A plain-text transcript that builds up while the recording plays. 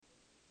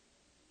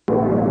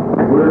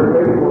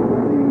grateful to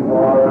thee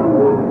for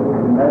this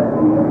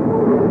message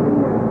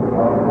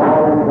of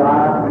calling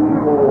thy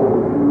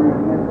people to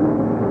repentance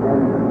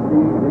and to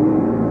see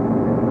thee.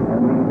 And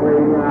we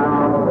pray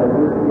now that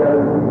this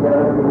gathering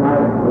together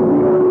tonight will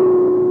be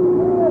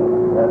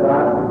that thy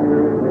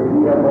Spirit may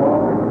be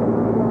among us,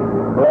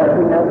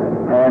 blessing us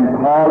and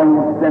calling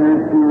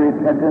sinners to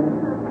repentance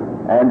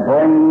and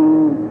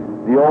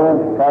bringing the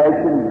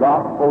old-fashioned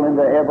gospel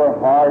into every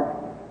heart.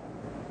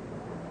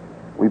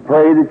 We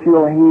pray that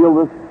you'll heal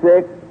the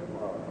sick,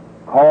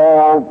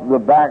 call the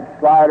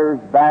backsliders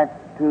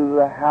back to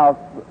the house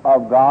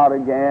of God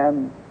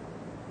again,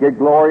 get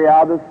glory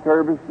out of the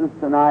services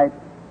tonight,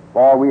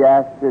 for we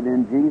ask it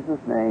in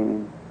Jesus'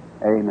 name.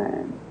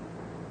 Amen.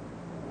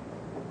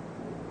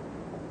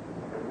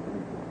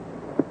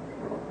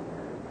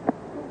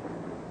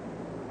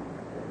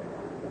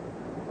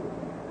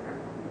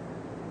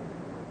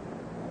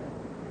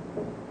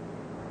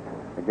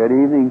 Good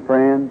evening,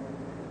 friends.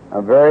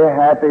 I'm very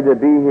happy to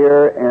be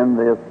here in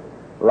this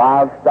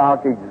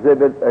livestock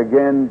exhibit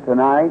again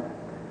tonight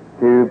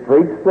to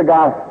preach the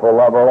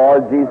gospel of our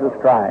Lord Jesus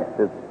Christ.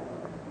 It's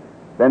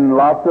been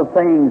lots of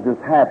things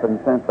that's happened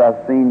since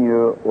I've seen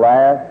you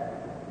last,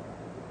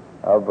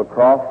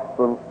 across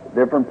the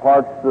different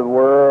parts of the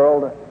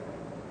world.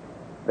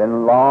 Been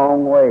a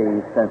long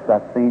ways since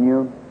I've seen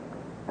you,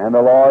 and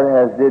the Lord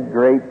has did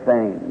great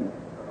things.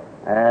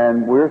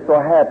 And we're so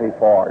happy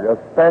for it,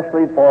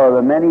 especially for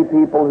the many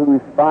people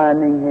who's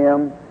finding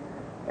Him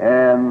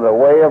and the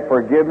way of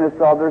forgiveness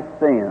of their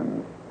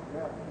sins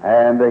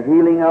and the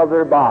healing of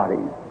their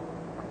bodies.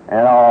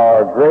 And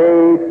our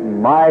great,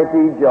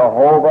 mighty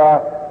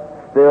Jehovah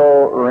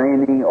still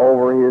reigning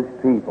over His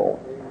people.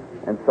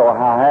 And so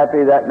how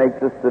happy that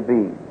makes us to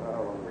be.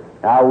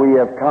 Now we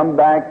have come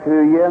back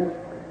to you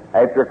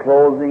after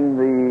closing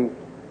the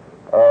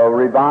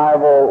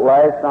revival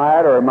last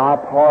night, or my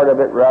part of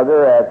it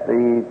rather, at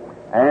the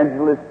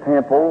Angelus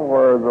Temple,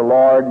 where the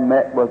Lord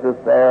met with us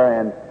there,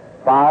 and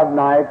 5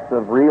 nights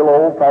of real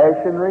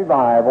old-fashioned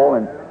revival,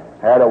 and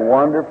had a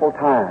wonderful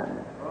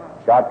time.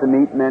 Got to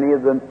meet many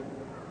of the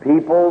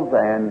peoples,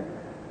 and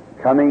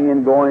coming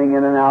and going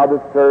in and out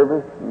of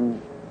service.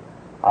 And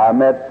I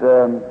met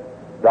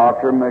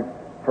Dr.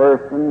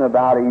 McPherson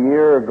about a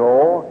year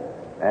ago,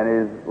 and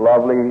his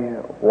lovely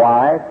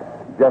wife.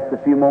 Just a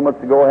few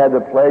moments ago, I had the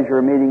pleasure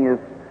of meeting his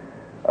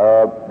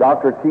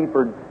Dr.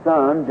 Keeford's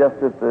son just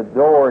at the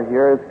door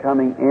here, is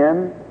coming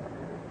in,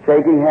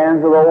 shaking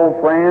hands with old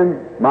friends.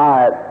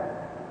 My,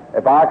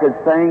 if I could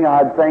sing,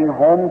 I'd sing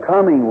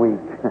Homecoming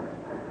Week.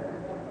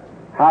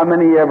 How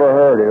many ever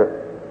heard it?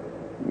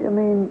 You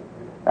mean,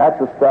 that's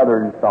a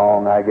Southern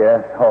song, I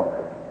guess. Oh,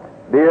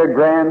 dear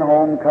grand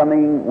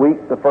homecoming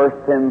week, the first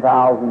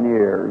 10,000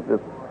 years.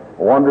 It's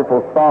a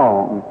wonderful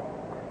song.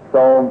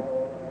 So,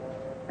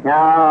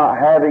 now,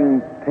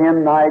 having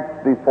 10 nights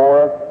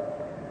before us,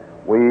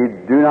 we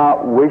do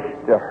not wish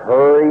to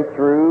hurry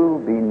through,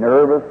 be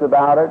nervous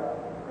about it,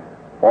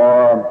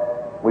 for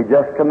we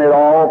just commit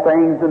all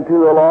things unto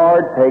the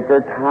Lord, take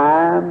our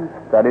time,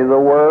 study the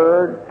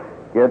Word,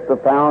 get the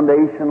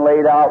foundation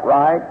laid out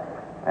right,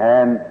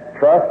 and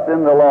trust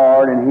in the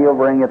Lord, and He'll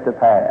bring it to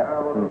pass.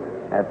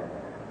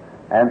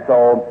 And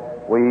so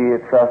we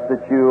trust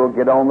that you'll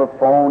get on the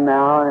phone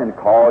now and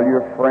call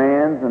your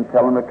friends and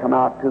tell them to come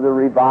out to the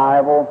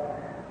revival.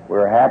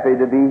 We're happy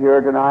to be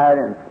here tonight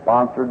and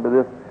sponsored by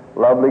this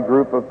lovely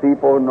group of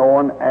people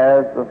known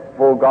as the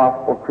Full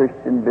Gospel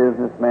Christian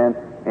Businessmen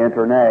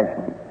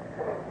International,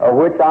 of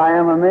which I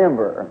am a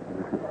member.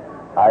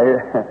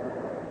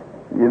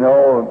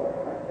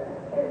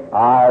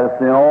 It's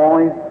the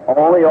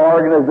only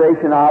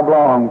organization I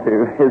belong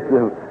to is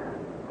the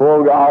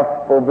Full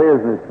Gospel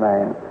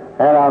Businessman.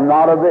 And I'm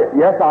not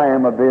yes, I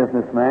am a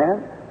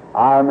businessman.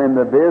 I'm in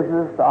the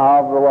business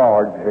of the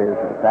Lord's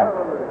business.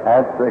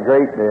 That's a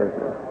great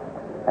business.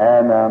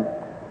 And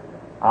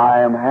I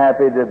am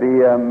happy to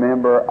be a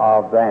member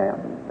of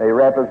them. They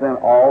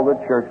represent all the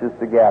churches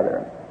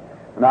together.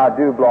 And I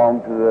do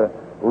belong to the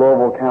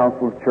Louisville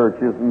Council of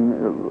Churches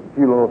and a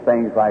few little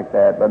things like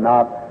that, but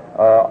not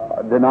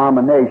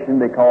denomination,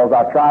 because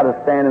I try to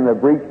stand in the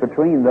breach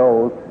between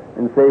those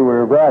and say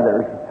we're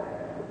brothers.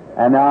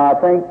 And now I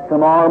think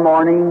tomorrow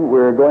morning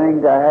we're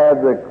going to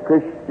have the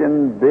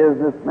Christian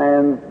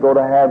businessmen go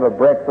to have a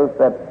breakfast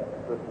at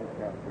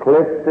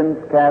Clifton's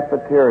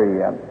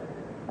Cafeteria.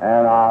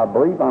 And I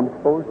believe I'm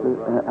supposed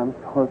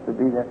to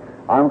be there.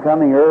 I'm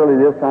coming early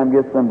this time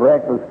to get some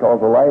breakfast, because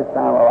the last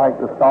time I like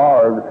to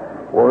starve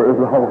or it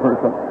was over.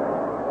 So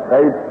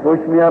they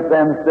pushed me up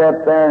them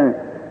steps there, and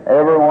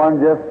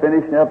everyone just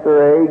finishing up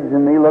their eggs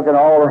and me looking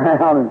all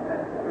around. And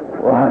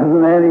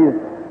wasn't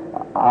any...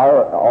 I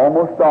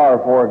almost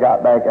starved before I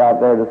got back out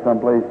there to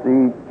someplace to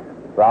eat,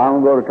 so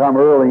I'm going to come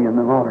early in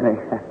the morning.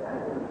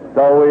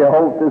 So we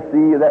hope to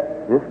see you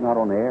that... This is not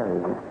on the air,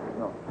 is it?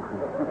 No.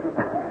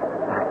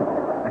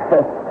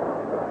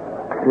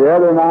 The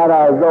other night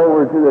I was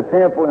over to the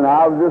temple, and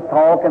I was just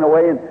talking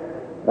away and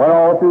went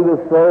all through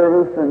the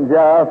service and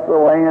just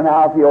laying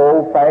out the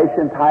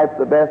old-fashioned type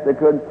the best I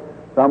could.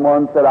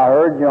 Someone said, I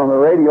heard you on the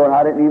radio, and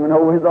I didn't even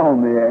know it was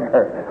on the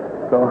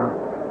air. So,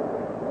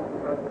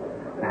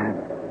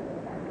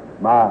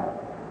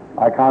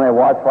 I kind of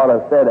watched what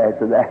I said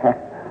after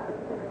that.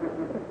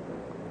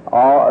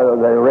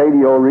 The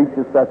radio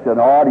reaches such an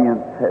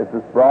audience as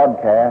this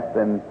broadcast,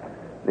 and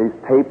these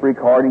tape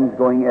recordings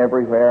going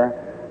everywhere.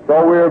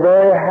 So we're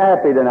very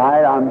happy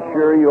tonight. I'm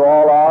sure you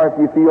all are, if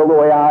you feel the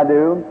way I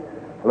do.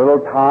 A little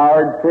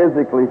tired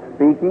physically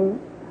speaking,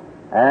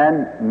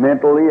 and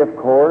mentally, of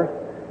course,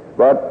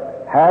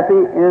 but happy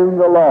in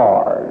the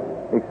Lord,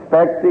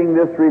 expecting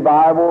this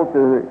revival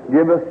to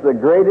give us the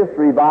greatest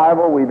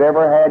revival we've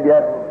ever had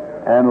yet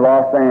in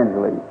Los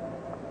Angeles.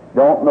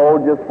 Don't know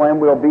just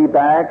when we'll be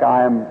back.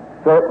 I'm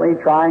certainly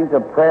trying to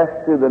press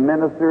to the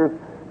ministers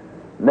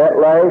that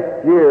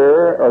last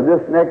year, or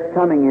this next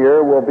coming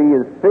year, will be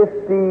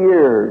 50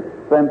 years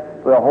since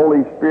the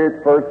Holy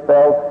Spirit first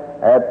fell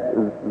at,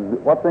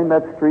 what's the name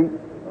of that street?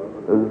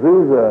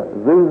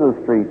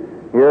 Azusa Street,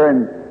 here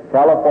in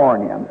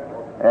California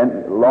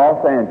and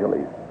Los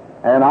Angeles.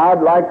 And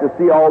I'd like to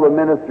see all the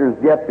ministers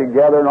get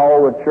together and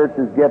all the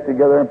churches get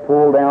together and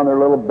pull down their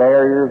little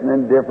barriers and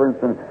indifference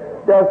and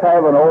just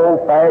have an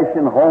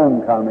old-fashioned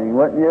homecoming,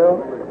 wouldn't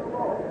you?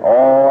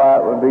 Oh,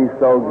 that would be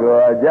so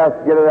good. Just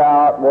get it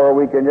out where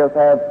we can just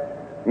have,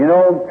 you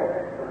know,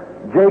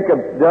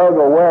 Jacob dug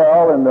a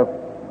well and the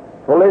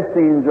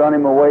Philistines run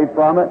him away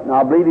from it, and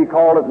I believe he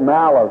called it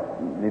malice.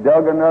 He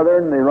dug another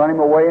and they run him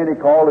away and he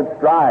called it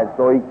strife.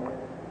 So he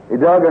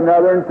dug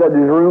another and said,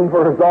 there's room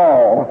for us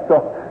all.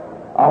 So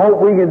I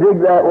hope we can dig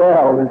that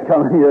well this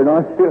coming year,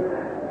 don't you?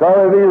 So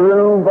there'll be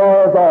room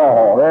for us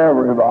all,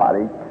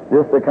 everybody,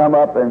 just to come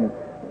up and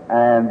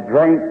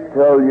drink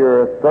till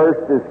your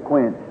thirst is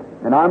quenched.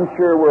 And I'm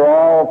sure we're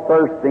all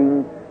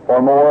thirsting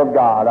for more of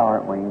God,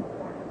 aren't we?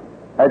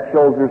 That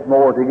shows there's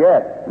more to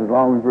get, as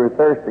long as we're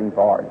thirsting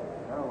for it.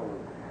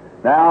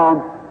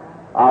 Now,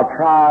 I'll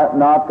try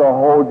not to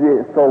hold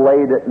you so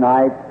late at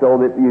night so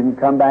that you can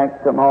come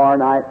back tomorrow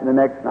night and the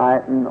next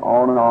night and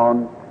on and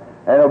on.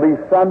 And it'll be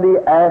Sunday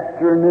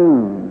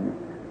afternoon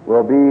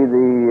will be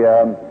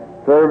the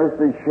service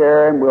this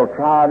sharing. We'll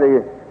try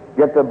to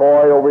get the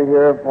boy over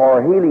here for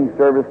a healing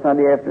service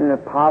Sunday afternoon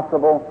if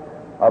possible.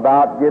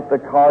 Get the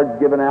cards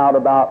given out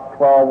about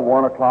 12,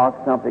 1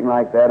 o'clock, something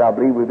like that. I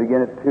believe we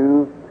begin at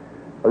 2.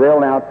 They'll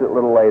announce it a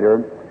little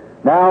later.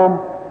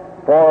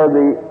 Now, for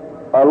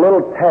a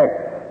little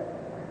text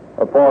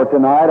for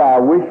tonight, I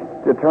wish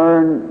to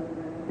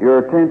turn your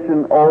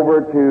attention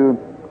over to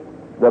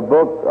the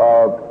book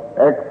of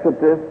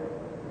Exodus,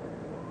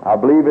 I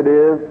believe it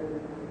is,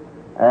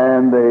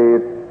 and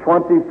the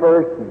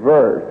 21st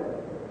verse,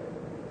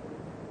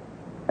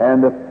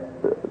 and the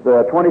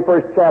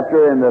 21st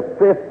chapter and the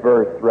 5th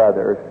verse,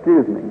 rather,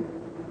 excuse me.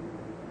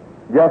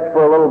 Just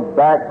for a little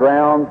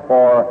background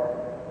for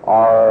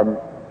our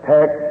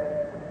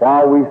text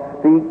while we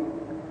speak,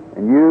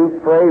 and you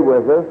pray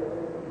with us,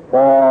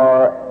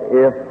 for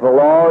if the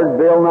Lord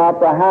build not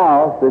the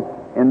house,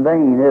 it's in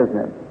vain, isn't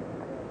it?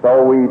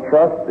 So we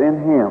trust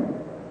in Him.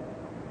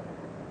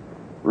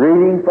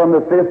 Reading from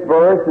the 5th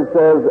verse, it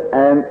says,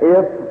 and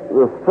if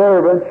the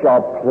servant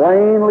shall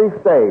plainly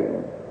say,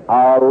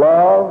 I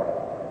love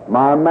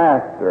my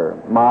master,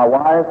 my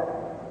wife,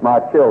 my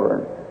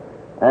children,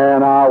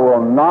 and I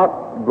will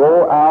not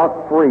go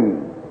out free,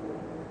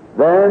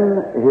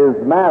 then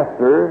his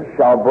master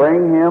shall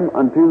bring him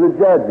unto the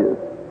judges,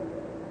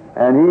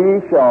 and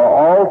he shall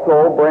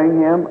also bring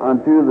him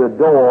unto the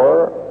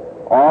door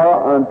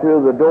or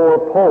unto the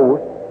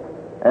doorpost,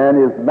 and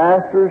his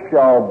master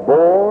shall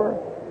bore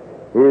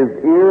his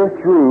ear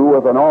through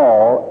with an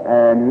awl,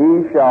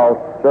 and he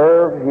shall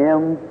serve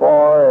him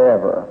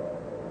forever.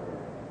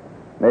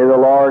 May the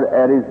Lord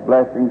add His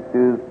blessings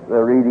to the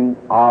reading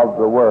of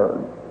the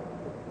Word.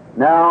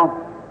 Now,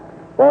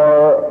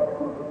 for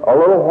a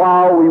little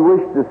while we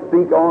wish to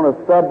speak on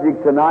a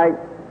subject tonight,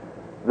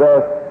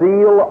 the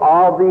seal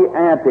of the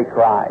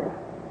Antichrist.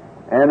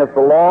 And if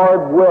the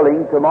Lord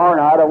willing, tomorrow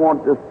night I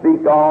want to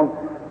speak on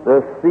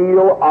the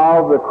seal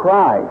of the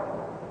Christ.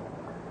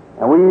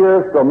 And we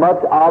hear so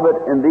much of it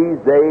in these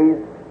days.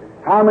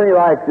 How many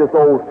like this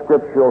old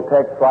scriptural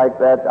text like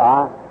that?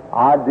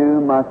 I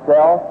do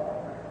myself.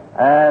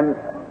 And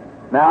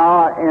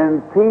now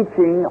in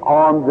teaching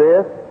on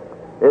this,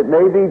 it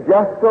may be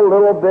just a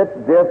little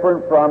bit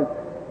different from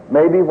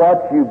maybe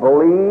what you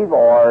believe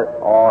or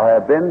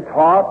have been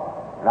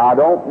taught. And I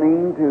don't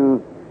mean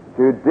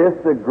to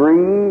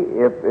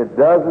disagree if it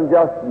doesn't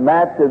just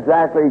match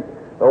exactly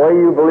the way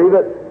you believe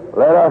it.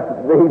 Let us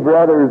be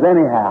brothers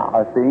anyhow,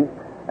 I see.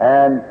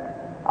 And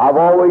I've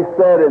always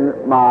said in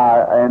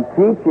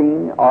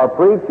teaching or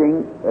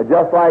preaching,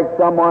 just like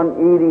someone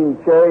eating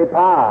cherry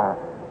pie.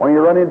 When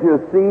you run into a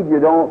seed, you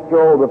don't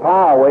throw the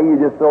pie away, you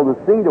just throw the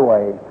seed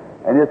away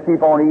and just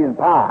keep on eating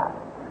pie.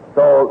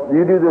 So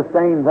you do the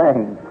same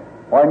thing.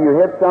 When you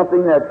hit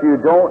something that you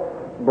don't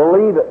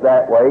believe it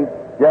that way,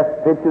 just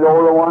pitch it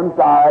over to one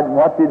side, and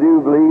what you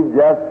do believe,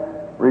 just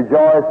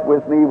rejoice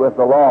with me with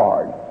the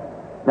Lord.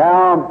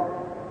 Now,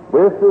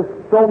 this is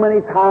so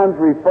many times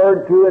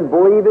referred to in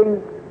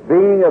believing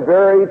being a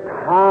very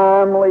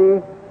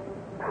timely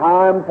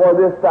time for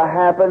this to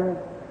happen,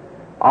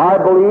 I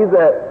believe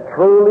that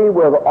truly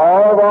with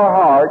all of our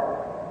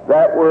heart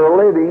that we're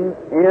living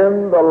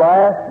in the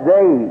last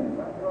days.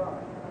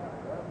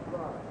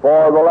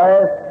 For the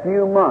last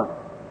few months,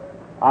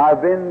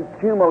 I've been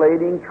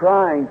accumulating,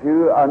 trying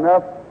to,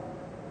 enough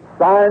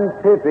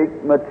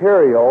scientific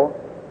material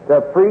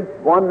to preach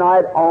one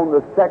night on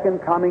the second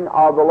coming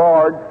of the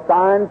Lord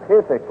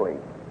scientifically,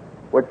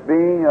 which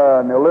being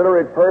an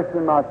illiterate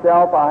person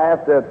myself, I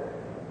have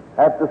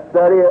to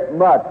study it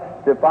much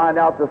to find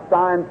out the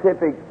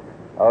scientific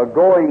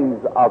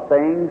goings of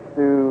things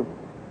to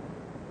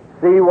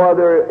see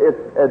whether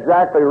it's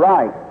exactly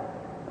right.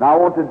 And I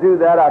want to do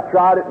that. I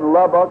tried it in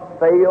Lubbock,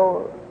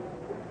 failed.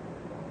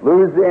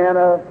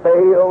 Louisiana,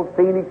 failed.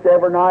 Phoenix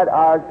every night.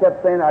 I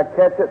kept saying I'd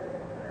catch it.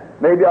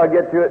 Maybe I'll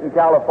get to it in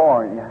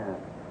California.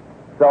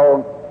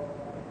 So,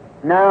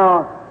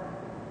 now,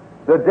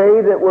 the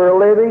day that we're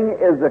living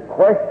is a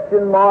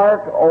question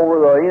mark over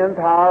the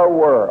entire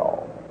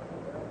world.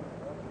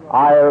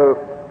 I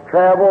have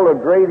traveled a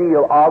great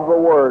deal of the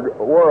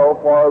world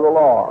for the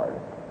Lord.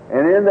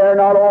 And in there,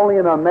 not only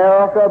in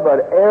America,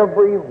 but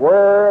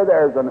everywhere,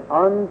 there's an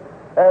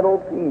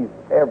unsettled peace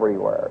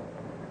everywhere.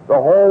 The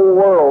whole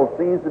world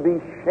seems to be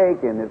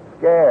shaken, it's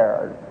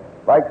scared,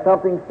 like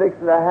something's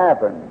fixing to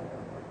happen.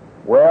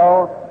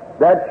 Well,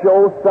 that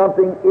shows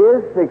something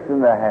is fixing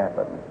to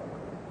happen.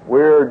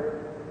 We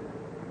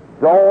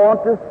don't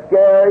want to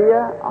scare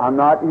you. I'm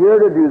not here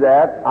to do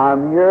that.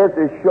 I'm here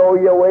to show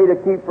you a way to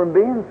keep from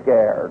being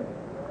scared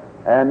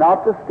and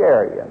not to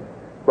scare you.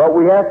 But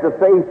we have to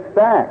face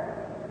facts.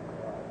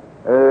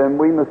 And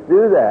we must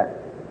do that.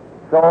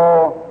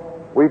 So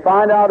we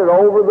find out that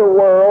over the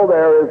world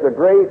there is a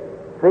great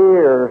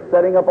fear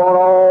setting upon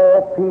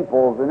all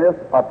peoples in this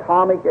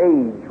atomic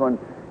age when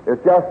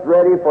it's just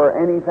ready for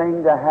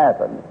anything to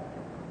happen.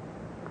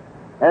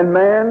 And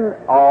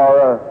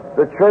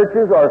the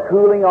churches are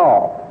cooling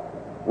off.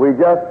 We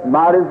just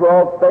might as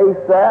well face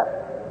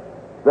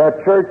that.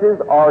 The churches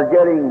are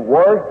getting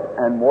worse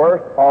and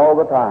worse all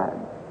the time.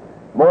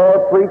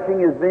 More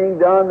preaching is being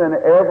done than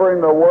ever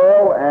in the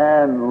world,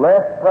 and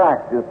less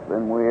practice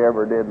than we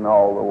ever did in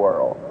all the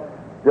world.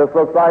 Just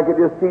looks like it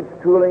just keeps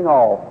cooling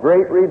off.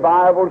 Great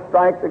revivals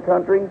strike the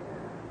country.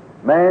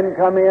 Men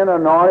come in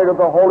anointed of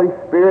the Holy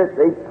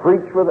Spirit. They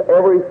preach with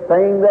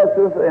everything that's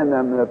in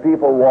them. The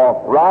people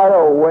walk right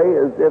away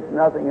as if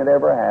nothing had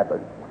ever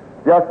happened.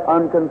 Just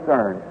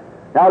unconcerned.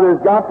 Now there's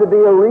got to be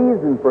a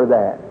reason for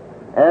that.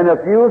 And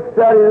if you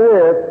study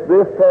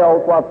this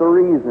tells what the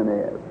reason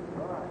is.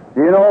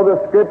 You know, the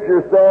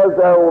Scripture says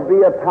there will be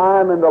a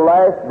time in the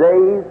last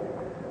days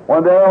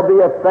when there will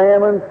be a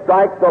famine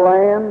strike the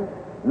land,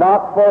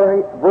 not for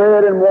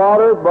bread and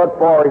water, but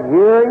for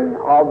hearing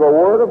of the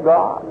Word of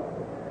God.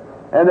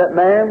 And that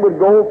man would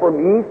go from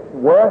east,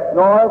 west,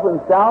 north,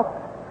 and south,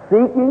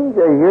 seeking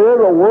to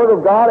hear the Word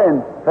of God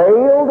and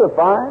fail to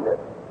find it.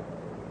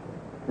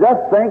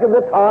 Just think of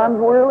the times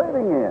we're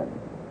living in.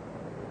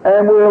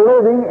 And we're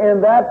living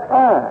in that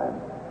time.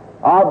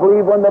 I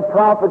believe when the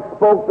prophet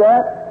spoke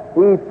that,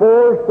 he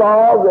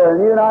foresaw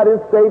the United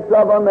States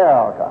of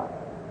America,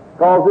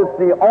 because it's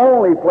the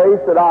only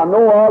place that I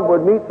know of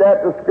would meet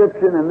that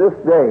description in this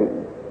day.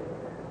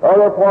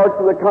 Other parts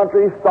of the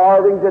country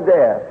starving to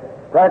death,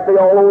 practically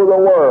all over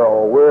the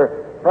world.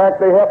 We're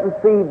practically helping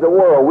feed the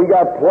world. We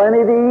got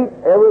plenty to eat,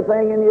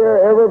 everything in here,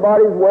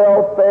 everybody's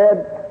well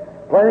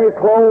fed, plenty of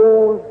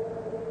clothes,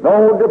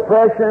 no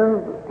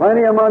depressions,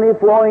 plenty of money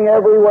flowing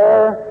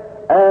everywhere.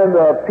 And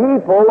the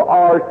people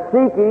are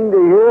seeking to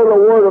hear the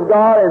Word of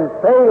God and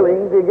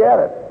failing to get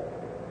it.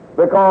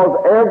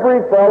 Because every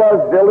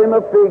fellow's building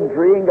a fig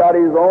tree and got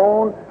his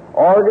own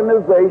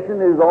organization,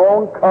 his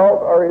own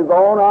cult, or his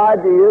own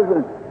ideas,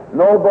 and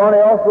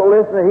nobody else will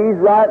listen. He's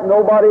right, and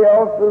nobody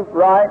else is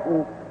right,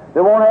 and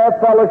they won't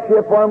have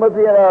fellowship one with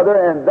the other,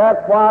 and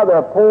that's why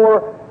the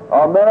poor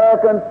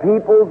American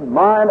people's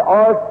mind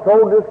are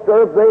so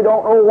disturbed they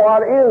don't know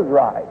what is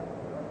right.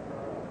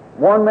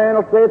 One man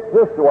will say it's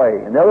this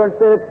way, another will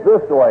say it's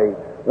this way.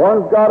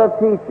 One's got a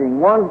teaching,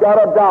 one's got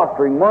a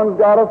doctrine, one's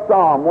got a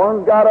psalm,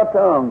 one's got a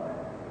tongue.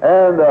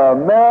 And the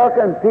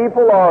American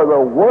people are the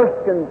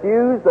worst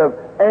confused of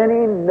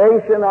any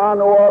nation I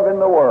know of in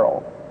the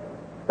world.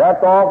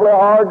 That's awfully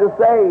hard to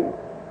say.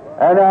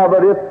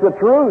 But it's the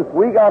truth.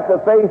 We got to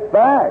face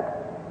facts.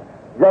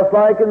 Just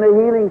like in the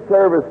healing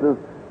services,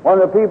 when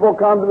the people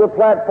come to the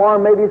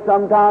platform, maybe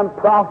sometimes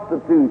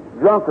prostitutes,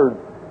 drunkards,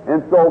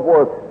 and so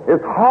forth.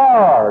 It's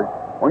hard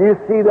when you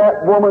see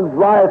that woman's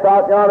life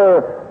out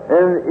yonder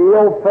in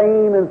ill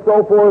fame and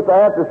so forth. I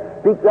have to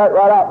speak that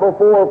right out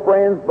before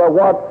friends, but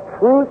what's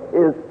truth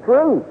is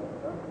truth.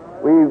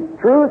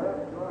 Truth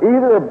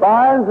either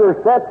binds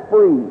or sets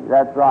free.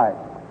 That's right.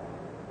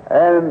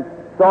 And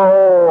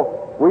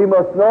so we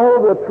must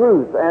know the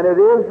truth, and it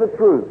is the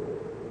truth.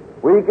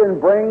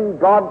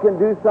 God can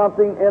do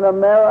something in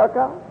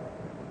America,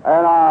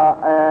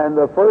 and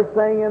the first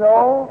thing you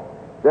know,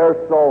 there's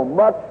so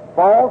much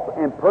false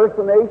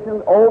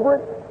impersonation over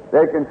it,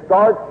 they can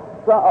start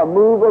a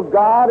move of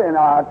God, and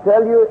I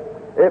tell you,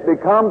 it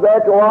becomes,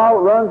 after a while,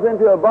 it runs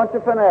into a bunch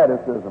of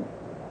fanaticism.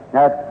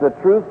 That's the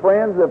truth,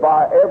 friends, if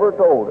I ever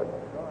told it.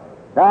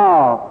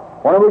 Now,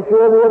 when I was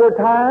here the other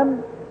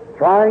time,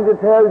 trying to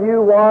tell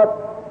you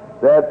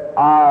that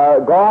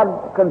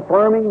God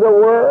confirming the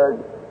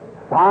Word,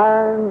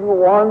 signs,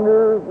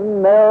 wonders,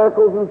 and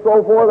miracles, and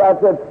so forth, I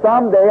said,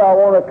 someday I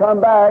want to come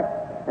back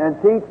and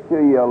teach to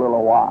you a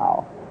little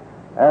while.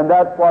 And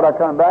that's what I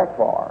come back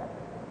for,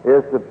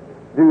 is to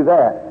do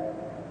that.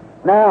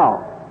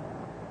 Now,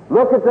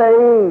 look at the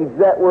age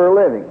that we're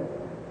living.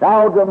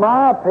 Now, to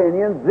my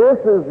opinion, this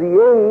is the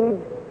age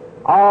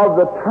of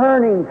the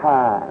turning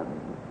time.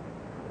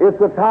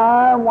 It's a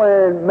time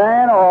when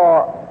man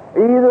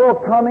either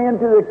will come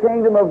into the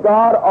kingdom of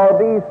God or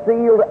be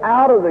sealed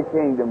out of the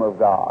kingdom of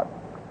God.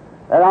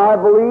 And I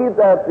believe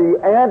that the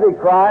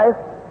Antichrist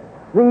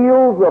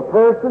seals a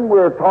person,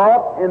 we're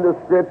taught in the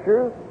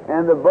Scriptures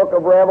and the book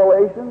of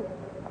Revelation.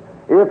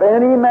 If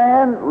any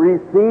man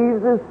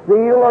receives his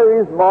seal or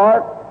his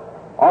mark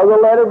or the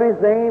letter of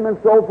his name and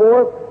so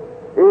forth,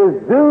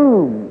 is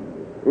doomed,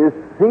 is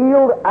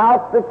sealed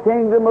out the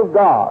kingdom of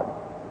God.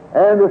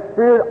 And the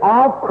Spirit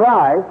of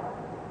Christ,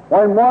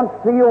 when once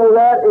sealed with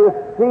that, is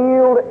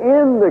sealed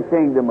in the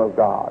kingdom of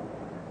God.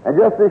 And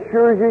just as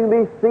sure as you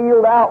can be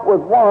sealed out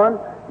with one,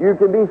 you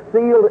can be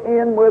sealed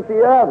in with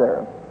the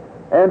other.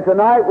 And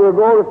tonight we're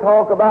going to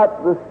talk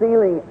about the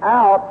sealing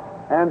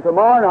out, and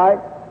tomorrow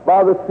night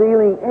by the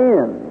sealing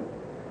in.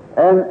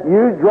 And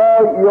you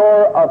draw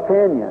your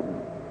opinion,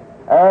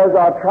 as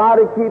I try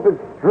to keep it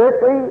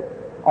strictly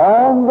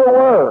on the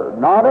Word,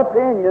 not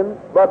opinion,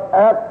 but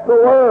at the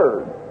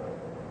Word.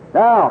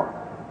 Now,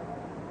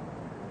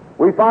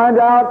 we find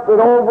out that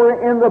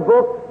over in the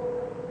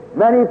book,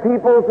 many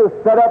people have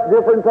set up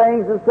different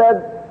things and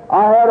said,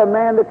 I had a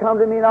man to come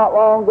to me not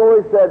long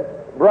ago. He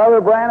said,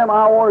 Brother Branham,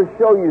 I want to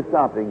show you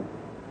something.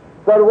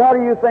 Said, what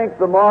do you think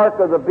the mark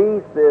of the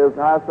beast is?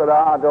 And I said,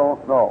 I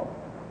don't know.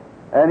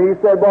 And he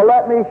said, well,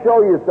 let me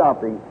show you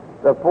something.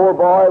 The poor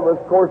boy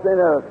was, of course, in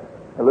an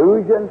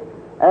illusion,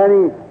 and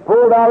he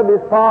pulled out of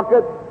his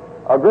pocket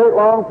a great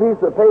long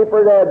piece of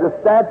paper that had the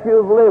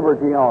Statue of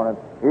Liberty on it.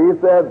 He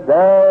said,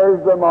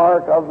 there's the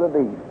mark of the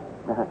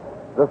beast.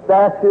 The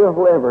Statue of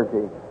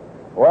Liberty.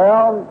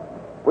 Well,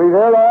 we've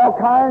heard all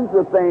kinds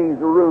of things,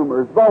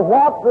 rumors, but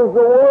what does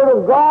the Word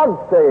of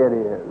God say it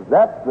is?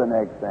 That's the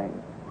next thing.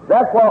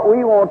 That's what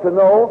we want to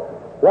know.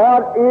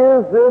 What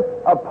is this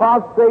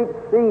apostate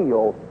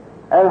seal,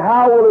 and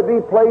how will it be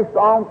placed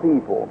on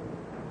people?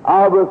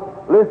 I was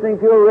listening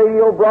to a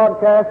radio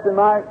broadcast in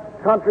my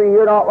country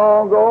here not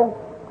long ago,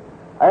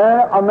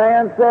 and a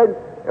man said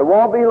it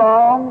won't be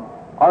long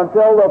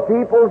until the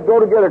people's go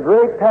to get a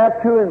great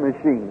tattooing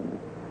machine,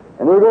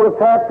 and they're going to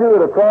tattoo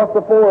it across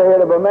the forehead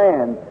of a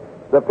man,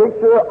 the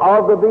picture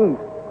of the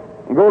beast,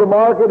 and go to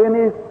mark it in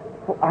his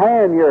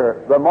hand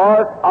here, the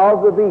mark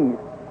of the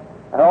beast.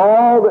 And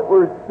all that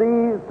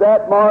receives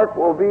that mark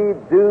will be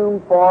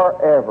doomed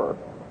forever.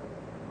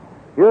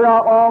 Here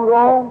not long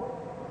ago,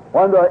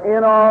 when the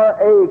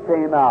NRA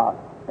came out,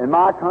 in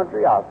my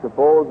country, I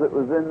suppose it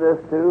was in this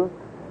too,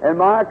 in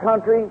my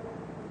country,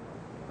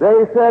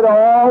 they said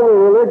all the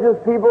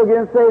religious people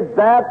again say,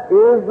 that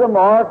is the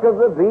mark of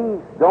the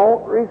beast.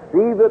 Don't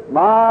receive it.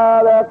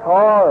 My, that's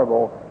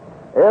horrible.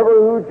 Every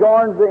who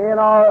joins the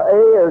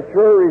NRA is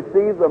sure to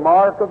receive the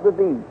mark of the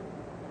beast.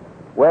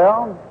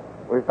 Well,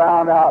 we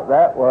found out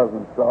that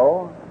wasn't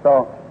so.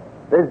 So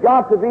there's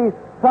got to be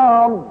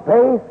some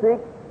basic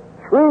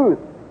truth.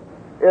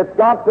 It's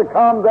got to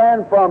come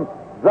then from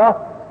thus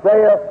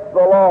saith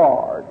the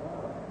Lord.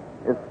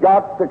 It's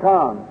got to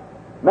come.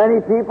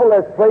 Many people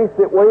have placed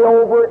it way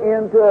over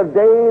into a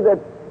day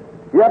that's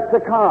yet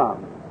to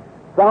come.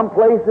 Some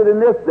place it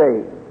in this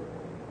day.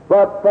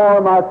 But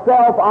for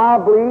myself, I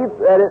believe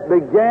that it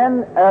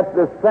began at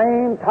the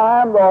same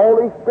time the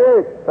Holy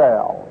Spirit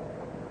fell.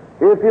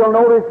 If you'll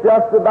notice,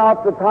 just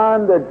about the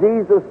time that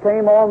Jesus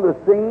came on the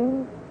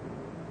scene,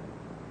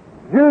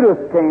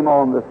 Judas came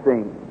on the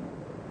scene,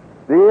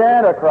 the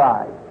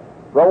Antichrist,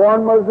 the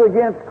one was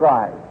against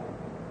Christ.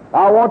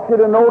 I want you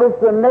to notice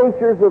the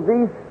natures of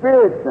these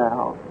spirits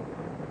now.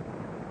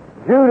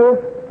 Judas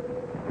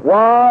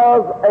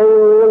was a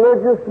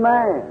religious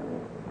man.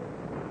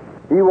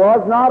 He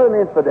was not an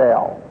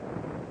infidel.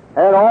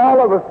 And all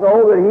of us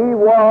know that he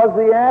was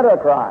the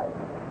Antichrist.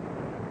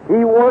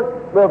 He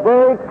worked the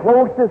very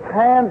closest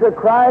hand to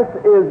Christ,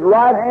 his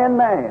right-hand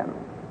man.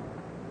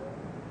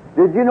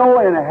 Did you know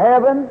in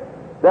heaven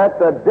that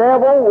the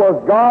devil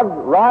was God's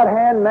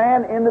right-hand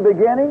man in the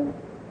beginning?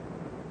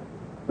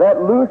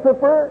 That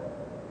Lucifer,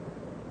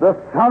 the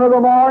son of the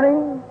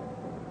morning,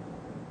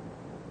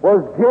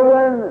 was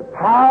given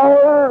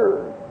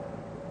power.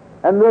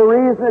 And the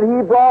reason that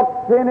he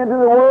brought sin into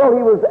the world,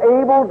 he was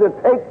able to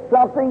take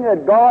something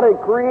that God had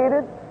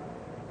created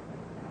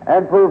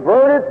and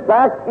pervert it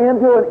back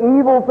into an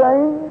evil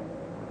thing,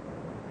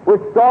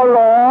 which started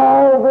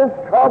all this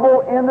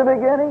trouble in the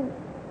beginning.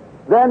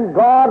 Then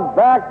God,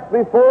 back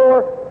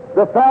before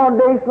the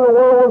foundation of the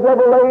world was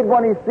ever laid,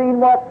 when he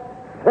seen what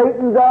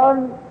Satan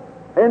done,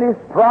 in his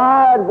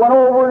pride, went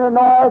over in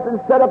the north and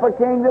set up a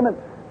kingdom and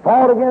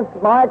fought against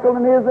Michael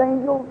and his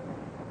angels?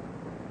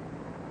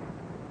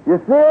 You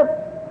see it?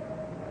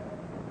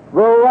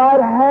 The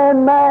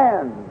right-hand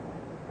man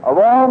of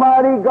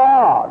Almighty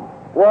God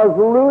was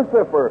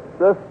Lucifer,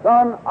 the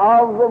son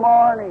of the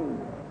morning.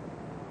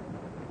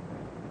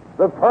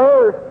 The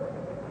first,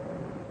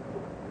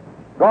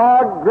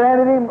 God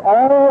granted him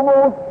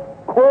almost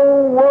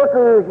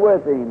co-workers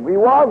with him. He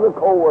was a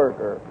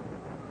co-worker,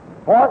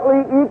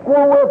 partly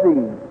equal with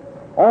him.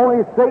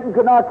 Only Satan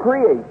could not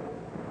create.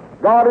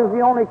 God is the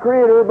only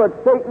creator, but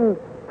Satan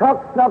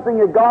took something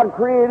that God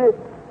created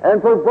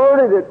and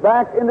perverted it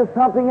back into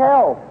something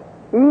else,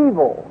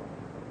 evil.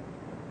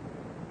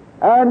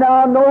 And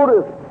now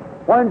notice,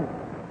 when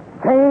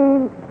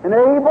Cain and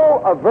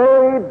Abel, a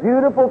very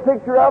beautiful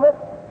picture of it,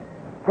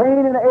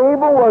 Cain and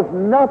Abel was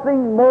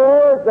nothing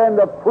more than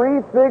the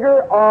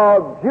prefigure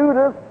of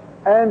Judas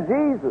and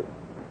Jesus.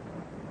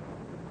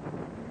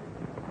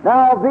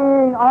 Now,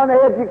 being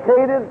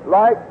uneducated,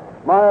 like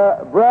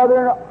my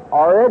brethren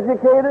are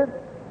educated,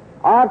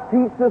 I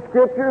teach the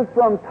Scriptures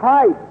from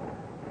type,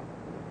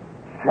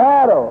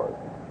 shadows.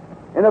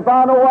 And if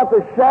I know what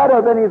the shadow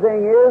of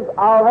anything is,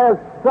 I'll have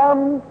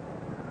some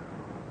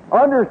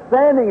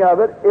understanding of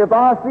it. If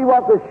I see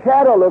what the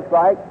shadow looks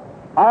like,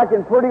 I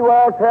can pretty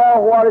well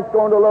tell what it's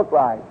going to look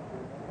like.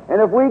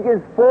 And if we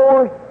can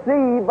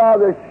foresee by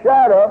the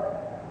shadow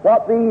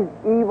what these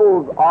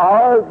evils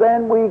are,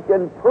 then we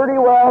can pretty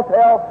well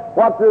tell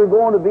what they're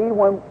going to be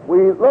when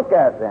we look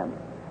at them.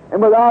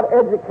 And without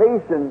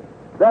education,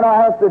 then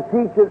I have to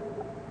teach it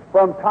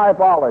from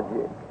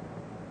typology.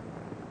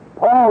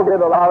 Paul did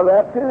a lot of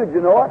that too, did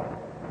you know it?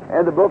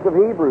 In the book of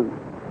Hebrews.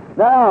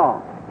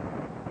 Now,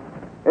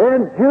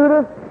 in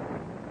Judas,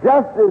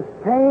 just as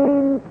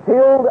Cain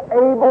killed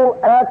Abel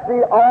at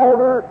the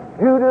altar,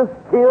 Judas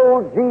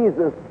killed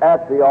Jesus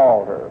at the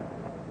altar.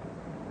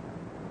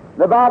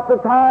 And about the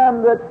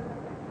time that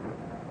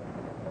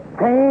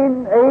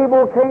Cain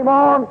came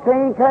on,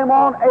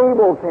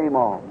 Abel came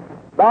on.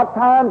 About the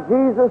time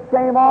Jesus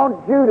came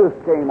on, Judas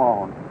came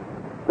on.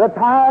 The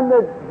time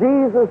that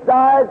Jesus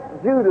died,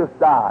 Judas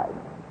died.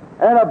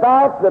 And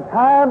about the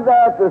time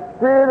that the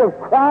Spirit of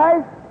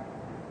Christ,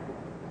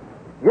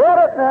 get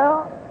it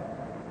now,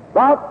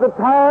 about the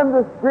time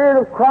the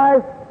Spirit of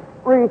Christ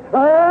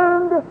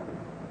returned,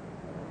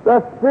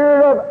 the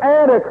Spirit of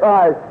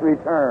Antichrist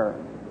returned.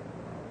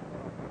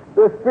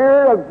 The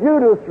spirit of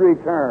Judas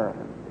returned.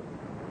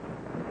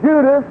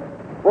 Judas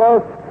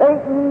was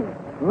Satan's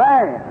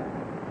man.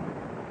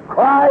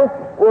 Christ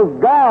was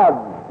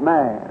God's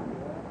man.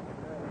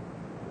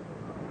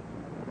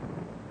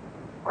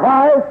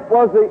 Christ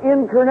was the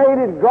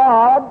incarnated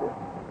God.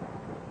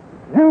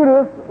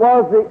 Judas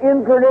was the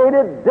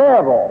incarnated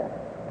devil.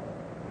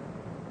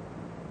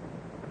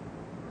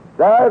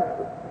 That's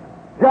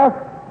just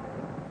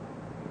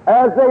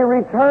as they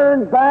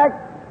returned back.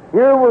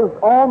 Here was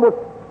on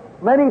the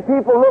many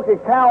people look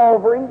at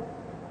Calvary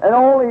and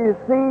only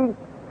see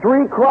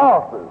 3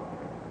 crosses,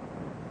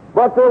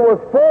 but there was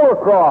 4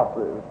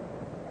 crosses.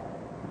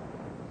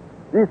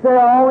 You say,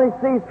 I only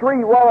see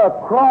 3. Well,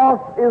 a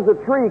cross is a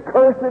tree.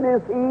 Cursed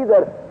is he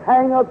that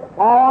hangeth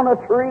on a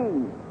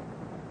tree.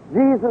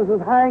 Jesus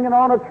is hanging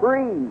on a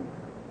tree.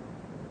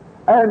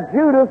 And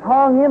Judas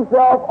hung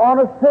himself on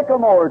a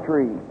sycamore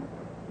tree.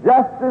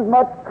 Just as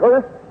much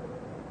cursed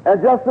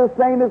and just the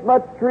same as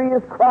much tree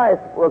as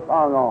Christ was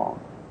hung on.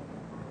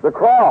 The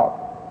cross.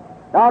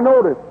 Now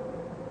notice,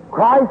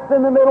 Christ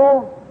in the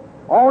middle,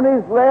 on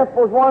his left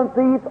was one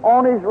thief,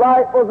 on his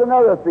right was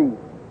another thief.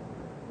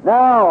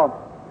 Now,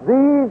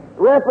 these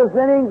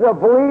representing the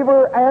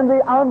believer and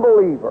the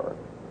unbeliever.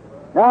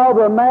 Now,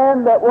 the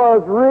man that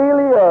was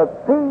really a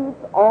thief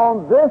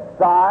on this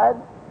side,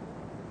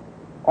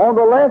 on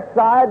the left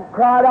side,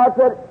 cried out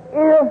that,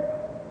 if,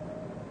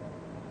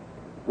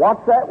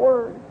 what's that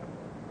word?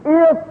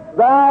 If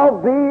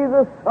thou be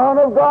the Son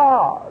of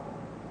God.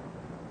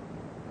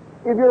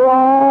 If you're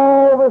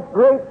all this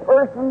great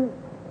person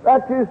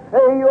that you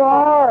say you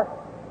are,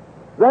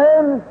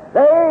 then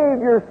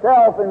save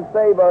yourself and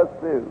save us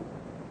too.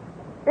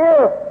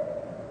 If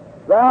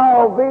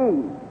thou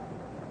be.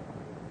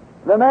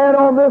 The man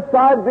on this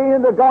side,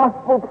 being the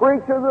gospel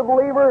preacher, the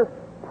believer,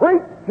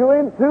 preached to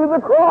him to the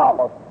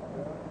cross.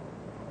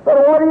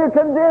 But what are you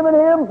condemning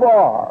him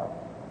for?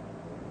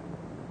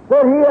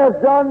 That he has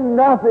done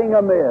nothing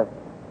amiss.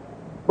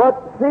 But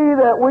see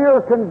that we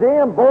are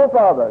condemned, both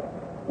of us.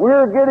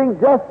 We're getting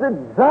just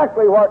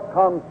exactly what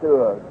comes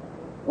to us.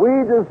 We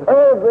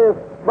deserve this,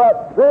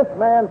 but this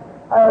man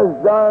has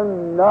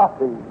done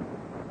nothing.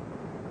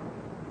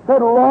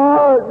 Said,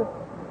 Lord,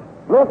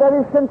 look at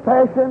his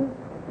confession.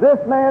 This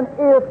man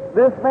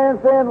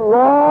saying,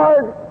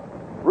 Lord,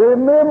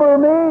 remember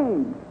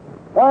me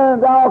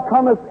when thou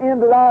comest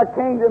into thy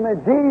kingdom.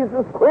 And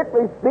Jesus,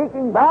 quickly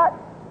speaking back,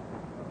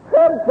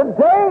 said,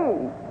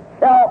 today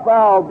shalt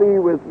thou be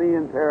with me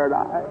in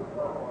paradise.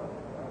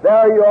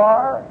 There you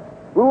are.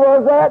 Who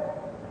was that?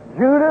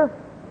 Judas.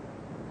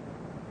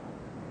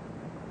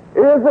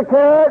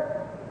 Iscariot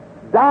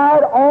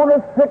died on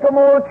a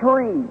sycamore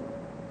tree.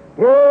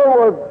 Here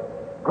was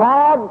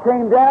God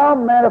came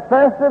down,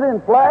 manifested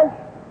in flesh,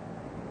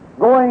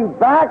 going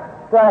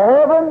back to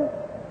heaven,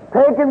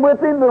 taking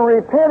with him the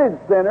repented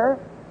sinner.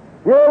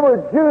 Here was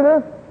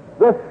Judas,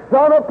 the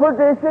son of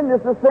perdition,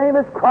 just the same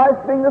as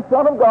Christ being the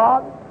Son of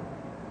God,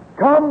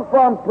 come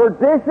from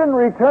perdition,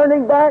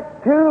 returning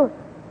back to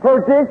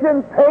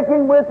perdition,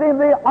 taking with him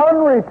the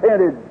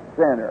unrepented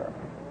sinner.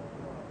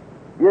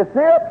 You see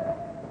it?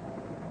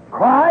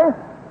 Christ,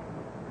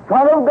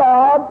 Son of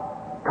God,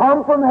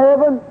 come from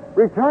heaven,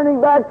 returning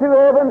back to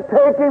heaven,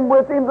 taking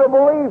with him the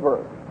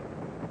believer.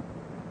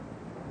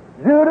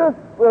 Judas,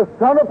 the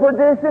son of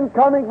perdition,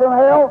 coming from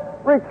hell,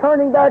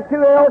 returning back to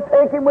hell,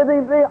 taking with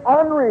him the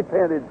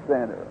unrepented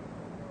sinner.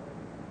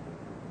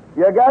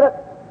 You got it?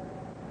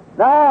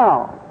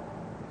 Now,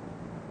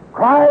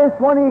 Christ,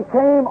 when he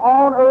came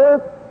on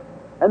earth,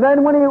 and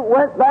then when he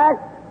went back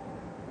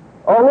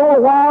a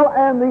little while,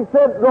 and he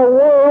said, the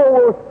world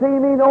will see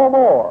me no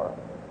more.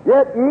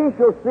 Yet ye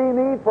shall see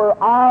me,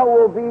 for I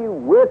will be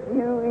with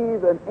you,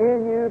 even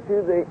in you,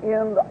 to the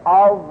end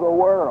of the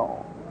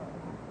world.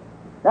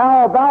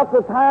 Now, about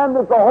the time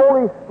that the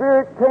Holy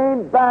Spirit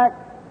came back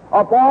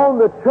upon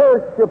the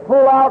church to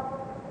pull out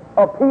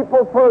a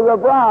people for the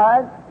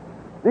bride,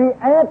 the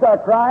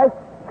Antichrist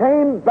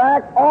came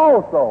back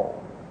also.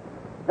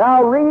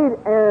 Now read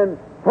in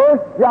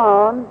 1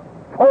 John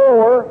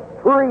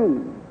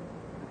 4:3.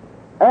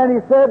 And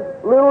he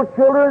said, little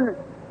children,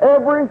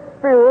 every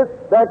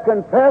spirit that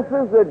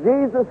confesses that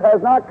Jesus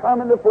has not come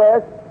in the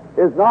flesh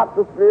is not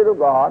the Spirit of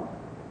God.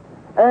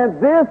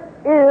 And this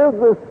is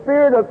the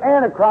spirit of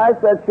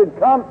Antichrist that should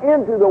come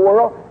into the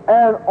world,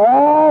 and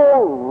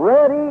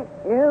already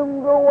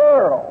in the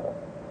world,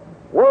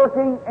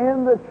 working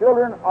in the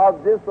children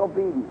of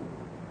disobedience.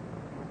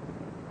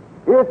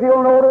 If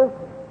you'll notice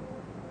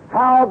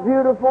how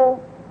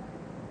beautiful,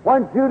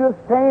 when Judas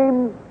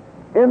came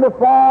in the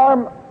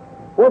form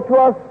which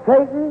was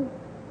Satan,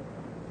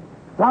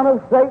 son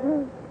of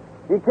Satan,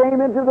 he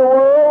came into the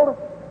world,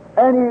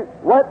 and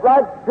he went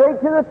right straight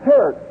to the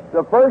church,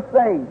 the first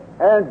thing,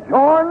 and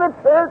joined the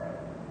church,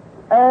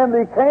 and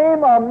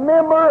became a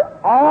member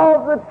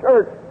of the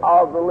church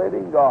of the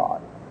living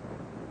God.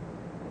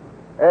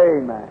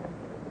 Amen.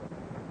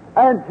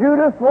 And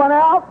Judas went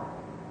out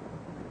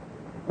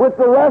with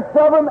the rest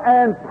of them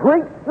and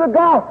preached the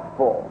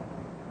gospel,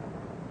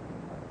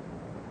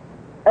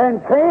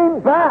 and came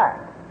back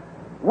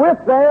with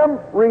them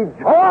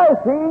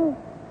rejoicing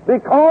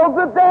because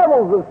the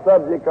devils are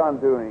subject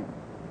unto him.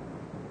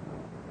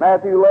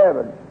 Matthew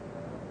 11.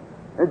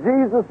 And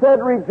Jesus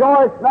said,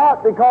 rejoice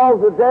not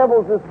because the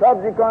devils are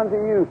subject unto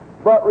you,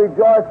 but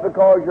rejoice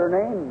because your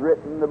name is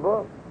written in the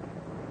book.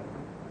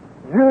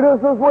 Judas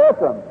was with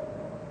them.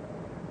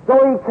 So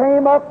he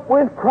came up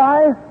with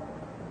Christ,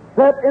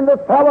 sat in the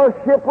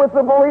fellowship with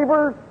the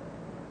believers,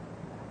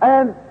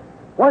 and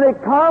when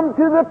it come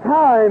to the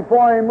time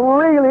for him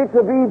really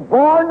to be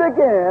born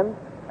again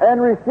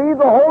and receive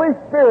the Holy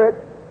Spirit,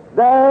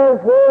 there's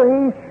where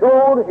he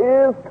showed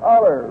his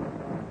colors.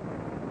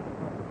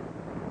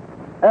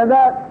 And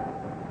that,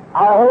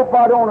 I hope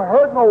I don't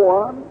hurt no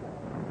one,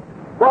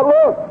 but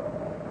look,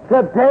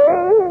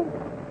 today,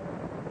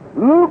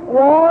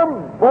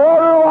 lukewarm,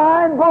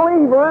 borderline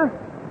believers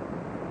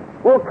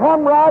will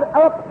come right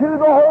up to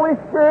the Holy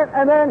Spirit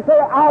and then say,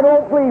 I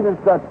don't believe in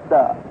such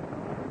stuff.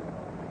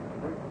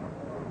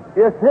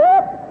 You see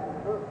it?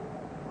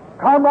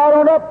 Come right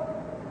on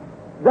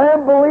up.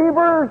 Them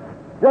believers,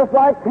 just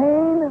like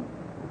Cain,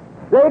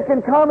 they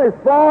can come as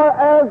far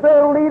as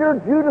their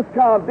leader Judas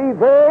come, be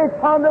very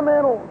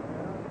fundamental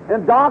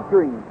in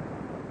doctrine.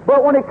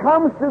 But when it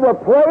comes to the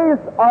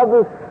place of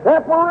the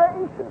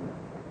separation,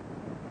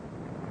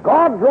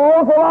 God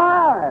draws a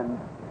line.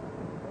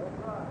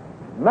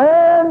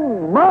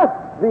 Man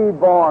must be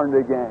born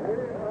again.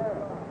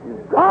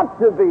 You've got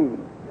to be.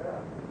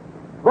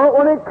 But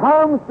when it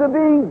comes to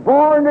being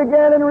born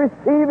again and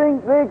receiving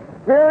the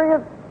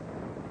experience,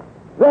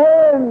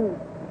 then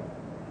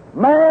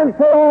man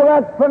says, oh,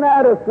 that's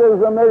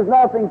fanaticism, there's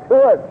nothing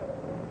to it.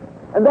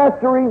 And that's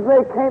the reason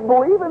they can't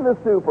believe in the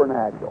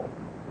supernatural.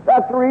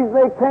 That's the reason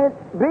they can't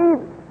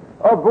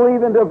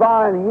believe in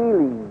divine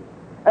healing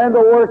and the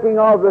working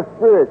of the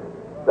Spirit.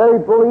 They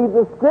believe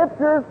the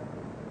Scriptures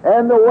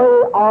and the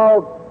way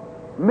of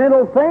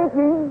mental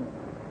thinking.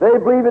 They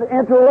believe it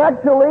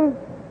intellectually,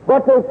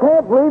 but they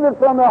can't believe it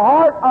from the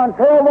heart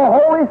until the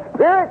Holy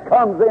Spirit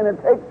comes in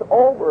and takes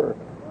over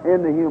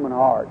in the human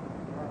heart.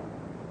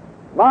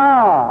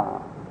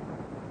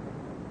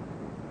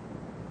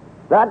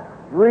 That's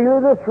really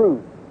the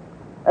truth.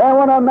 And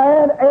when a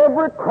man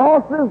ever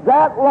crosses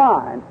that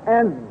line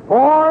and is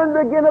born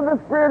again of the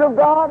Spirit of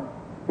God,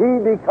 he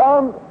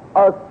becomes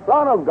a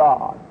son of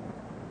God.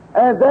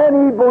 And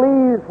then he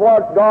believes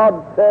what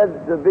God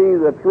said to be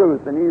the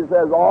truth, and he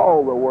says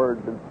all the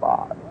words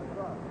inspired.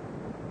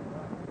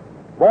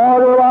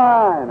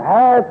 Borderline,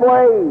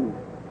 halfway.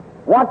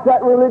 What's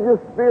that religious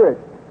spirit?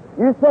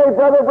 You say,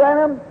 Brother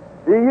Branham,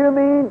 do you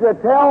mean to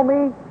tell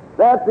me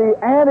that the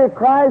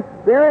Antichrist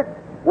spirit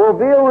will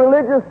be a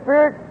religious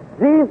spirit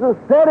Jesus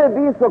said it'd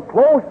be so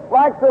close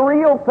like the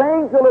real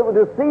thing till it would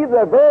deceive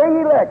the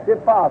very elect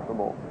if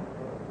possible.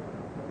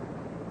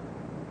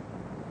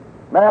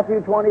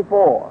 Matthew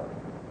 24.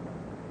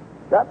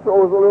 That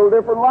throws a little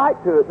different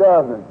light to it,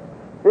 doesn't it?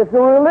 It's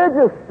a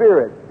religious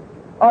spirit.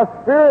 A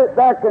spirit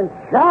that can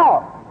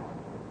shout.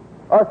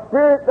 A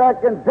spirit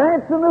that can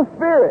dance in the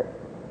Spirit.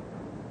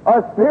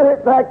 A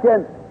spirit that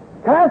can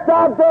cast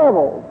out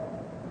devils.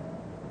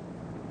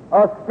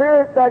 A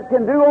spirit that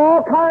can do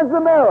all kinds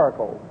of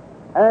miracles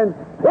and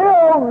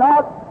still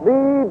not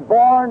be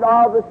born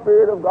of the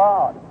Spirit of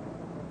God.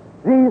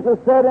 Jesus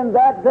said in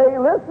that day,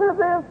 listen to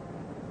this,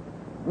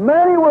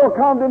 many will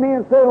come to me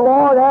and say,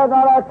 Lord, have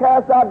not I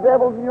cast out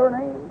devils in your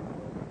name?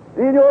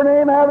 In your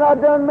name have not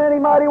I done many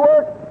mighty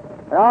works?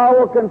 And I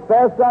will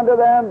confess unto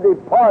them,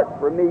 depart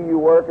from me, you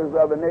workers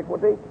of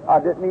iniquity. I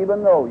didn't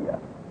even know you.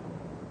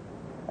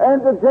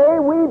 And today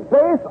we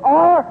base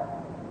our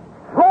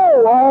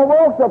soul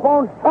almost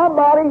upon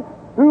somebody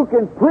who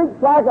can preach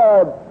like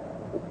a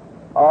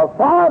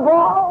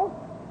fireball,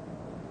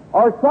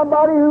 or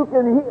somebody who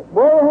can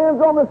lay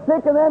hands on the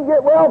sick and then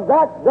get well.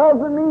 That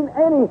doesn't mean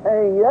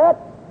anything yet.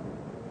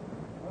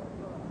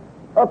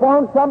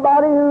 Upon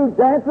somebody who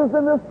dances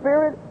in the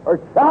Spirit or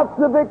shouts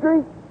the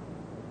victory,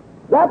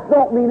 that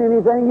don't mean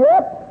anything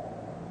yet.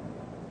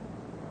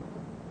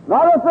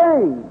 Not a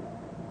thing.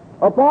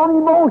 Upon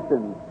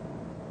emotions,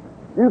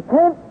 you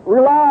can't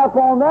rely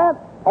upon that.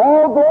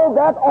 Although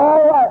that's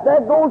all right,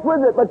 that goes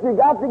with it, but you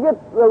got to get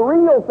the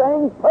real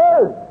thing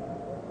first.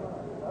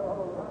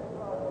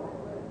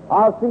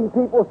 I've seen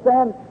people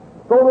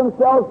throw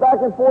themselves back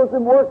and forth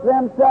and work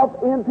themselves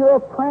into a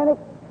frantic,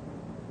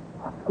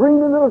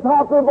 screaming to the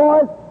top of their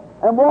voice,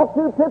 and walk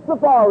through pits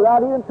of fire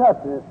without even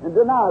touching it, and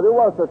deny there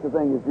was such a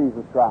thing as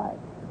Jesus Christ.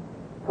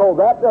 So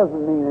that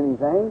doesn't mean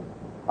anything.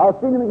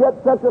 I've seen them get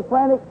such a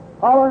frantic,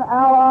 hollering,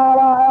 Allah,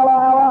 Allah, Allah,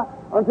 Allah,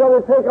 until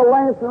they take a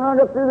lance and run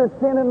up through their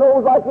chin and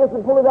nose like this and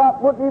pull it out,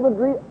 wouldn't even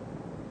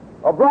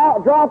a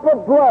drop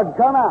of blood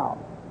come out.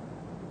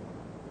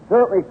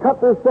 Certainly cut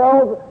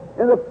themselves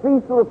in the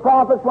feast of the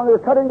prophets when they're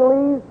cutting the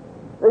leaves.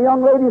 The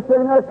young lady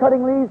sitting there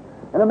cutting leaves,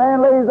 and a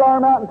man laid his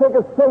arm out and take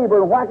a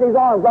saber and whack his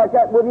arms like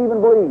that, wouldn't even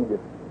bleed.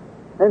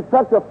 And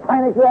such a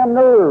panic to them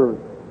nerves.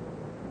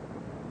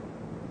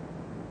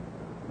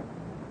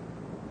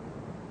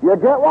 You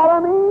get what I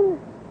mean?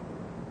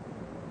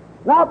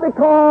 Not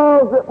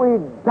because that we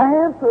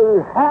dance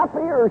or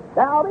happy or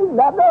shouting.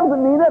 That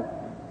doesn't mean it.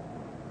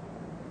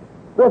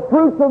 The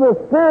fruits of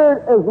the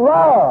Spirit is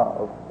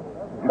love,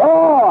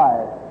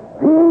 joy,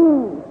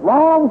 peace,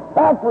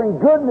 long-suffering,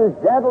 goodness,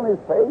 gentleness,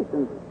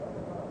 patience.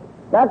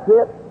 That's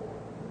it.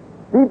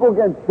 People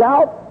can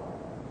shout,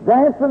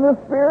 dance in the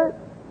Spirit,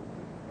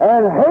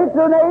 and hate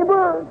their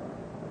neighbor,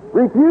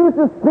 refuse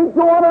to speak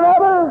to one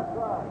another.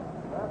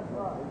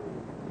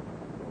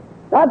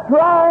 That's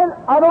right.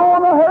 I don't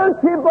want to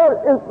hurt you,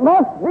 but it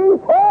must be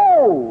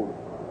told.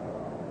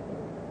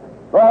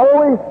 The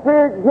Holy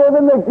Spirit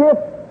given the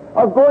gift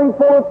of going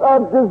forth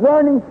of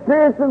discerning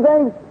spirits and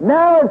things.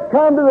 Now it's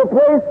come to the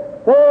place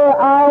where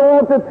I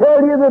want to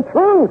tell you the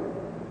truth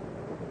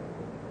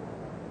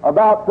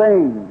about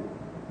things.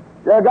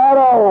 You got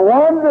a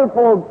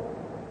wonderful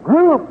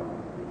group,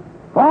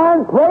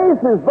 fine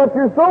places, but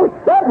you're so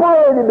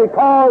separated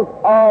because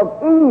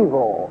of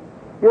evil.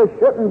 You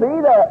shouldn't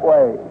be that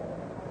way.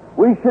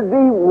 We should be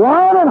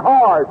one in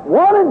heart,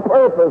 one in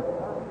purpose,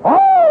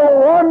 all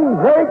one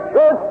great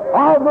church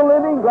of the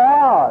living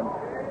God.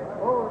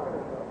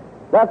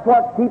 That's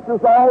what keeps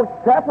us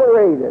all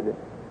separated.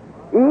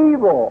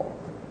 Evil.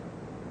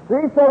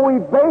 See, so we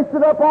base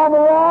it up on the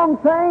wrong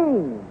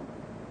thing.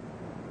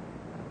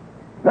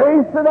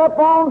 Base it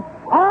upon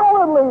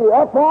solidly,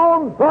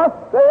 upon thus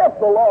saith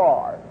the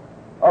Lord,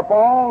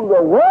 upon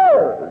the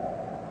Word,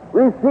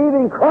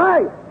 receiving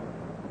Christ.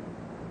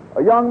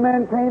 A young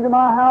man came to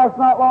my house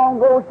not long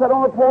ago, sat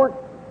on the porch.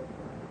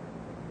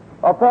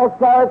 I felt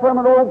sorry for him,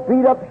 an old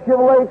beat-up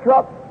Chevrolet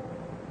truck.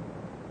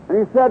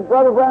 And he said,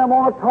 Brother Branham, I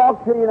want to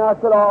talk to you. And I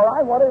said, all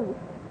right, what is it?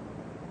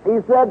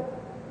 He said,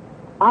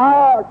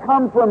 I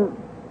come from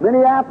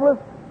Minneapolis.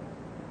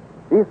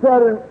 He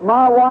said, and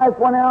my wife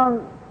went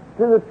down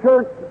to the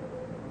church,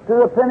 to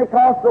the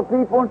Pentecostal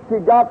people, and she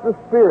got the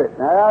Spirit.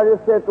 Now, I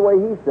just said it the way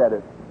he said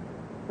it.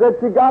 Said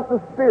she got the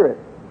Spirit.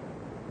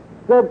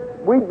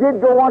 Said, we did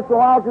go once in a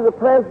while to the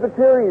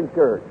Presbyterian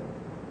church.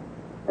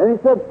 And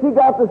he said, she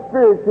got the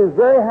Spirit. She was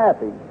very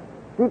happy.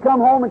 She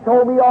come home and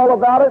told me all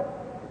about it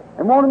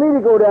and wanted me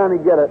to go down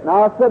and get it.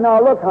 Now, I said,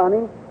 now, look,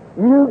 honey,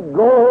 you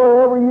go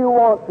wherever you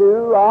want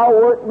to. I'll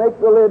work, make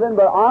the living,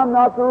 but I'm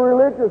not the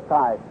religious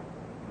type.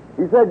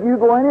 He said, you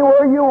go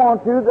anywhere you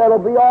want to, that'll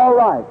be all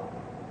right.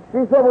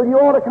 She said, well, you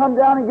ought to come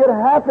down and get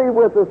happy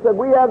with us. Said,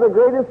 we had the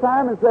greatest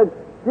time, and said,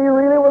 she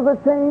really was a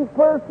changed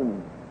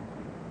person.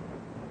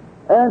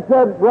 And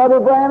said, Brother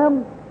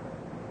Branham,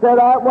 said,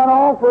 I went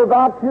on for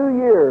about 2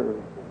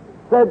 years.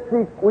 Said,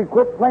 we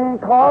quit playing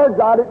cards.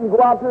 I didn't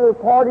go out to the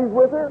parties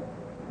with her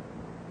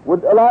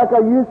like I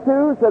used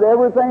to. Said,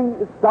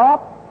 everything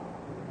stopped.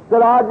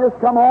 Said I'd just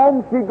come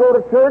home, she'd go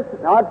to church,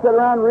 and I'd sit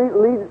around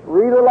and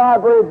read a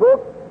library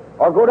book,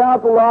 or go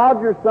down to the lodge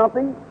or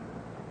something.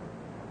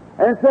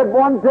 And said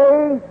one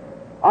day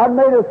I'd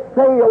made a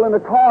sale in the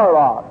car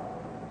lot.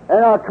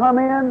 And I come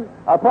in,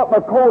 I put my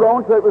coat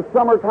on, so it was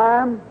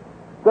summertime.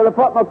 Said I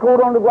put my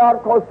coat on to go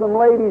out, because some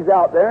ladies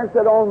out there, and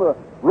said on the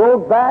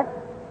road back,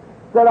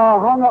 said I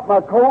hung up my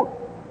coat,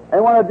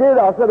 and when I did,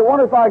 I said, I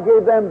wonder if I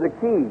gave them the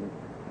key.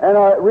 And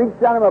I reached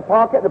down in my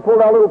pocket and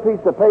pulled out a little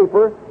piece of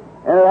paper,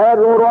 and it had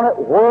wrote on it,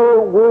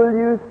 "Where will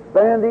you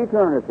spend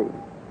eternity?"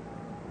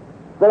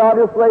 Said I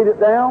just laid it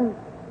down,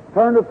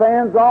 turned the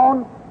fans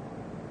on,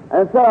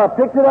 and said I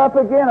picked it up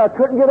again. I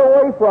couldn't get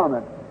away from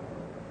it.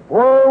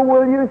 "Where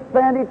will you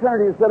spend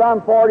eternity?" Said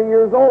I'm 40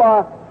 years old.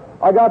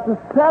 I got to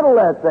settle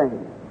that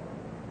thing.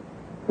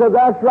 Said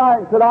that's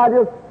right. Said I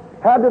just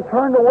had to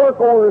turn the work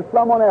over to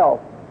someone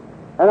else.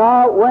 And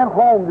I went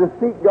home to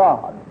seek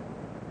God.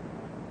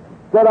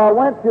 Said I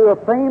went to a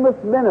famous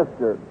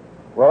minister.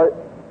 Well,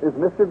 it's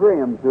Mr.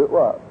 Graham's who it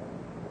was.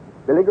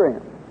 Billy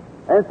Graham.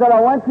 And said I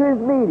went to his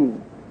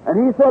meeting.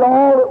 And he said,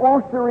 all that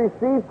wants to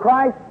receive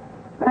Christ,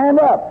 stand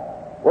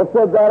up. Well,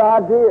 said that I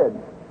did.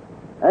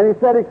 And he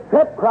said,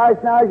 accept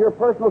Christ now as your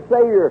personal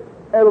Savior.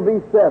 It'll be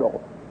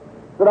settled.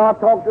 Said I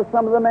talked to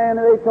some of the men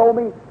and they told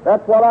me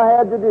that's what I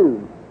had to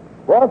do.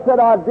 Well, said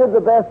I did the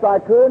best I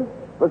could.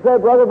 But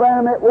said, Brother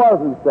Branham, it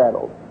wasn't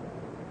settled.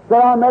 So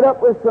I met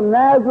up with some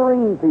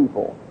Nazarene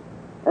people.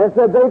 And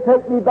said they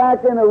take me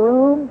back in a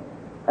room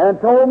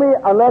and told me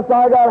unless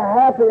I got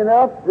happy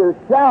enough to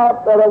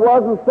shout that I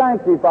wasn't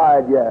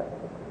sanctified yet.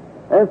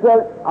 And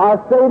said I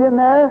stayed in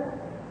there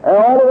and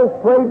all of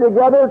us prayed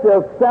together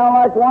to sound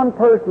like one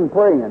person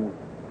praying.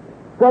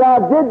 Said I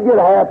did get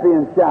happy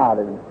and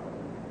shouted.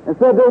 And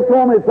said they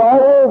told me it's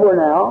all over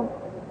now.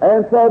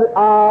 And said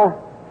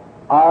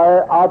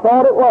I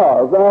thought it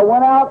was. And I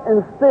went out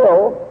and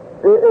still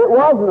it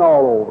wasn't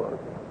all over.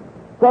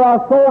 Said I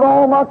sold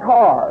all my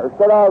cars.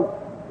 Said I was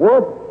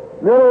worth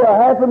nearly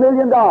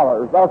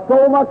 $500,000. I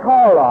sold my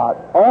car lot,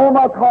 all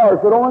my cars.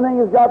 The only thing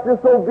is got this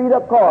old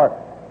beat-up car,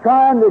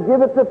 trying to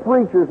give it to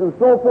preachers and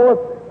so forth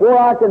where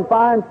I can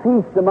find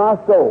peace to my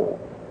soul.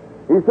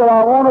 He said,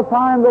 I want to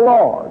find the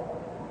Lord.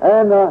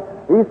 And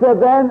he said,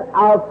 then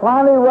I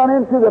finally run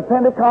into the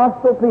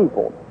Pentecostal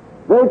people.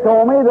 They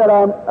told me that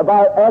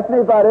asked me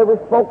if I'd ever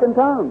spoken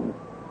tongues.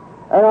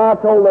 And I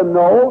told them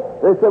no.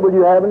 They said, well,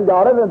 you haven't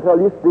got it until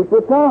you speak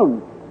with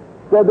tongues.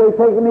 Said they'd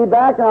taken me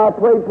back, and I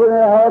prayed for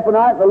half a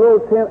night in a little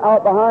tent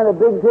out behind a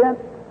big tent,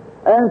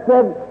 and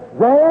said,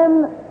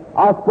 then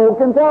I spoke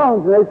in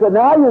tongues. And they said,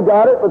 now you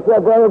got it. But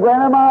said, Brother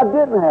Branham, I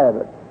didn't have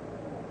it.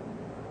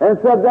 And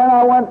said, then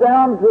I went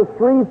down to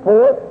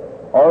Shreveport,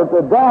 or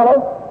to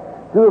Dallas,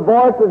 to the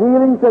Voice of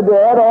Healing to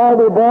Dead,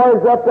 all the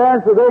boys up there,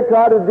 and so they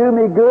tried to do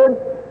me good,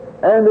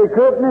 and they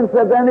couldn't, and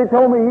said, then they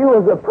told me you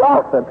was a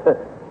prophet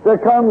to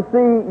come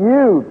see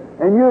you,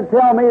 and you'd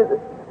tell me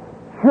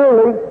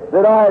surely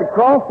that I had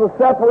crossed the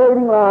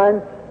separating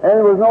line and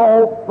there was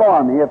no hope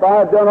for me if I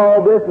had done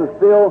all this and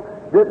still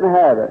didn't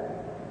have it.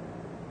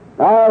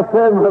 I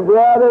said, my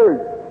brother,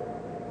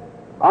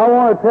 I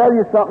want to tell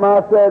you something.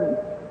 I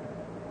said,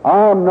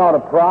 I'm not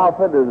a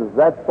prophet.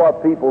 That's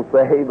what people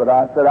say, but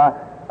I said,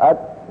 I'm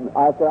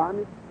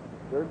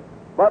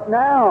but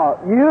now,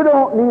 you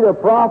don't need a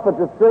prophet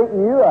to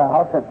straighten you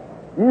out.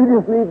 You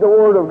just need the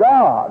Word of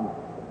God.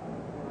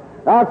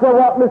 I said,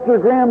 what Mr.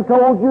 Graham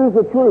told you is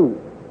the truth.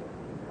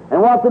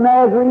 And what the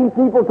Nazarene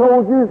people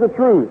told you is the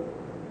truth.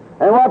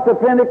 And what the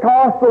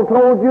Pentecostal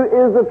told you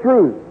is the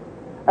truth.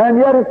 And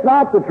yet it's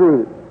not the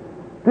truth.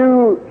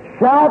 To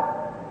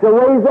shout, to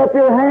raise up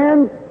your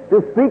hands,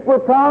 to speak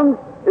with tongues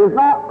is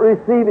not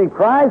receiving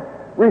Christ.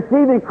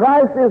 Receiving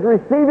Christ is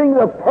receiving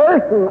the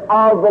person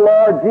of the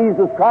Lord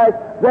Jesus Christ.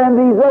 Then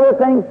these other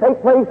things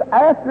take place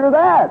after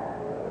that.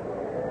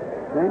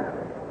 See?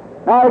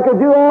 Now, I could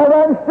do all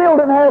that and still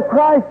didn't have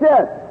Christ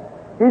yet.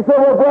 He said,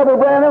 well, Brother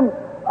Branham,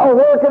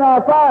 where can I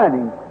find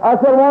him? I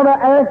said, I want to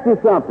ask you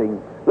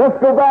something. Let's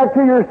go back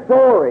to your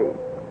story.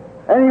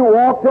 And he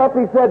walked up,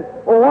 he said,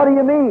 well, what do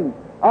you mean?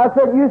 I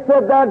said, you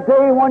said that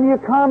day when you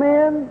come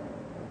in,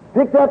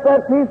 picked up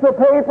that piece of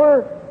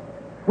paper,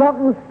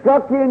 something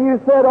struck you and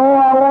you said, oh,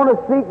 I want to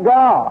seek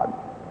God.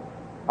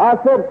 I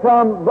said,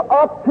 from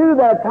up to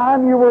that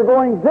time you were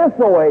going this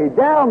way,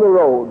 down the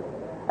road,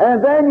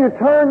 and then you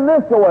turned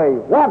this way.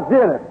 What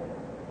did it?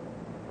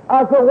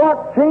 I said,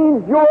 what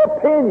changed your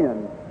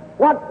opinion?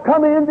 What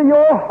come into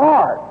your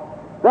heart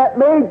that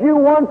made you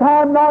one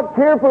time not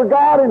care for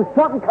God and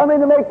something come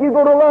in to make you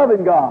go to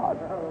loving God?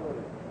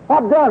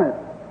 What done it?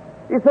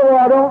 He said, well,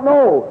 I don't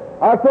know.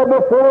 I said,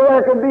 before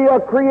there can be a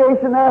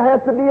creation, there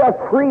has to be a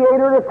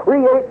creator to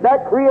create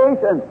that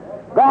creation.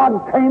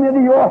 God came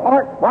into your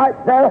heart right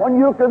there when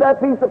you looked at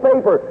that piece of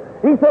paper.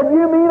 He said,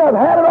 you mean I've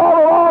had it all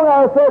along?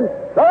 I said,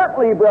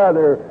 certainly,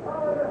 brother.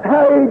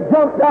 He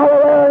jumped out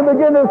of there and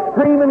began to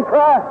scream and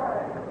cry.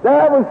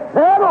 That was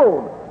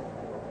settled.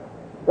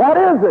 That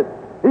is it.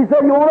 He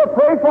said, you want to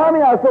pray for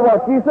me? I said,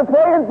 what's the use of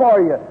praying for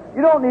you?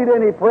 You don't need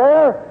any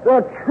prayer.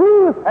 The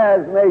truth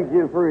has made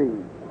you free.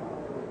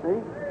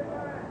 See?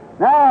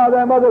 Now,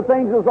 them other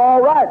things is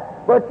all right,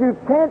 but you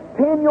can't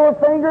pin your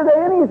finger to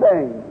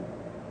anything.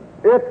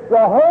 It's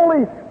the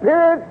Holy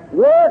Spirit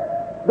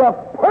work, the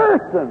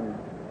person,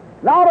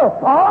 not a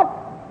thought.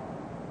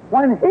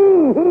 When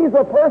he's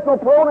a personal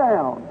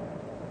pronoun.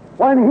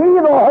 When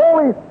the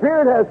Holy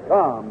Spirit has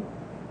come.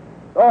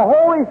 The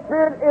Holy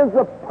Spirit is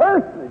the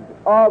person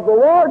of the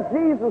Lord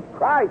Jesus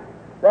Christ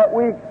that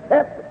we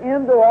accept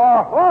into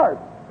our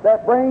hearts,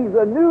 that brings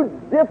a new,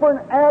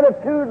 different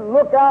attitude,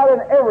 look out,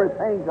 and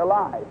everything to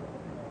life.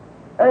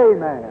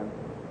 Amen.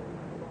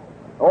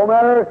 No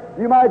matter,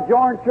 you might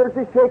join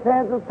churches, shake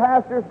hands with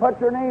pastors, put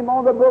your name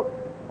on the book.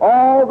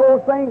 All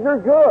those things are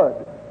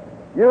good.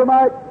 You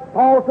might,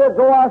 Paul said,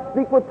 though I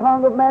speak with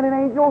tongue of men and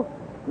angels,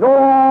 though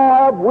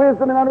I have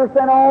wisdom and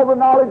understand all the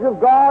knowledge of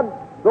God,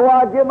 though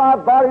I give my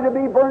body to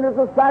be burned as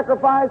a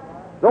sacrifice,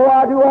 though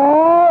I do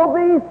all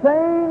these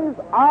things,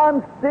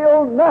 I'm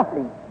still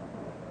nothing.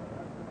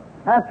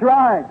 That's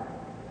right.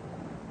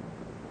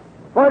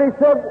 But he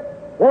said,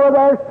 where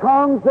there's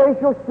tongues, they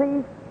shall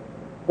cease.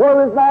 Where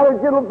there's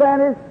knowledge, it'll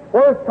vanish.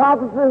 Where there's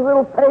prophecy,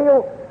 it'll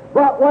fail.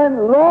 But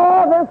when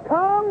love has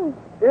come,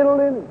 it'll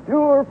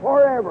endure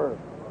forever.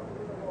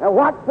 And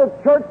what the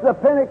church, the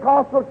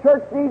Pentecostal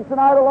church, needs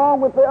tonight,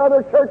 along with the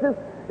other churches,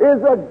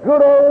 is a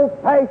good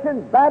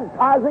old-fashioned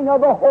baptizing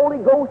of the Holy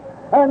Ghost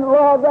and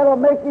love that'll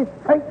make you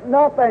straighten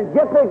up and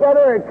get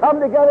together and come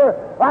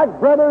together like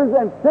brothers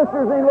and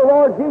sisters in the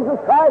Lord Jesus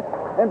Christ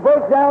and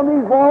break down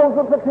these walls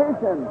of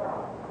petition.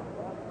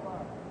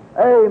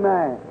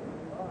 Amen.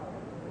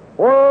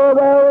 Where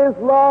there is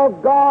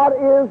love, God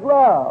is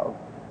love.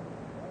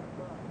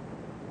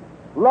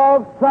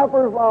 Love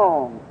suffers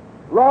long.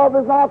 Love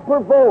is not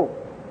provoked.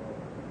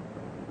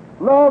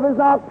 Love is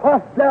not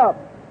puffed up.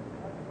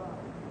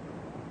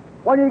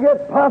 When you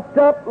get puffed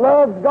up,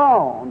 love's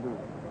gone.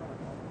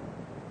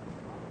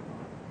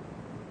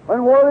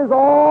 And where there's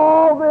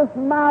all this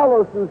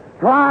malice and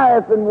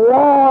strife and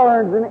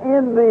wars and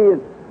envy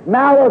and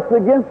malice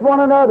against one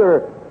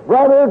another,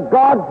 brother,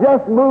 God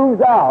just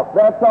moves out.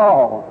 That's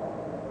all.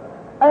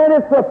 And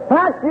it's a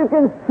fact, you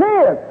can see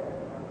it.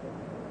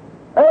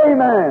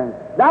 Amen.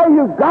 Now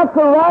you've got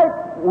the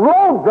right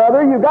road,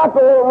 brother. You've got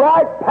the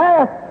right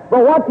path.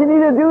 But what you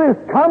need to do is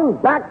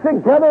come back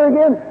together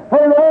again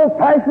for an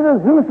old-fashioned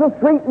Azusa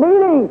Street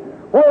meeting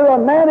where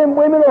the men and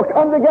women will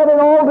come together in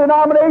all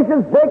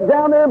denominations, break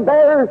down their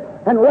barriers,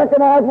 and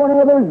recognize one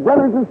another as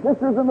brothers and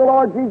sisters in the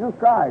Lord Jesus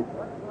Christ.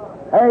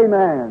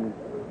 Amen.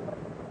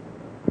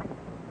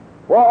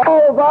 Well,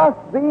 all of us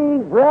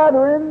being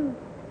brethren,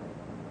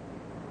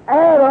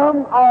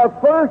 Adam, our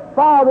first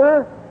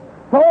father,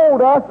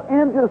 sold us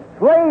into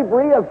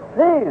slavery of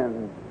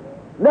sin.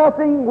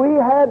 Nothing we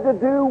had to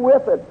do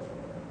with it.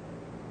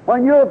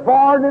 When you're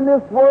born in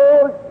this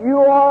world, you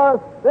are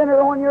a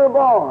sinner when you're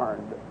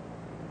born.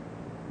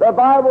 The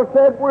Bible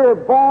said we're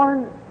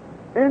born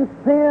in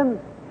sin,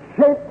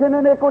 shaped in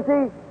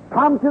iniquity,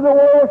 come to the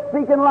world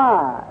speaking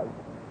lies.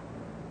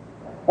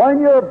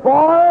 When you're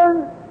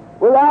born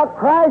without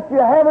Christ, you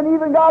haven't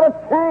even got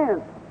a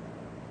chance.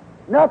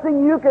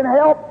 Nothing you can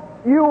help.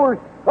 You were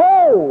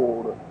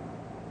sold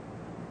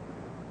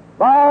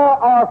by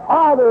our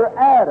father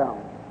Adam.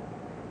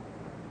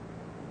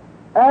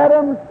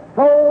 Adam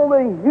sold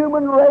the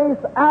human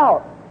race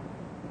out.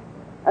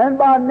 And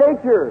by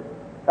nature,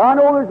 I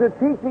know there's a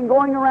teaching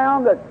going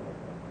around that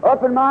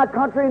up in my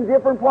country, in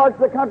different parts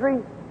of the country,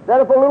 that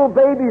if a little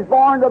baby's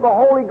born to the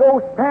Holy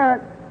Ghost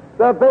parent,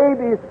 the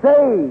baby's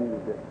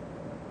saved.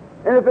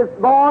 And if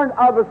it's born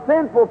of a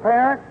sinful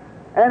parent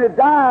and it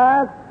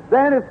dies,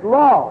 then it's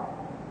lost.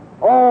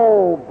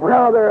 Oh,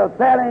 brother, if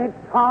that ain't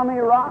Tommy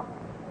Rock.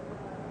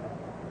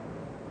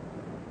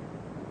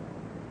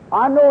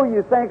 I know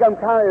you think I'm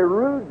kind of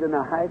rude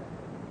tonight,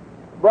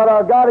 but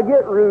I've got to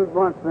get rude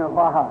once in a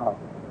while.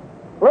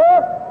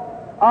 Look,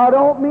 I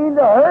don't mean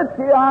to hurt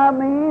you. I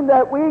mean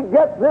that we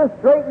get this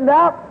straightened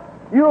out.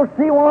 You'll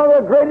see one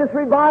of the greatest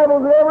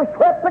revivals that ever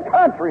swept the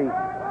country.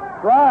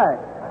 Right.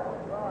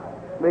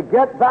 We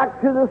get back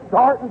to the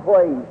starting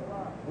place.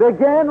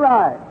 Begin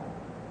right.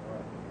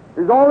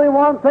 There's only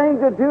one thing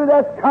to do,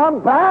 that's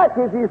come back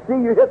if you see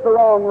you hit the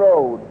wrong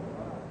road.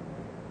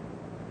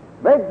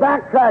 Make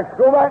backtracks.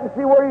 Go back and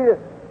see where you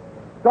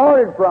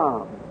started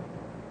from.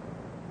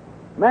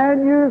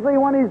 Man usually,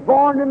 when he's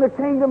born in the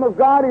kingdom of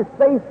God, his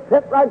face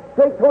set right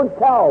straight towards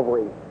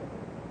Calvary.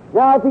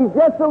 Now, if he's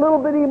just a little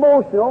bit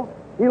emotional,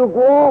 he'll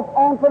go off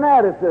on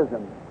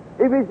fanaticism.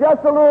 If he's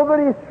just a little bit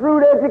of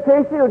shrewd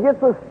education, he'll get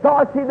so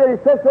starchy that he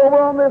sits over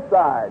on this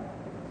side.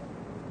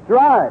 That's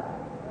right.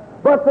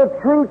 But the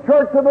true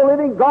church of the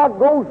living God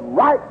goes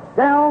right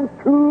down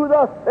to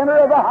the center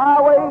of the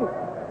highway,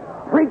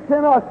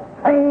 preaching a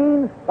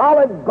sane,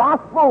 solid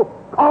gospel,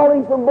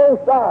 calling from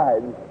both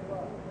sides.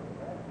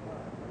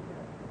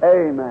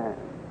 Amen.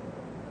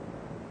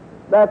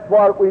 That's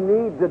what we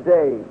need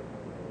today.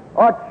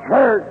 A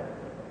church.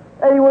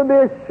 It would be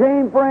a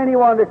shame for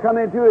anyone to come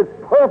into it.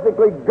 It's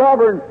perfectly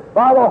governed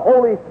by the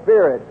Holy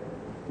Spirit.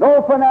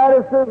 No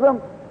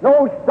fanaticism,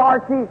 no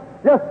starchy,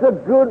 just a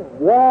good,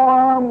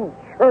 warm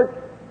church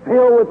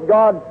filled with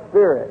God's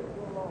Spirit.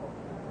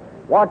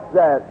 Watch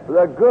that.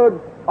 The good,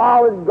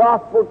 solid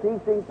gospel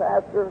teaching,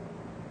 Pastor.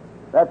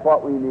 That's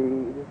what we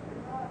need.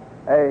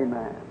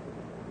 Amen.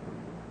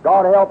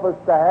 God help us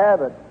to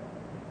have it.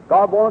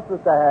 God wants us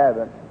to have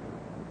it.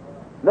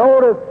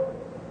 Notice,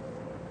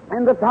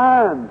 in the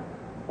time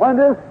when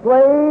this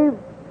slave,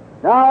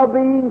 now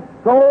being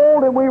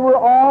sold, and we were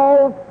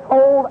all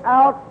sold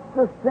out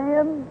to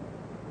sin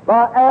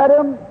by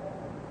Adam,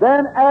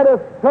 then at a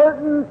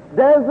certain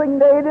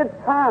designated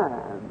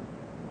time,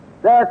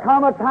 there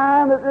come a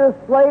time that this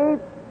slave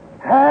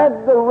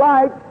had the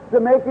right to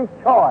make his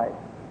choice,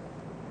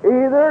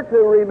 either to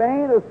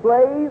remain a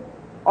slave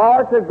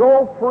or to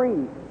go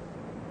free.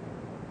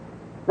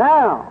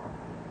 Now,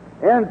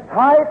 in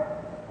type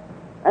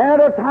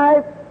and a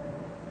type,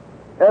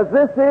 as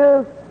this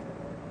is,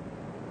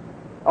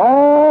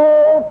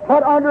 all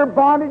put under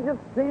bondage of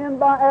sin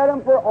by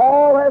Adam, for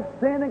all have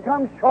sinned and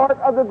come short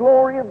of the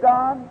glory of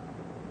God.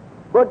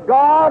 But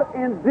God,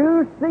 in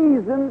due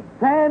season,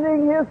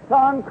 sending His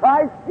Son,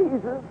 Christ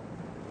Jesus,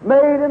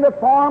 made in the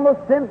form of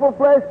sinful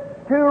flesh,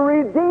 to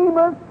redeem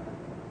us,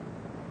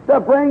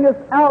 to bring us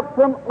out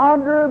from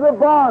under the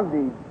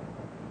bondage.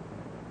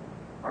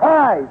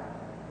 Christ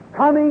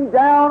coming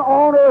down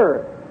on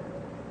earth.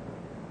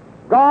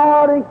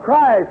 God in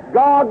Christ.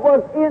 God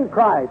was in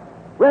Christ,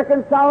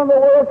 reconciling the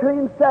world to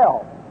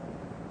Himself.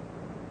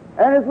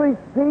 And as we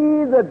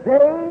see the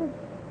day,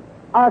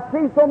 I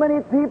see so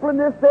many people in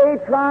this day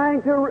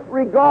trying to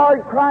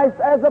regard Christ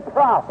as a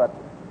prophet.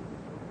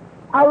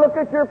 I look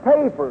at your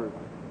papers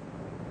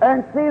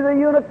and see the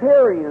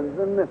Unitarians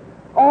and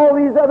all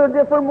these other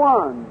different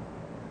ones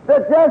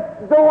that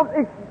just don't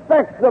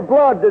expect the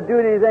blood to do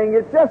anything.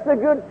 It's just a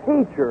good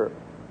teacher.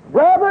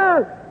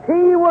 Brother,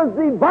 he was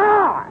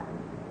divine.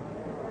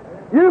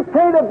 You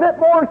can't a bit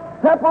more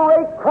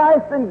separate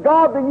Christ and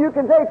God than you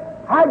can take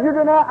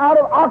hydrogen out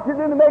of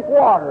oxygen to make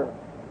water.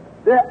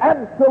 They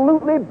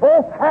absolutely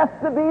both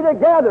have to be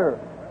together.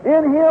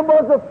 In Him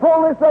was the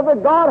fullness of the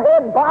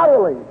Godhead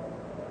bodily.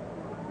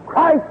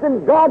 Christ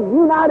and God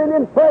united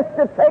in flesh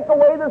to take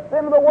away the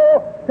sin of the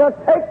world, to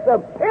take the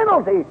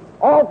penalty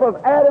off of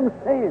Adam's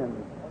sin.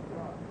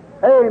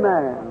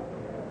 Amen.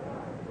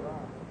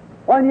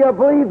 When you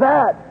believe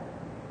that,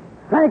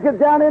 sink it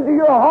down into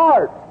your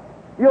heart.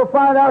 You'll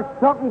find out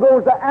something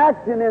goes to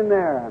action in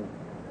there.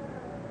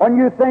 When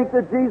you think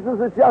that Jesus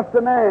is just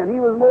a man, He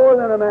was more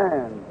than a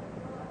man.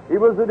 He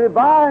was the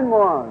divine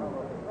one.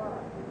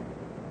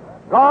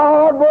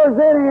 God was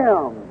in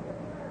Him,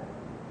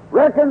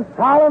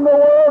 reconciling the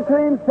world to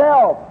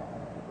Himself,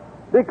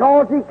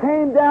 because He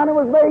came down and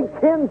was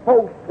made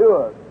kinfolks to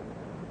us.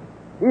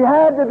 He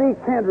had to be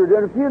kindred.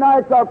 In a few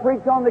nights I'll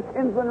preach on the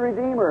kinsman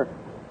redeemer,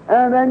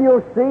 and then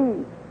you'll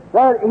see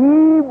that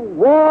He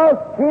was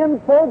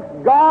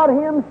kinfolks. God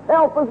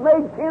Himself was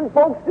made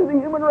kinfolks to the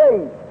human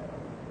race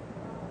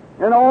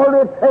in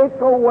order to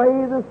take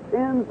away the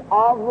sins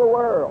of the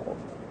world.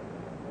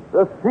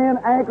 The sin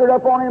anchored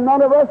up on Him,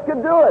 none of us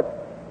could do it.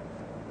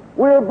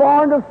 We're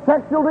born of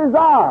sexual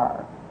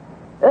desire.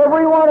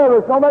 Every one of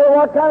us, no matter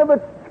what kind of a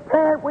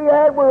parent we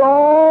had, we're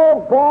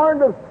all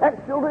born of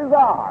sexual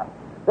desire.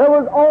 There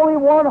was only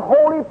one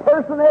holy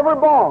person ever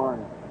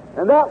born,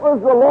 and that was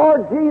the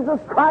Lord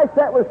Jesus Christ,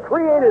 that was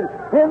created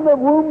in the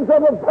wombs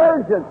of a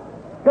virgin,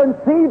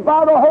 conceived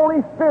by the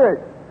Holy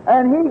Spirit,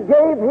 and He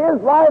gave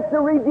His life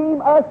to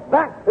redeem us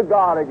back to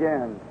God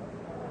again.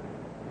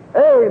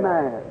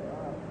 Amen.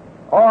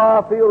 Oh,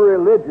 I feel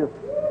religious.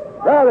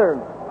 Brother,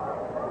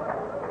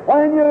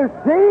 when you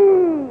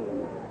see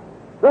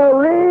the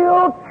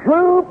real,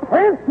 true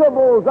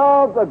principles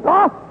of the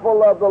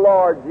gospel of the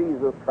Lord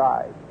Jesus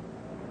Christ,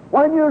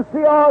 when you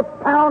see our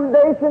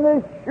foundation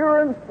is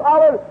sure and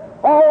solid,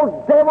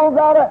 all devils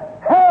out of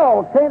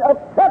hell can't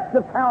upset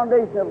the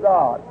foundation of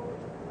God.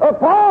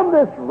 Upon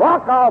this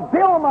rock I'll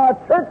build my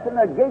church, and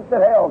the gates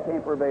of hell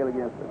can't prevail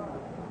against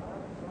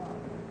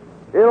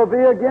it. It'll be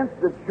against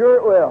it, sure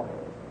it will,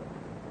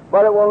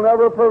 but it will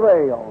never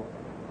prevail.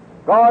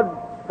 God's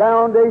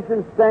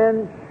foundation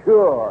stands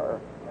sure.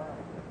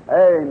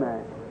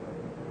 Amen.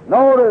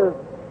 Notice,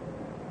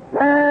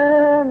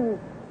 then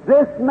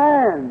this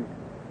man,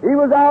 he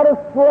was out a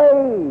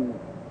slave.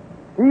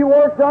 He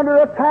worked under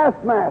a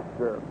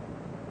taskmaster.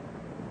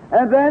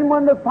 And then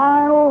when the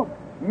final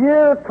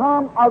year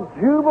come of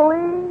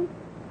Jubilee,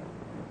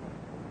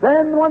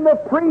 then when the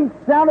priest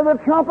sounded the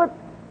trumpet,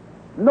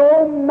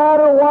 no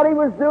matter what he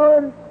was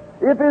doing,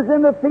 if he was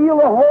in the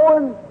field of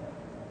hoeing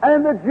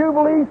and the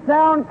Jubilee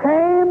sound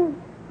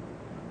came,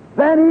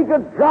 then he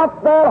could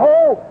drop that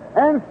hoe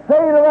and say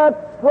to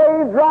that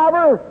slave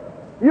driver,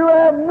 "You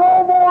have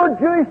no more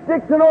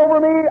jurisdiction over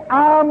me.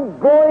 I'm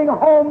going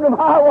home to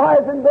my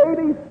wife and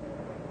babies.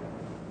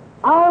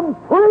 I'm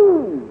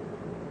free."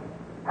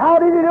 How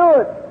did he do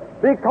it?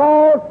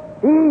 Because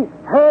he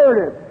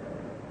heard it.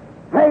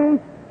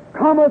 Faith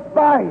cometh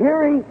by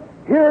hearing,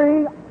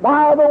 hearing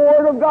by the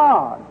Word of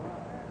God.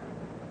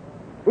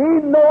 He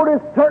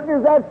noticed, certain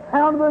as that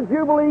sound of the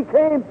Jubilee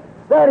came,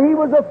 that he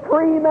was a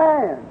free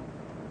man.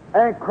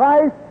 And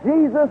Christ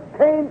Jesus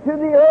came to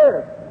the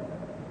earth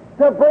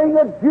to bring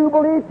a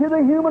Jubilee to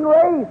the human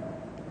race.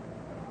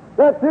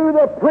 that through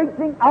the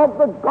preaching of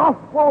the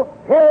gospel,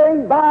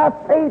 hearing by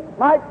faith,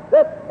 might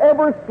set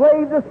every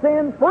slave to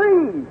sin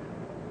free.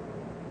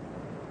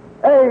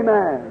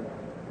 Amen.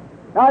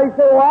 Now you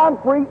say, well, I'm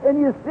free,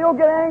 and you still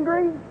get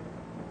angry?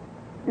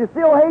 You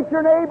still hate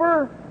your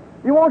neighbor?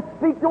 You won't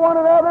speak to one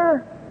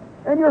another?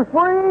 And you're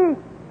free?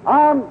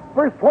 I'm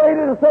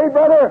persuaded to say,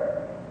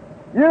 brother,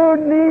 you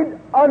need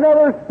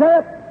another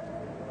step.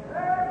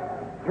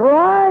 That's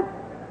right.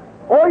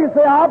 Or you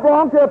say, I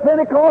belong to a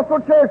Pentecostal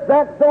church.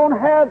 That don't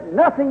have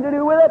nothing to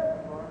do with it.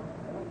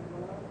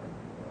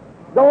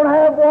 Don't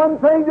have one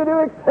thing to do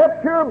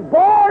except you're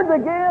born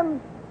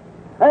again.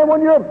 And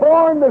when you're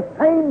born, the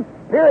same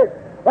Spirit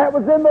that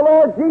was in the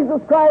Lord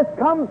Jesus Christ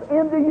comes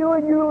into you,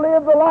 and you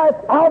live the life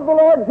of the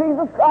Lord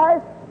Jesus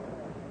Christ.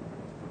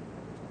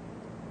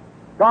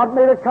 God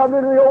made a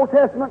covenant in the Old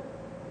Testament.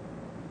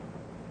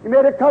 He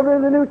made a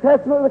covenant in the New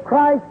Testament with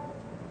Christ.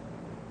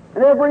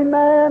 And every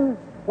man,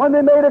 when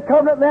they made a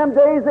covenant in them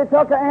days, they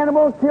took an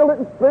animal, killed it,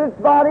 and split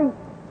its body,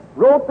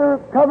 wrote their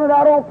covenant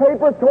out on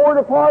paper, tore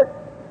it apart.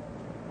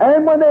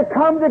 And when they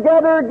come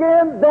together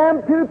again,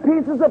 them two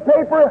pieces of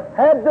paper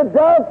had to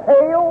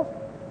dovetail.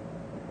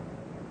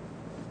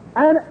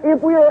 And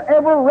if we are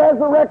ever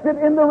resurrected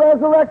in the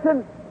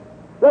resurrection,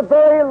 the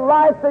very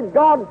life that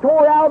God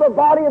tore out of the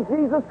body of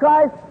Jesus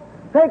Christ,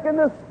 taking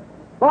this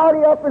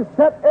body up and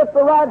set at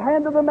the right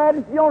hand of the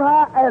Majesty on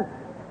high and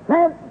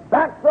sent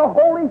back the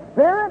Holy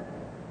Spirit,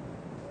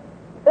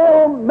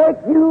 it'll make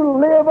you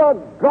live a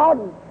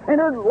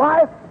God-centered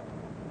life,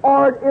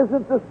 or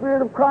isn't the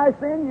Spirit of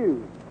Christ in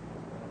you?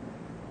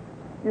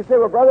 You say,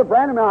 well, Brother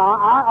Branham,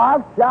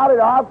 I've shouted,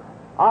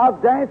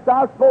 I've danced,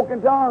 I've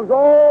spoken tongues.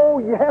 Oh,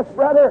 yes,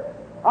 brother.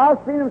 I've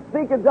seen him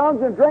speak in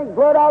tongues and drink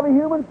blood out of a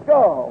human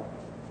skull.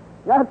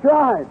 That's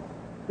right.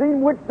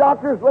 Seen witch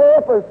doctors lay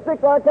up a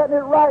stick like that and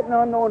it write in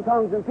unknown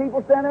tongues, and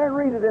people stand there and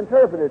read it,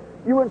 interpret it.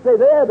 You wouldn't say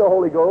they had the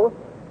Holy Ghost.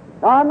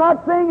 Now, I'm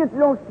not saying that you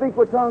don't speak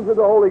with tongues of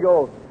the Holy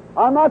Ghost.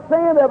 I'm not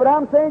saying that, but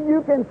I'm saying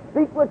you can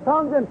speak with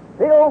tongues and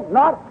still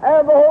not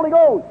have the Holy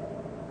Ghost.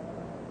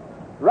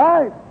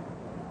 Right?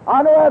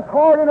 I know that's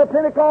hard in a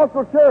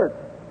Pentecostal church.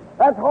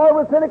 That's hard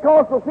with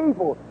Pentecostal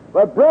people.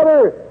 But,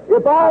 brother,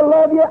 if I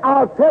love you,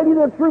 I'll tell you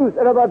the truth.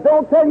 And if I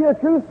don't tell you the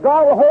truth,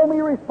 God will hold me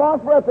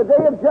responsible at the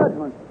day of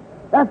judgment.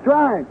 That's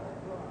right.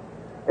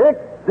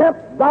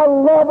 Except the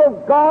love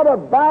of God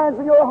abides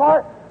in your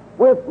heart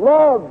with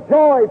love,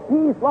 joy,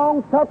 peace,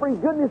 long-suffering,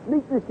 goodness,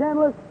 meekness,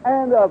 gentleness,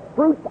 and the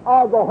fruits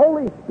of the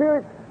Holy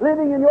Spirit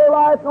living in your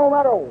life, no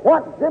matter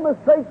what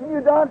demonstration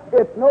you've done,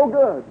 it's no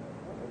good.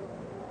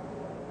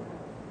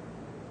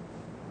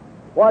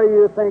 Why do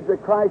you think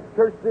that Christ's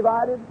church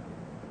divided?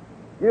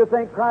 You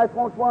think Christ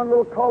wants one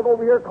little cult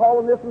over here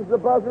calling this one's the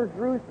buzzards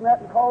roost and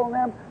that and calling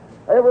them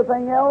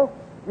everything else?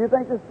 You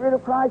think the Spirit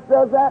of Christ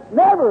does that?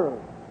 Never!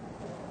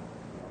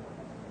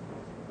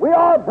 We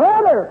are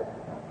brothers.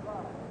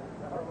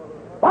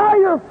 By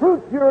your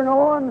fruits you're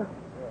known.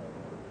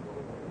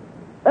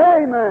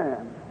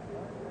 Amen.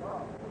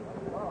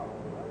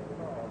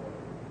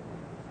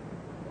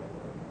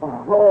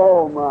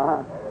 Oh,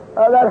 my.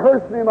 That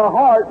hurts me in my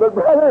heart, but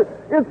brother,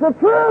 it's the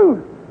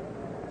truth.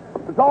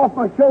 It's off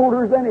my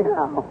shoulders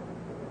anyhow.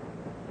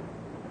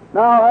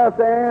 Now I'll have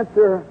to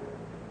answer,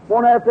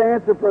 won't have to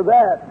answer for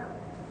that,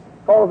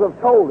 because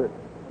I've told it.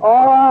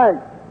 All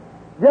right.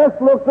 Just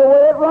look the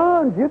way it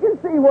runs. You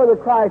can see whether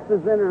Christ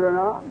is in it or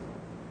not.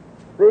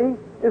 See?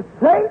 If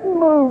Satan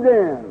moved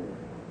in,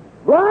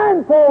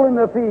 blindfolding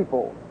the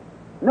people.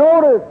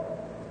 Notice,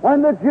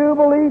 when the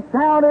Jubilee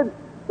sounded,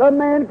 the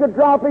man could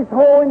drop his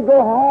hoe and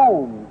go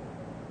home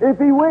if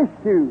he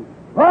wished to.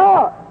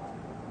 But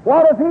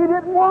what if he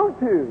didn't want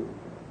to?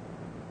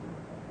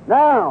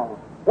 Now,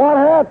 what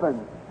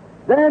happened?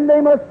 Then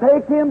they must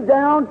take him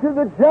down to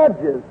the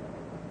judges.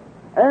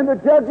 And the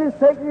judges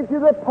take him to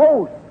the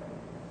post.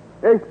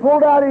 They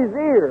pulled out his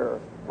ear,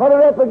 put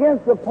it up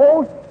against the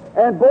post,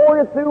 and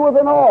bored it through with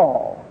an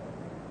awl.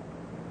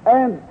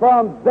 And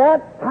from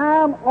that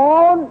time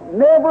on,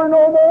 never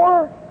no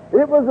more,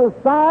 it was a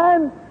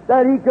sign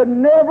that he could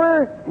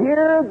never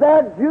hear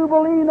that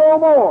Jubilee no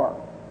more.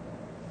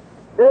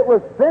 It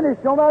was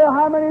finished. No matter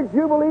how many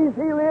Jubilees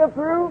he lived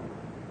through,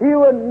 he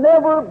would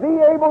never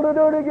be able to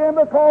do it again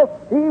because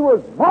he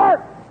was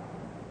marked,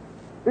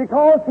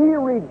 because he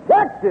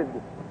rejected.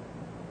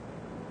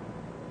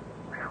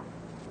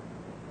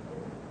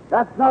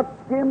 That's not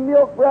skim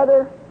milk,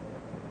 brother.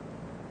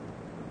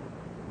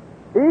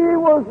 He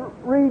was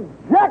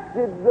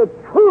rejected the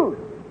truth.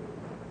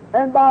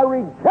 And by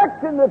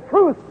rejecting the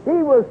truth, he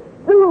was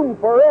doomed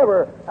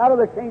forever out of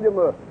the kingdom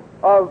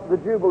of the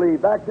Jubilee,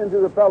 back into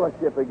the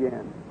fellowship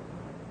again.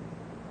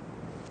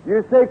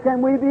 You say,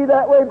 can we be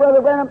that way, Brother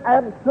Branham?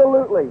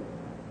 Absolutely.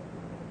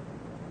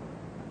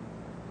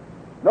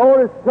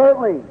 Notice,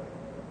 certainly,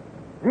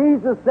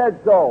 Jesus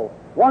said so.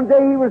 One day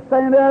he was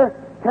standing there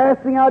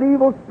casting out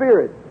evil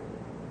spirits.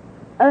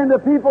 And the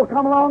people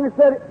come along and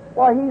said,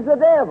 why, he's a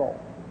devil.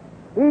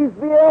 He's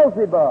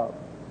Beelzebub.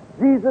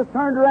 Jesus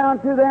turned around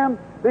to them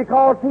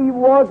because he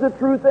was the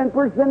truth and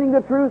presenting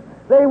the truth.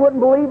 They wouldn't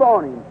believe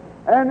on him.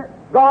 And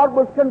God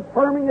was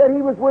confirming that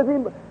He was with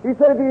him. He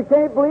said, if you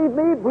can't believe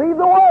me, believe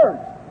the Word.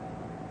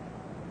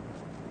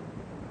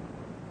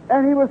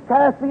 And He was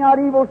casting out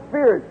evil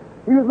spirits.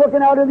 He was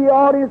looking out in the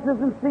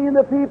audiences and seeing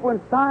the people, and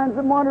signs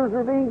and wonders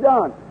were being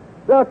done.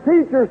 The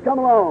teachers come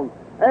along,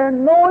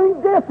 and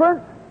knowing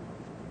different,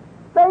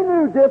 they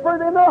knew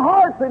different. In their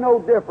hearts they know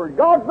different.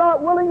 God's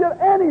not willing that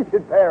any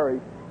should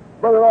perish,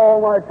 but that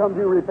all might come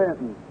to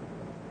repentance.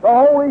 The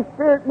Holy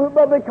Spirit moved,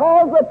 but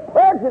because of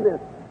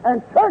prejudice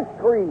and church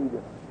creed,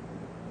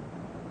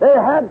 they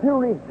had to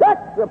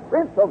reject the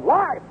Prince of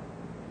Life.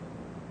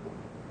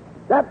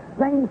 That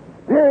same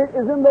Spirit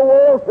is in the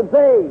world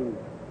today.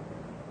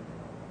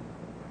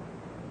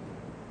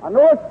 I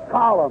know it's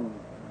solemn.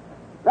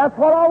 That's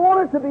what I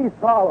want it to be,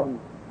 solemn.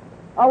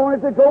 I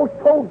want it to go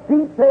so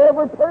deep to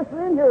every person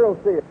in here will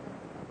see it.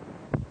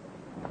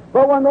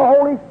 But when the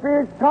Holy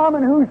Spirit's come,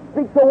 and who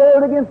speaks a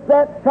word against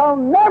that shall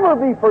never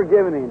be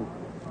forgiven him,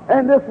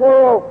 in this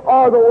world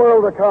or the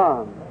world to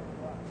come.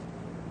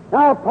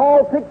 Now,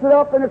 Paul picks it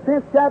up in the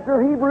 10th chapter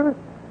of Hebrews.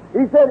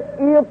 He said,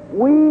 if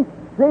we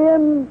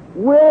sin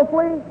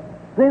willfully,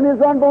 sin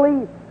is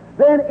unbelief.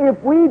 Then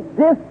if we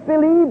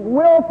disbelieve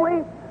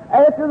willfully,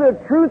 after the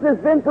truth has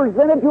been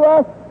presented to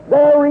us,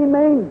 there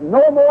remains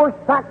no more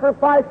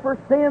sacrifice for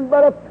sin,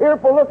 but a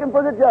fearful looking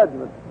for the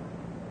judgment.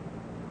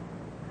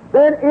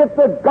 Then if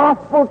the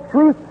gospel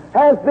truth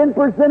has been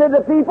presented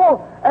to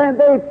people, and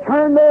they've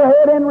turned their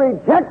head and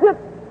reject it,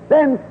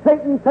 then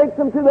Satan takes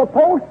them to the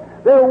post.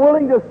 They're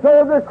willing to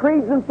serve their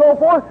creeds and so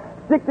forth,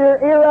 stick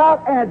their ear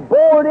out and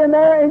bore it in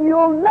there, and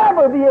you'll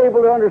never be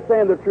able to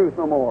understand the truth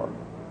no more.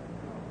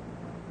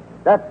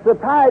 That's the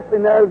type,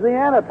 and there's the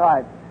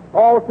antitype.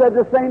 Paul said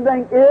the same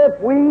thing. If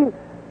we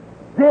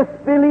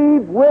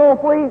disbelieve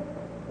willfully,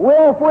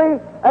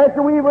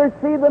 after we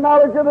receive the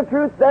knowledge of the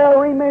truth, there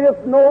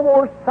remaineth no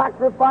more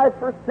sacrifice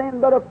for sin,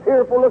 but a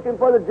fearful looking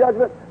for the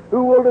judgment,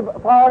 who will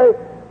devour,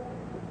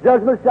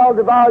 judgment shall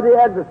devour the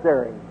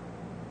adversary.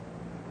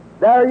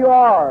 There you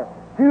are.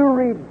 To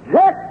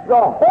reject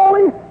the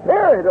Holy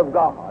Spirit of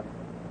God,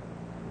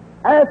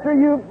 after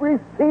you've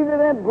received it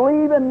and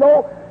believe and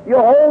know, you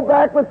hold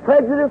back with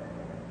prejudice.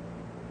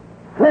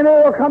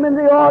 Sinner will come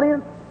into the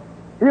audience.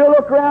 He'll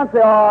look around and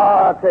say,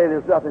 I'll tell you,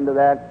 there's nothing to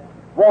that.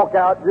 Walk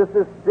out just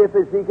as stiff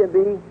as he can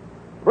be.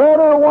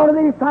 Brother, one of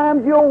these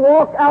times you'll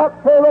walk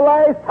out for the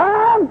last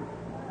time.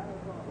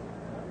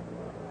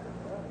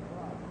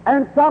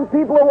 And some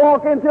people will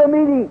walk into a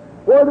meeting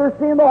where they're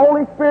seeing the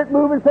Holy Spirit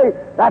move and say,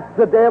 that's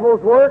the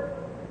devil's work.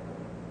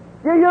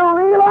 You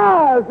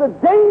realize the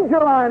danger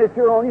line that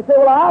you're on. You say,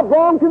 well, I've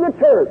gone to the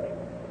church.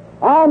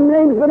 My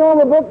name's been on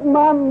the book, and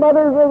my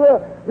mother's or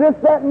the this,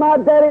 that, and my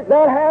daddy.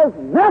 That has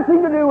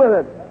nothing to do with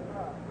it.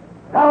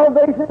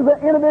 Salvation is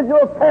an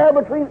individual affair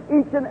between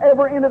each and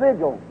every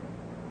individual.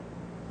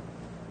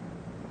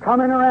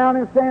 Coming around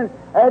and saying,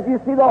 as you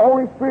see the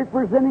Holy Spirit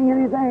presenting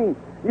anything,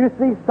 you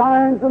see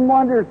signs and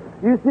wonders,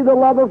 you see the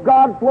love of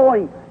God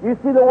flowing, you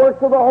see the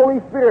works of the Holy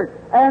Spirit,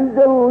 and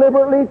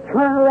deliberately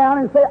turn around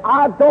and say,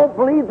 I don't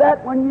believe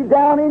that, when you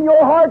down in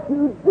your heart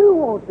you do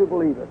want to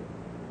believe it.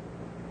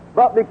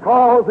 But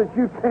because that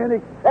you can't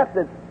accept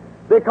it,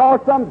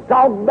 because some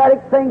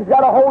dogmatic thing's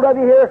got a hold of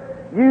you here,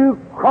 you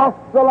cross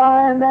the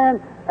line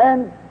then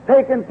and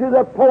taken to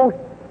the post.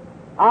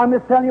 I'm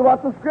just telling you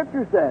what the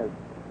Scripture says.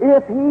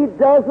 If he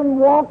doesn't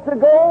want to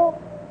go,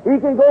 he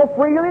can go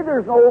freely.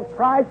 There's no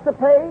price to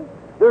pay.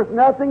 There's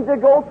nothing to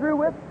go through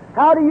with.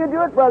 How do you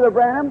do it, Brother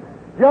Branham?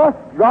 Just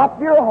drop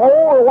your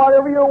hoe or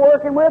whatever you're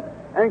working with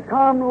and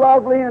come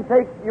lovely and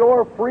take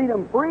your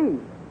freedom free.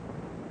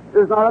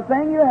 There's not a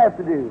thing you have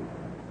to do.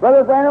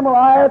 Brother Branham, will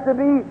I have to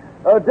be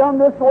done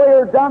this way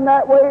or done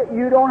that way?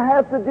 You don't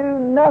have to do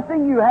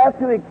nothing. You have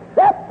to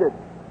accept it.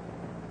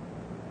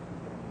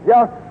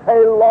 Just say,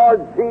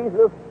 Lord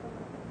Jesus,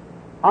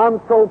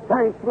 I'm so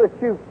thankful that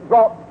you've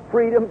brought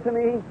freedom to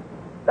me,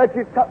 that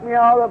you took me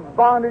out of the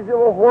bondage of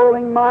a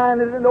whirling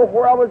mind and didn't know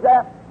where I was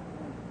at.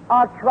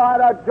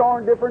 I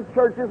joined different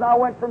churches, and I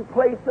went from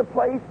place to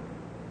place.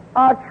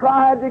 I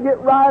tried to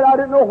get right. I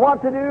didn't know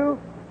what to do.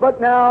 But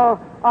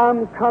now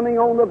I'm coming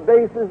on the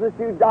basis that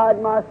you died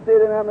in my stead,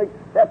 and I'm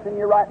accepting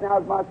you right now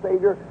as my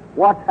Savior.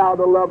 Watch how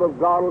the love of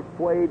God will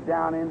sway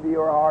down into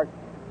your heart.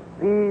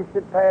 Peace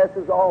that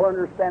passes all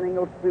understanding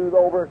will soothe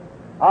over.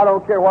 I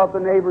don't care what the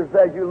neighbor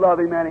says, you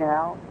love him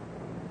anyhow.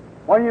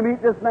 When you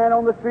meet this man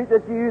on the street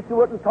that you used to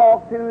wouldn't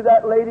talk to,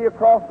 that lady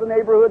across the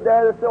neighborhood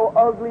there that's so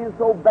ugly and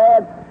so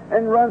bad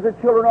and runs the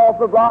children off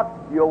the block,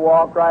 you'll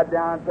walk right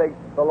down and say,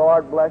 the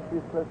Lord bless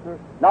you, sister.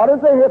 Not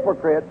as a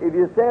hypocrite. If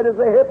you said as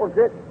a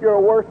hypocrite, you're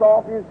worse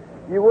off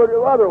you would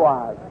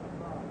otherwise.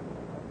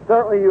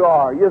 Certainly you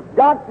are. You've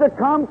got to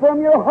come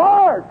from your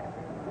heart.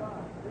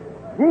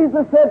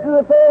 Jesus said to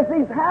the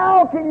Pharisees,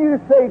 how can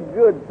you say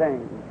good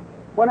things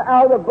when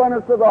out of the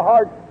abundance of the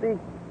heart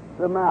speaks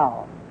the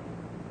mouth?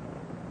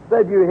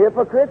 Said, you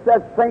hypocrites,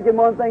 that's thinking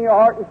one thing in your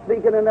heart and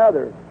speaking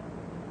another.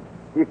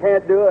 You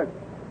can't do it.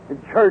 The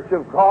Church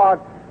of God,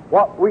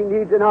 what we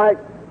need tonight,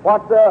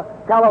 what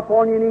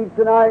California needs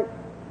tonight,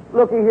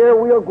 looky here,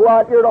 we'll go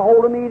out here to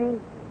hold a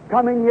meeting,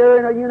 come in here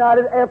in a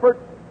united effort,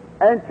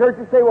 and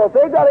churches say, well, if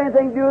they've got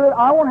anything to do with it,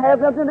 I won't have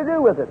nothing to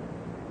do with it.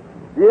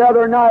 The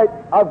other night,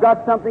 I've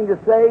got something to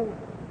say.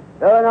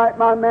 The other night,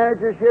 my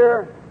manager's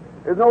here,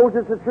 who knows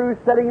it's the truth,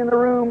 sitting in the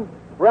room.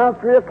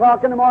 Around 3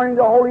 o'clock in the morning,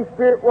 the Holy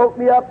Spirit woke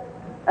me up,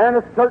 and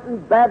a certain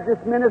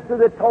Baptist minister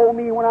that told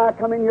me when I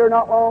come in here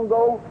not long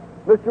ago,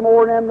 Mr.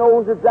 Moore and them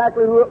knows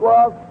exactly who it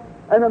was,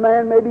 and the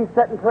man may be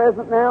sitting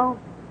present now.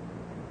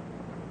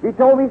 He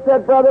told me, he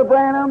said, Brother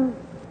Branham,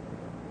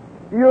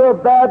 you're a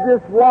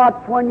Baptist,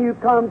 watch when you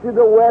come to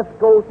the West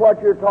Coast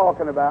what you're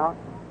talking about.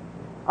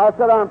 I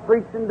said, I'm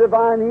preaching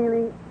divine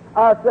healing.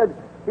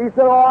 He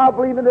said, oh, I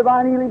believe in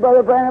divine healing,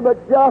 Brother Branham,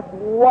 but just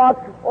watch,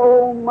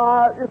 oh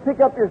my, just pick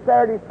up your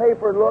Saturday's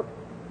paper and look.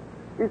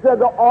 He said,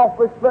 the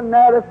office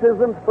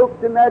fanaticism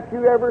hooked in that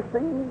you ever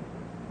seen.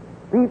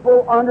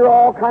 People under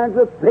all kinds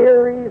of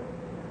theories,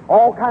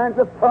 all kinds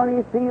of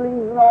funny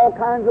feelings and all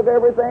kinds of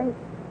everything.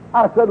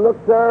 I said, look,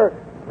 sir,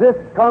 this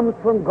comes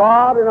from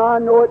God, and I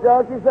know it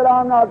does. He said,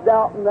 I'm not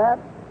doubting that.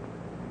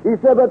 He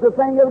said, but the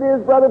thing of it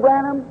is, Brother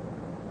Branham,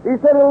 he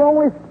said, it'll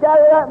only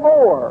scatter that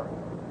more.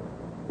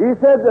 He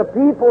said, the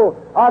people,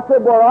 I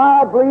said, well,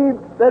 I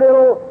believe that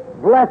it'll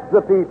bless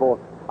the people.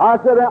 I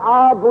said,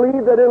 I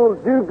believe that it'll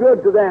do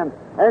good to them.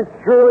 And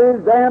surely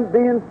them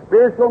being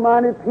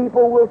spiritual-minded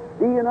people will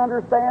see and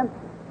understand.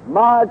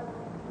 My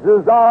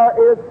desire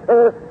is,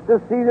 sir,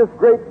 to see this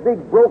great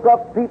big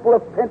broke-up people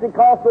of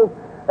Pentecostals.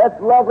 That's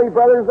lovely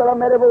brothers that I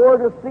met everywhere,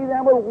 to see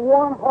them with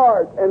one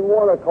heart and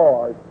one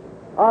accord.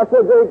 I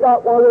said, they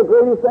got one of the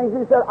greatest things.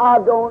 He said, I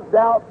don't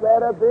doubt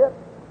that a bit.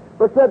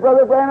 But said,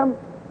 Brother Branham,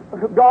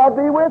 God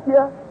be with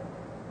you.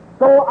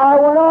 So I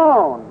went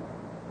on.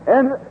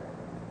 And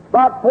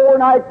about 4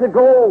 nights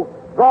ago,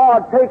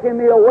 God taking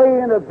me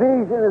away in a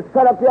vision and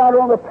set up yonder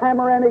on the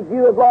panoramic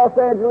view of Los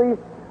Angeles.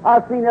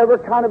 I've seen every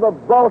kind of a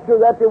vulture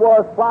that there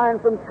was flying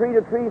from tree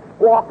to tree,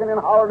 squawking and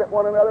hollering at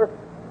one another.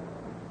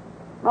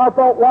 And I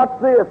thought,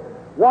 what's this?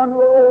 One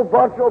little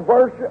vulture,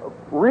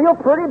 real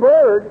pretty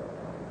bird,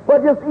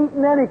 but just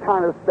eating any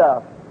kind of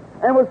stuff.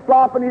 And was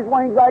flopping his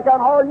wings like that,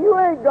 hollering, you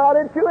ain't got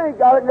it, you ain't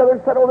got it. And the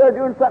other sat over there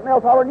doing something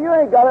else, hollering, you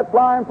ain't got it,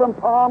 flying from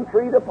palm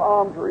tree to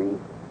palm tree.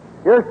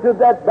 Here stood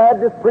that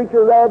Baptist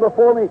preacher there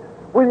before me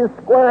with his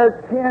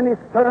square chin, his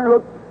stern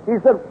look. He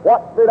said,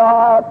 what did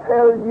I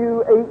tell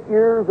you 8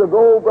 years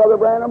ago, Brother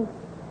Branham?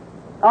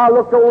 I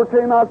looked over to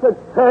him, I said,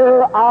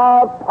 sir,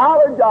 I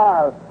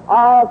apologize.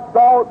 I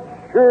thought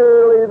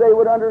surely they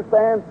would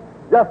understand.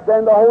 Just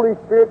then the Holy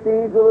Spirit,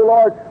 the angel of the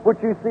Lord, which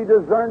you see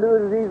discern to the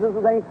diseases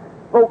and things,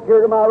 spoke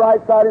here to my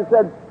right side and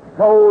said,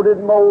 so did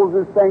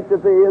Moses think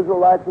that the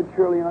Israelites would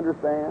surely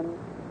understand.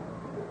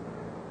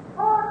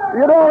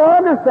 You don't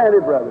understand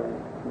it, brother.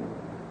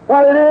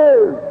 What it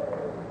is,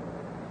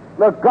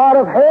 the God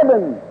of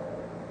heaven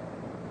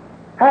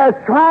has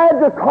tried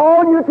to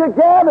call you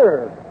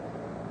together.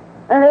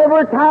 And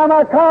every time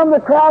I come, the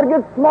crowd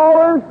gets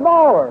smaller and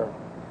smaller.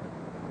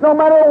 No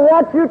matter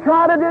what you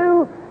try to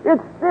do, it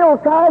still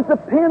tries to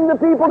pin the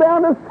people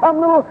down to some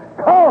little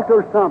cult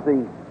or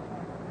something.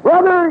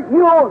 Brother,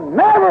 you'll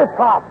never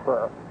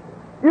prosper.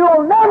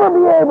 You'll never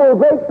be able to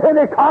make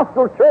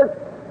Pentecostal church,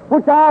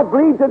 which I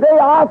believe today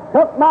I've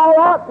took my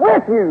lot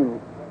with you,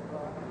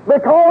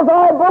 because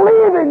I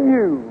believe in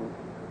you.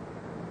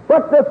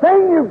 But the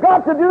thing you've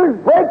got to do is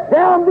break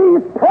down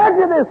these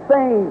prejudice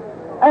things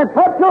and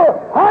put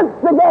your hearts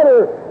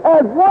together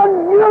as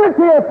one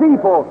unity of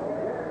people.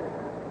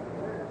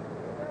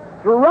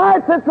 It's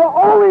right, that's the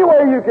only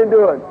way you can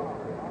do it.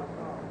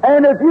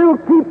 And if you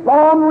keep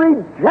on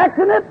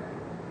rejecting it,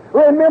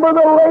 remember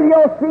the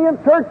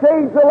Laodicean church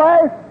age, the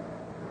last,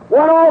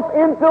 went off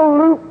into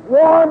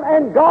lukewarm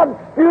and God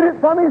spewed it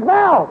from his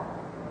mouth.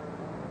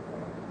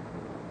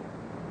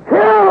 Hear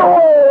the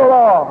word of the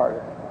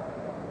Lord.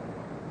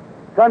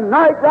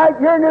 Tonight, right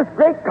here in this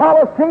great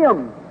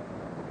Colosseum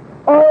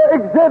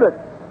exhibit,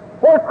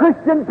 where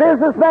Christian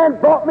businessman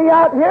brought me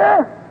out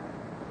here,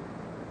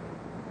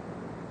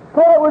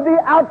 so it would be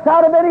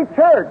outside of any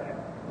church,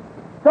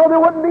 so there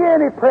wouldn't be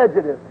any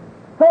prejudice,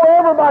 so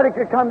everybody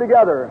could come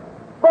together.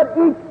 But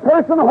each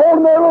person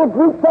holding their little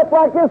groups up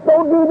like this,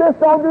 don't do this,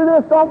 don't do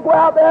this, don't go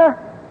out there,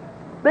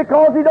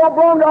 because he don't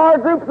belong to our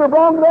groups or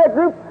belong to that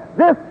group.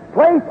 This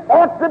place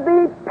ought to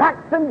be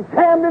packed and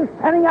jammed and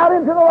standing out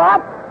into the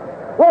lot,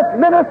 with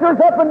ministers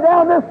up and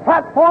down this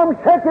platform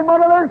shaking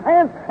one another's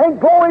hands and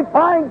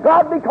glorifying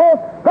God, because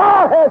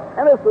God has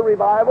sent us a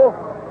revival.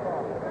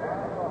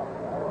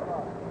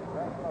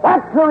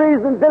 That's the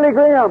reason Billy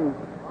Graham,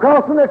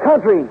 crossing the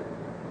country,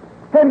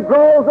 can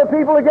draw the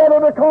people together,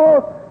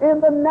 because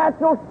in the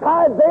natural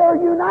side they are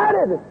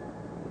united.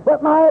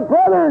 But my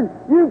brethren,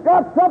 you've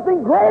got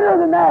something greater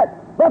than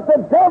that. But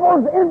the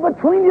devil's in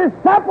between you,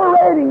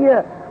 separating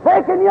you,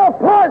 breaking you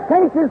apart.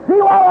 Can't you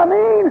see what I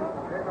mean?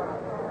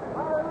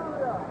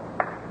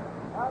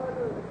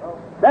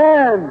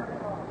 Then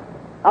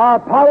I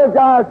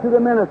apologize to the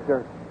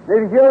minister. If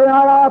you're here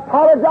tonight, I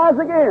apologize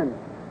again.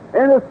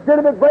 And instead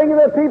of it bringing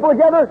the people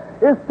together,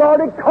 it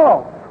started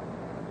cults.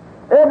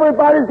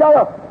 Everybody's got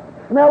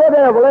a smell a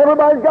devil.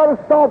 Everybody's got to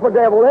stomp a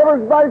devil.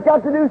 Everybody's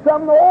got to do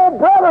something. Oh,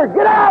 brother,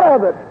 get out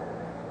of it.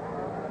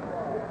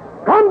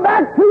 Come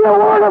back to the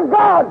Word of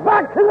God.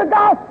 Back to the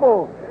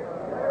gospel.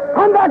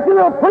 Come back to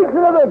the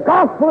preaching of the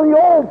gospel in the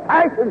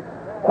old-fashioned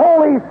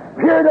Holy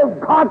Spirit of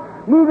God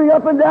moving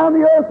up and down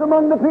the earth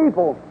among the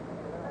people.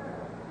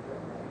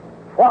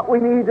 What we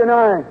need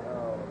tonight.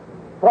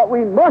 What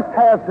we must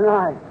have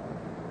tonight.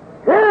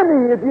 Hear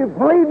me if you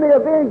believe me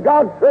of being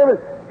God's servant.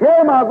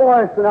 Hear my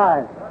voice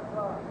tonight.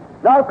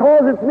 Not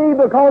because it's me,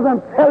 because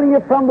I'm telling you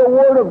from the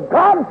Word of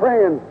God,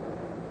 friends.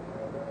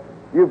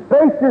 You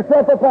base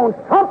yourself upon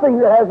something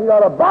that hasn't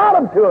got a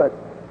bottom to it.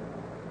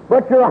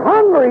 But you're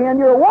hungry and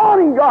you're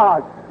wanting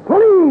God.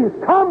 Please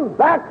come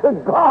back to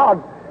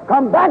God.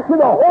 Come back to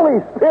the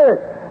Holy Spirit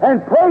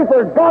and pray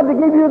for God to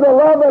give you the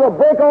love that'll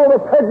break all the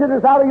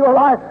prejudice out of your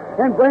life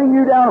and bring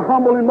you down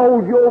humble and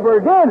mold you over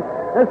again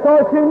and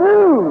start you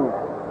new.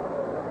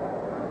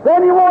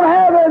 Then you won't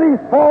have any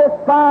false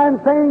fine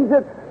things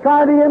that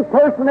try to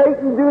impersonate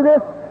and do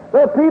this.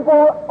 The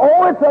people,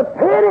 oh, it's a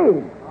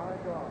pity.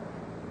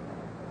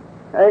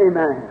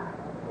 Amen.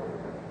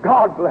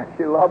 God bless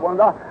you, loved ones.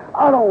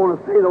 I don't want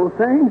to say those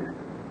things.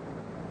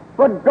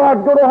 But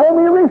God's going to hold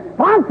me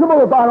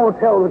responsible if I don't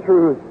tell the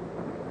truth.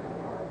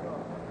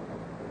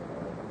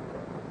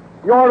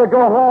 You ought to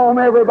go home,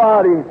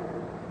 everybody.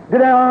 Get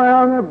down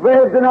around the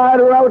bed tonight,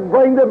 or I would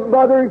bring the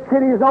mother and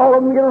kiddies and all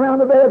of them get around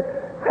the bed.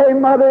 Say,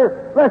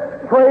 Mother, let's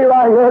pray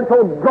right here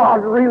until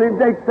God really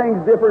makes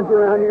things different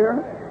around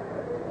here.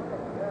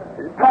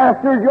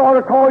 Pastors, you ought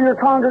to call your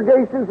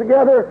congregations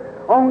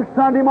together on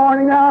Sunday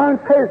morning now and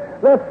say,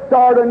 let's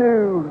start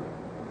anew.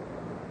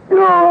 You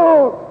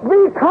know,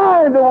 be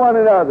kind to one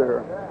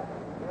another.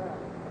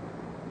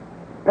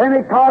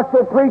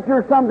 Pentecostal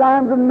preachers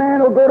sometimes, and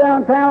men will go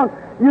downtown.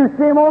 You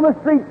see them on the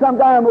street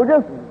sometimes. Will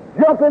just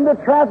jump into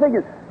traffic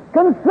and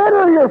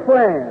consider your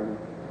friend.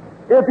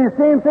 If you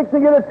see him fixing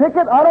to get a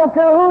ticket, I don't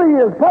care who he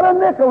is. Put a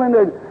nickel in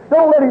it.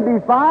 Don't let him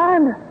be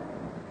fined.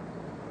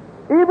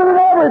 Even in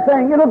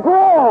everything, it'll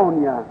grow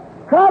on you.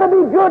 Try to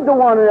be good to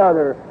one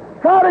another.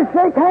 Try to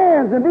shake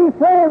hands and be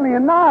friendly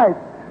and nice.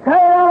 Tear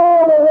down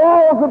all the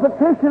walls of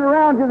petition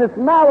around you that's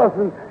malice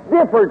and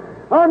different,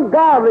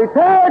 ungodly.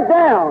 Tear it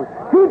down.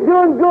 Keep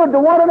doing good to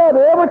one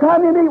another every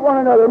time you meet one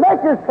another.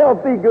 Make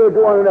yourself be good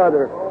to one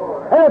another.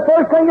 And the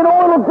first thing you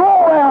know, it'll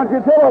grow around you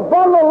till a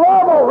bundle of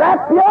love will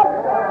wrap you up.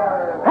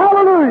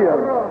 Hallelujah.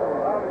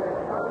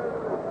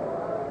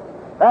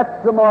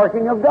 That's the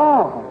marking of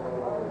God.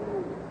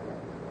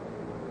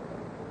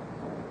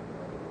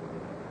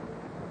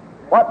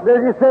 What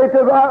did he say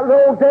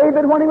to old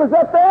David when he was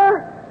up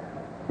there?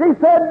 He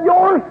said,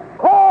 your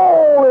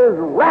soul is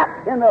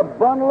wrapped in a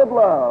bundle of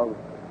love.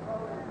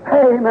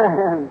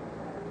 Amen.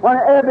 When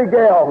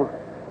Abigail,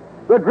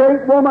 the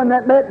great woman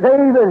that met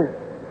David,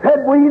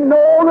 said, we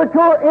know that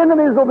your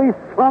enemies will be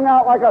strung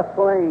out like a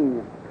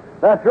sling.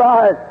 That's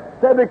right.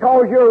 Said,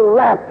 because you're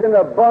wrapped in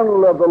a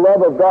bundle of the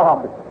love of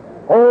God.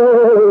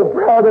 Oh,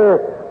 brother,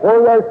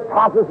 where there's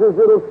prophecies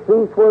that'll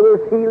cease, where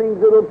there's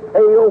healings that'll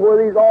fail, where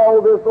there's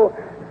all this will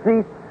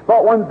cease.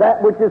 But when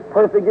that which is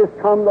perfect is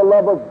come, the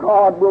love of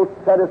God will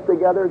set us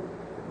together.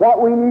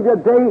 What we need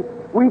today,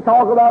 we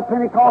talk about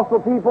Pentecostal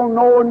people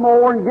knowing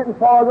more and getting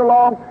farther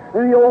along.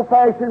 And the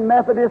old-fashioned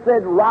Methodist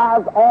said,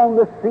 rise on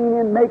the scene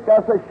and make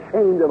us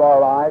ashamed of our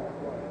life.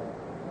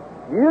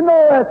 You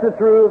know that's the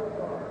truth.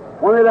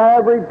 When they'd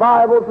have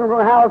revivals from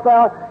house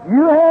out,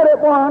 you had it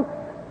once.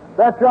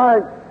 That's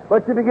right.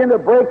 But you begin to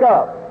break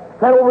up.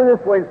 Set over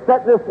this way,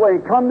 set this way,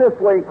 come this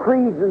way,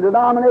 creeds and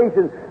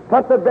denominations.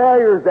 Put the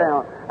barriers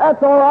down.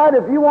 That's all right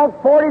if you want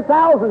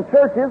 40,000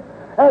 churches,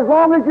 as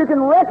long as you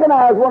can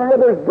recognize one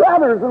another as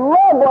brothers and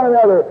love one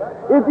another.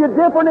 If you're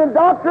different in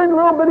doctrine,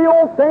 little bitty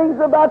old things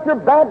about your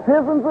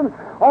baptisms and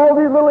all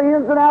these little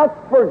ins and outs,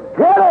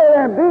 forget it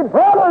and be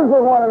brothers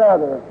with one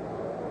another.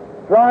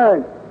 That's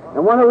right.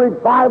 And when a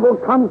revival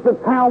comes to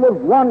town with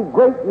one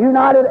great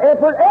united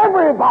effort,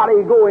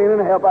 everybody go in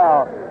and help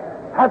out.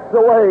 That's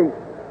the way.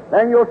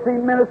 Then you'll see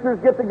ministers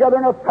get together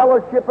in a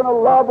fellowship and a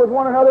love with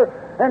one another,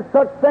 and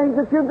such things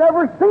that you've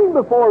never seen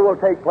before will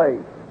take place.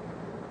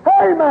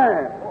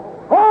 Amen.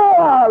 Oh,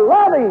 I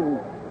love Him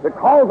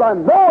because I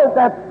know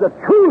that's the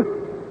truth.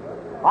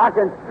 I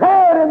can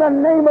say it in the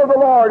name of the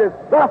Lord. It's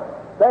thus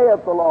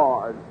saith the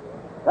Lord.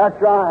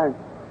 That's right.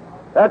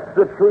 That's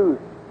the truth.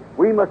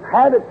 We must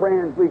have it,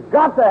 friends. We've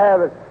got to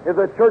have it if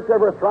the church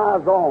ever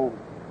thrives on.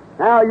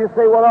 Now you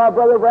say, well, our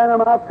Brother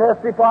Branham, I've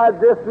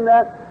testified this and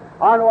that.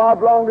 I know I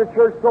belong to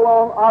church so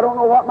long, I don't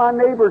know what my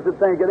neighbors would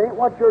think. It ain't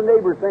what your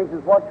neighbor thinks,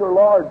 it's what your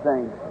Lord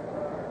thinks.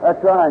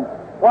 That's right.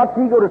 What's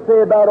He going to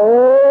say about,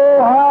 oh,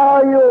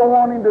 how you'll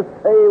want Him to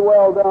say,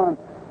 well done,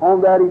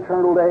 on that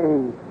eternal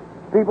day.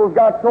 People's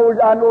got so,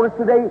 I noticed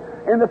today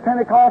in the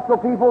Pentecostal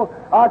people,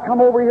 I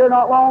come over here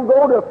not long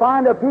ago to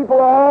find the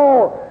people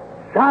all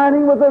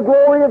shining with the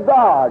glory of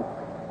God.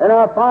 And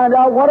I find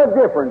out what a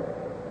difference.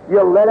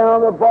 You let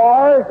down the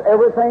bars,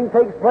 everything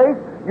takes place.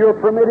 You're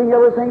permitting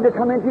everything to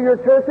come into your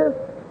churches.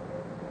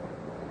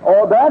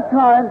 Oh, that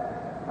time,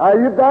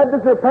 you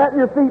Baptists are patting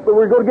your feet, but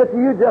we're going to get to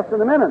you just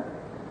in a minute.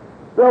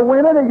 The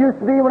women, it used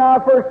to be when I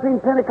first seen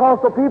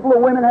Pentecostal people, the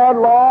women had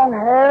long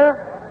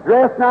hair,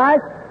 dressed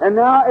nice, and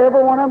now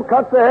every one of them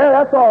cuts their hair.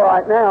 That's all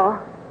right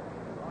now.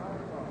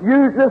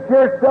 Use this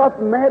here stuff,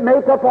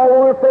 makeup all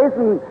over their face,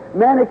 and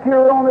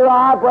manicure on their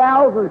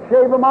eyebrows, and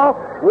shave them off,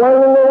 wear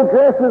the little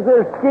dresses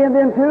they're skinned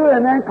into,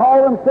 and then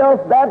call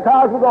themselves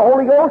baptized with the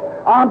Holy Ghost.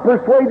 I'm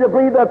persuaded to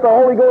believe that the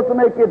Holy Ghost will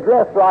make you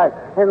dress right,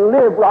 and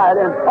live right,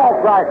 and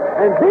talk right,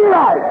 and be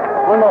right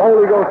when the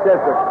Holy Ghost says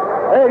it.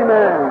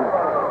 Amen.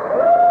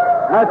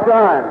 That's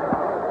right.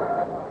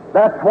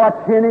 That's what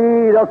you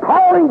need, a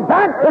calling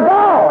back to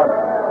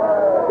God.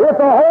 If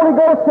the Holy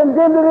Ghost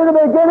condemned it in the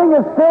beginning,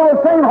 it's still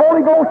the same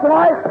Holy Ghost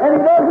tonight, and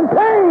He doesn't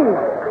change.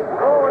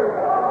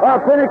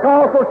 Our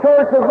Pentecostal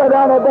church has let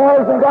down the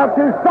bars and got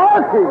too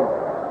starchy.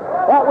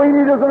 What we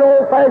need is an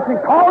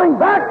old-fashioned calling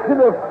back to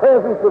the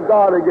presence of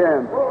God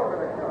again.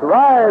 That's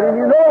right, and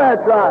you know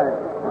that's right.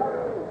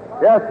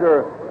 Yes,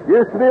 sir.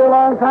 Used to be a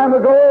long time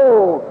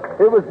ago.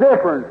 It was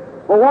different.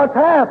 But what's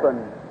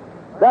happened?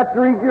 That's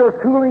the reason you're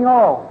cooling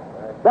off.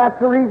 That's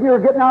the reason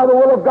you're getting out of the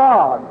will of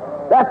God.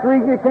 That's the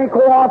reason you can't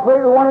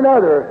cooperate with one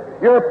another.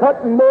 You're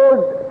putting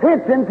more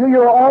attention to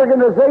your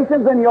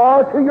organizations than you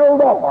are to your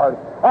Lord.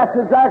 That's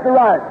exactly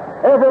right.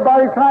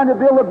 Everybody's trying to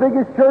build the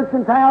biggest church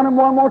in town, and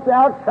one wants to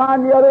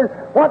outshine the other.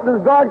 What does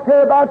God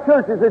care about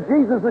churches? If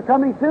Jesus is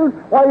coming soon,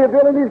 why are you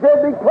building these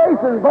great big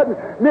places and putting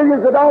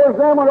millions of dollars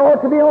in them when it ought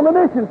to be on the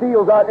mission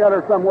fields out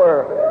there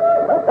somewhere?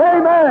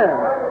 Amen.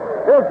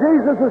 If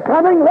Jesus is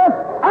coming, let's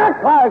act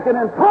like it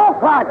and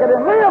talk like it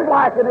and live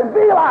like it and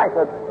be like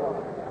it.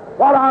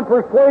 But I'm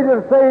persuaded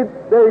to say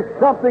there's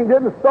something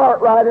didn't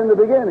start right in the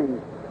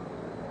beginning.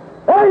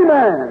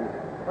 Amen.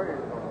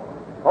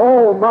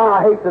 Oh, my,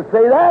 I hate to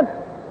say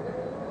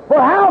that. But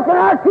how can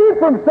I keep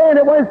from saying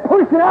it when it's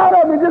pushing out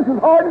of me just as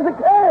hard as it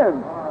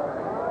can?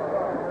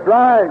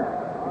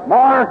 Right.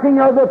 Marking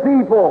of the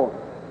people.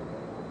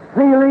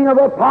 Sealing of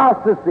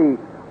apostasy.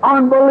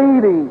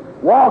 Unbelieving.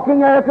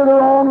 Walking after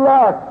their own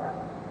lust.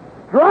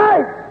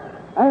 Right.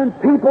 And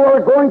people are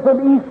going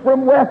from east,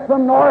 from west,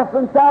 from north,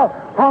 and south,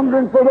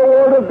 hungering for the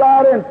Word of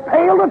God and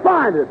fail to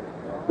find it.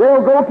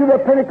 They'll go to the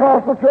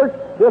Pentecostal church.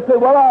 They'll say,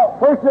 well,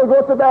 first they'll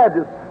go to the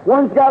Baptist.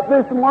 One's got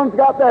this and one's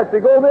got that. They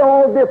go, they're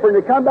all different.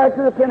 They come back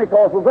to the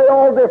Pentecostals. They're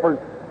all different.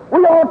 We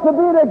ought to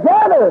be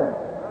together.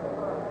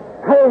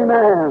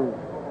 Amen.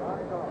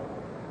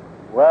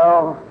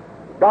 Well,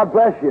 God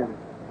bless you.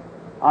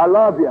 I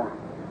love you.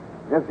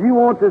 If you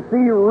want to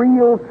see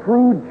real,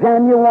 true,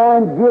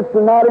 genuine gifts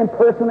and not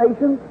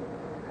impersonations,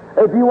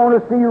 if you want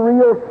to see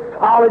real,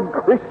 solid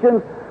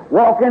Christians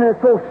walking and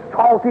so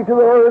salty to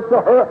the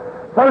earth,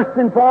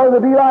 thirsting for to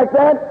be like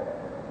that,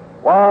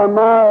 why,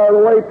 my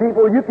way,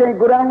 people, you can't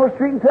go down the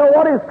street and tell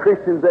what is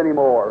Christians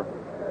anymore.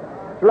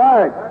 That's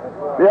right.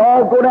 They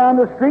all go down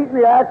the street and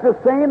they act the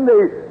same,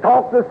 they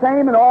talk the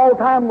same, and all the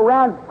time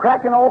around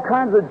cracking all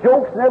kinds of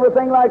jokes and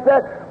everything like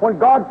that, when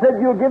God said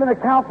you'll give an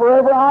account for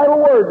every idle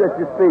word that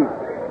you speak.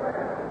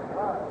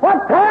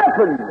 What's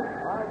happened?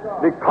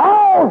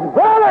 Because,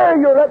 brother,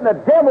 you're letting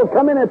the devil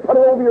come in and put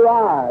it over your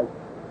eyes.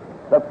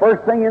 The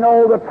first thing you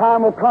know, the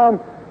time will come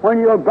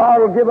when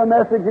God will give a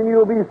message and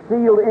you'll be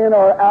sealed in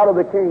or out of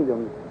the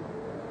kingdom.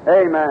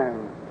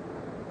 Amen.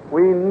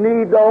 We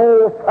need the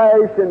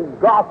old-fashioned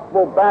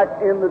gospel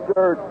back in the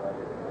church,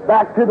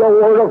 back to the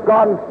Word of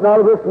God, and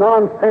none of this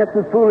nonsense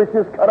and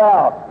foolishness cut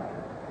out.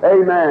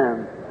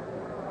 Amen.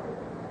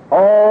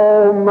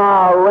 Oh,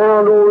 my,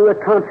 around over the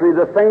country,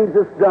 the things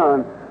that's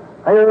done.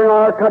 Here in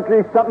our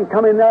country, something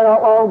come in there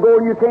not long ago,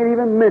 you can't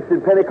even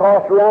mention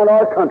Pentecost around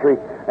our country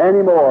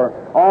anymore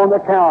on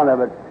account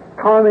of it.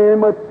 Come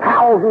in with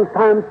thousands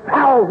times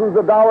thousands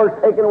of dollars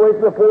taken away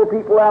from the poor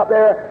people out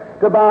there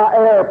to buy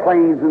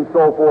airplanes and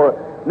so forth.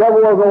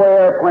 Never was no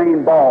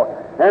airplane bought.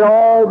 And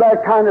all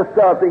that kind of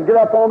stuff. They get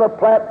up on the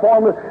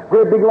platform with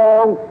great big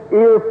long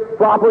ear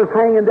floppers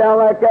hanging down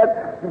like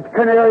that,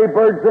 canary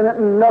birds in it,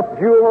 and enough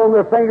jewel on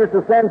their fingers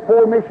to send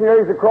 4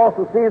 missionaries across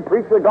the sea and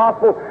preach the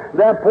gospel.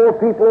 That poor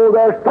people over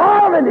there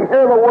starving to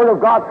hear the Word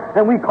of God,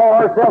 and we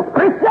call ourselves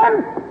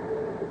Christians?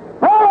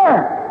 Oh,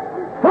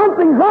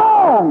 something's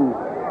wrong.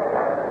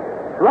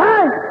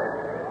 Right?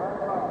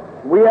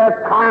 We have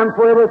time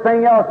for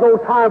everything else, no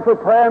time for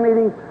prayer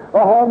meetings. The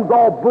home's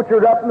all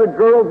butchered up, and the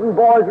girls and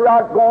boys are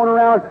out going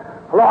around,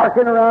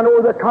 larking around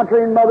over the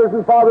country, and mothers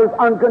and fathers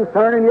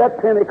unconcerned, and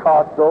yet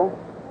Pentecostal.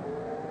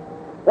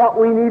 What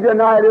we need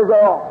tonight is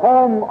a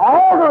home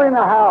altar in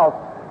the house,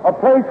 a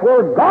place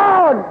where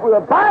God, where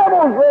the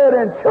Bible's read,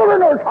 and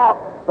children are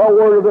taught the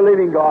Word of the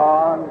living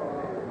God.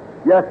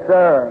 Yes,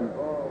 sir.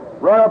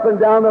 Run up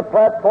and down the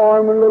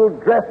platform in little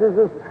dresses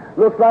that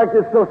looks like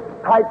it's so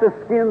tight the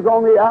skin's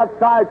on the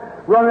outside,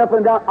 running up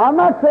and down. I'm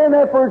not saying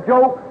that for a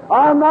joke.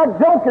 I'm not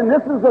joking.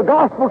 This is the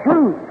gospel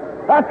truth.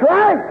 That's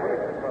right.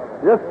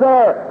 Yes,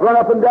 sir. Run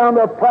up and down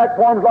the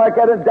platforms like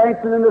that and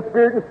dancing in the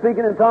Spirit and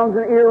speaking in tongues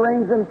and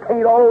earrings and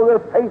paint all over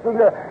their faces,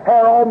 their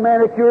hair all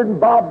manicured and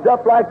bobbed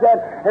up like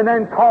that, and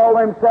then call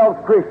themselves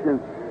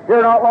Christians.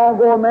 Here not long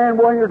ago, a man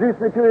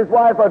introduced me to his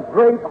wife, a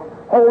great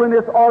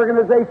holiness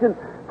organization.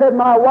 said,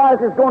 my wife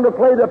is going to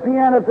play the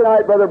piano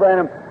tonight, Brother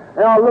Branham.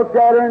 And I looked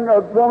at her, and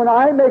the woman,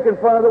 I ain't making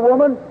fun of the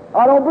woman.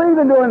 I don't believe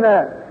in doing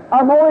that.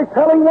 I'm only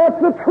telling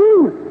what's the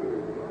truth.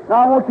 Now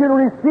I want you to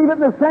receive it in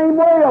the same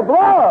way of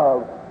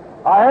love.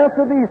 I have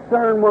to be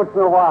stern once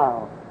in a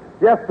while.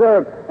 Yes,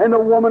 sir. And the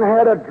woman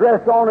had a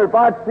dress on. If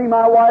I'd see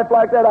my wife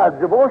like that, I'd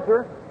divorce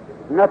her.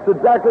 And that's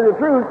exactly the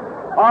truth.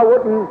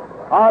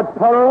 I'd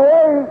put her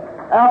away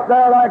out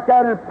there like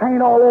that and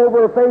paint all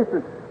over her face.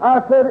 And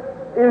I said,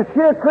 is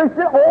she a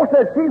Christian? Oh,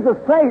 said, she's a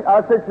saint.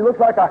 I said, she looks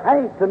like a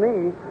haint to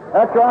me.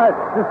 That's right.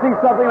 To see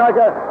something like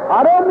that.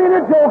 I don't mean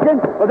it joking,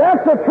 but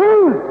that's the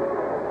truth.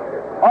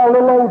 Our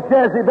little old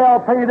Jezebel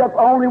painted up,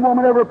 the only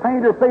woman ever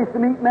painted her face to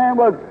meet man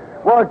was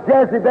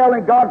Jezebel,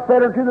 and God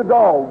fed her to the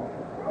dogs.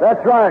 That's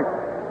right.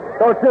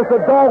 So it's just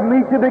a dog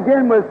meat to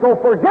begin with, so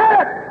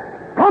forget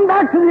it! Come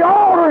back to the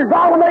altar, and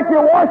God will make you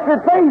wash your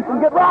face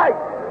and get right.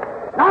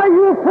 Now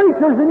you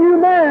preachers and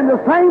you men the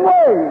same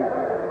way.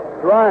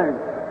 That's right.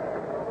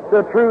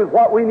 The truth,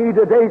 what we need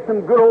today,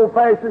 some good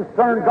old-fashioned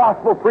stern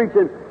gospel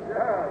preaching.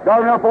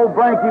 Got enough old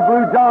Blanky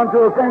Blue John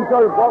to think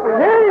of what we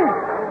need.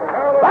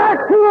 Back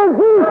to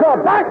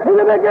Azusa, back to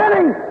the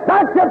beginning,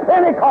 back to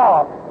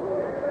Pentecost.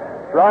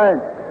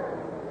 Right.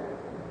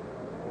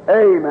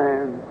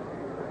 Amen.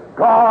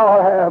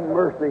 God have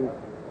mercy.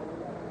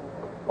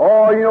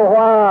 Oh, you know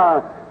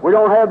why we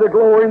don't have the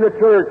glory in the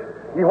church?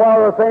 You know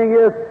why the thing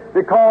is?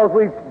 Because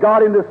we've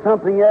got into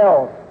something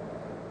else.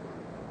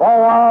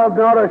 Oh, I'm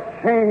not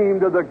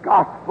ashamed of the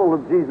gospel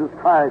of Jesus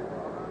Christ,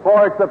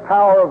 for it's the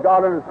power of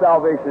God unto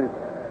salvation.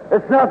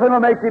 It's nothing to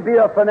make you be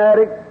a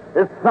fanatic.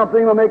 It's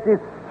something to make you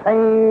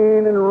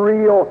sane and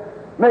real.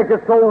 Make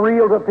it so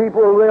real to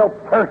people they'll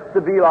thirst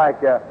to be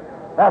like you.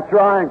 That's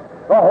right.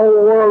 The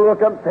whole world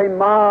look up and say,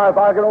 my, if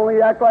I could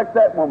only act like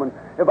that woman.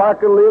 If I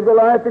could live the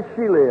life that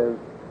she lives.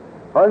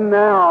 And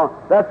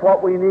now, that's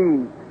what we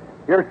need.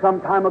 Here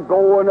some time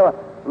ago, and a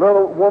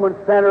little woman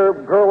sent her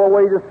girl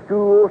away to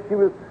school. She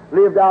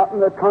lived out in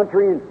the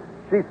country, and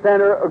she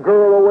sent a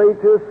girl away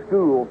to a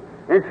school.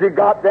 And she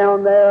got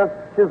down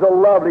there. She was a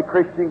lovely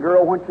Christian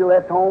girl when she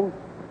left home.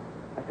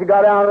 She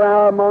got out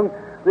around among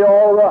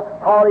all the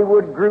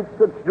Hollywood groups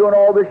that's doing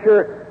all this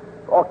here,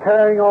 all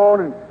carrying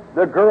on. And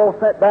the girl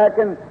sent back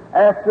and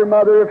asked her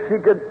mother if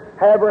she could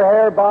have her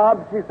hair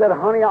bobbed. She said,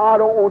 honey, I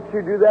don't want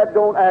you to do that.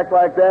 Don't act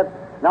like that.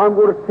 Now I'm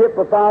going to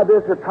typify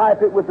this or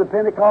type it with the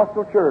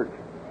Pentecostal church.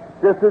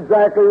 Just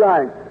exactly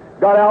right.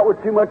 Got out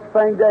with too much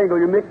fandangle.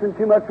 You're mixing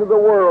too much with the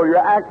world. You're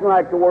acting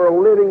like the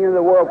world, living in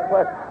the world.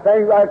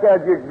 Things like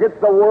that. You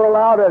get the world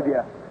out of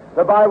you.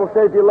 The Bible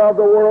says if you love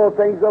the world,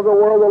 things of the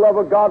world, the love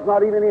of God's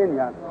not even in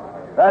you.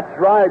 That's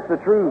right, it's the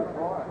truth.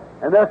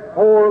 And that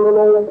poor little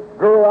old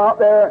girl out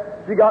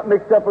there, she got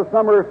mixed up with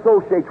some of her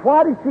associates.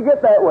 Why did she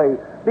get that way?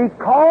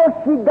 Because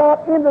she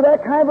got into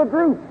that kind of a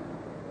group.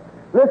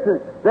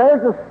 Listen,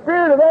 there's a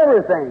spirit of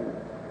everything.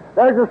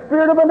 There's a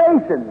spirit of a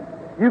nation.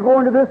 You go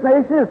into this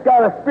nation, it's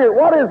got a spirit.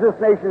 What is this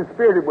nation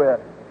spirited with?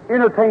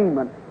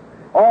 Entertainment.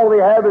 All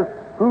they have is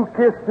Who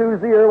Kissed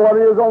Susie or what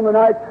it is on the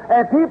night.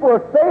 And people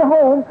will stay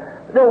home,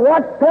 they'll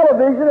watch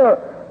television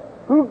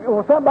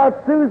or something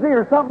about Susie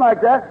or something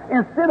like that,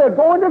 instead of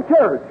going to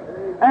church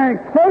and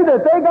say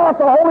that they got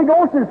the Holy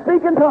Ghost and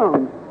speak in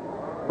tongues.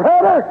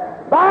 Brother,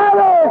 by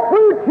their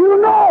fruits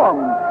you know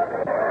them.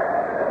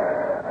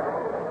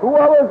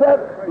 What was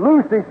that?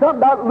 Lucy,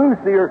 something about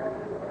Lucy or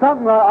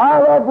something, I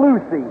Love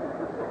Lucy.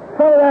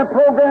 Some of them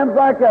programs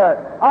like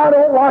that. I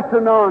don't watch the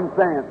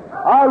nonsense.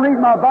 I read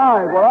my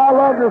Bible. I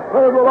love to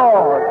serve the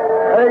Lord.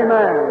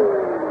 Amen.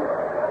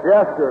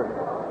 Yes, sir.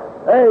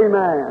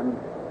 Amen.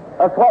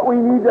 That's what we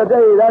need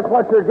today. That's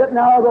what you're getting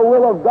out of the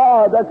will of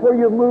God. That's where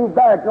you move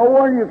back. No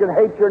wonder you can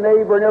hate your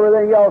neighbor and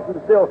everything else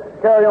and still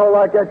carry on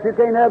like that. You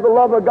can't have the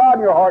love of God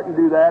in your heart and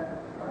do that.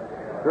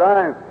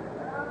 Right.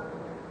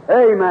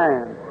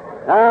 Amen.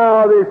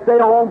 Now they stay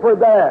home for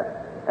that.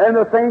 And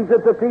the things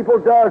that the people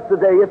does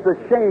today, it's a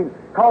shame,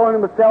 calling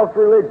themselves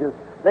religious.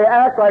 They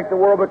act like the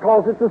world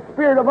because it's the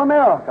spirit of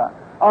America.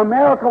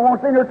 America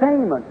wants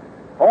entertainment.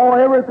 Oh,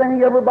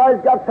 everything,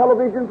 everybody's got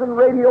televisions and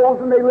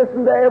radios and they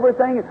listen to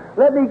everything.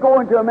 Let me go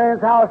into a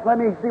man's house, let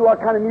me see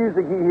what kind of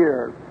music he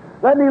hears.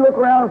 Let me look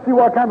around and see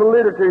what kind of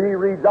literature he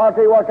reads. I'll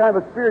tell you what kind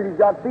of a spirit he's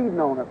got feeding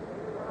on him.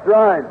 That's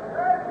right.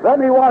 Let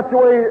me watch the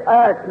way he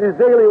acts in his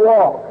daily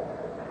walk.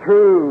 It's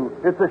true.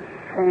 It's a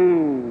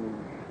shame.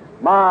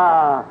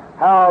 My,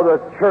 how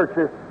the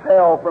churches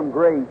fell from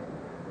grace.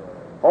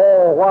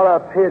 Oh, what a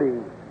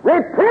pity.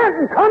 Repent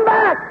and come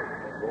back!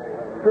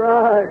 That's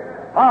right.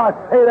 I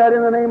say that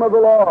in the name of the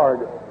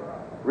Lord.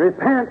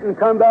 Repent and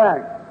come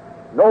back.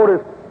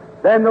 Notice,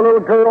 then the little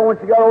girl, when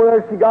she got over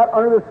there, she got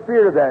under the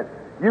spirit of that.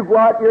 You go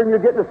out here and you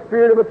get the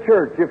spirit of a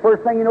church. The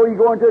first thing you know, you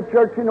go into a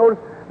church, you notice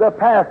the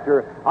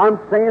pastor. I'm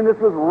saying this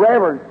with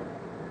reverence.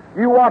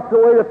 You watch the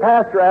way the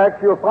pastor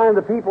acts, you'll find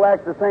the people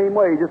act the same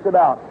way, just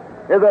about.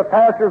 If the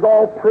pastor's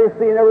all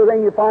prissy and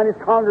everything, you find his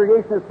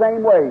congregation the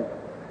same way.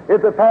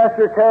 If the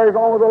pastor carries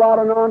on with a lot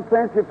of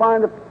nonsense, you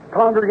find the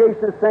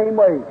congregation the same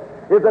way.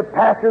 If the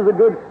pastor's a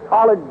good,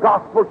 solid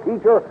gospel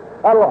teacher,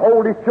 that'll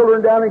hold his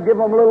children down and give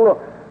them a little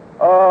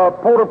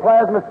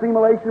protoplasma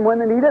stimulation when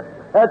they need it.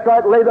 That's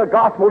right. Lay the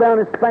gospel down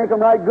and spank them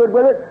right good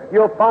with it.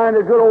 You'll find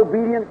a good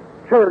obedient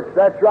church.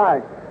 That's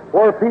right.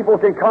 Where people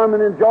can come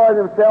and enjoy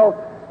themselves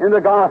in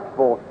the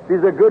gospel.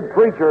 He's a good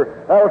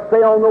preacher that'll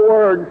stay on the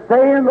Word and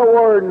stay in the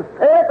Word and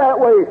say it that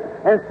way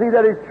and see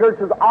that his church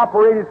is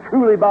operated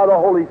truly by the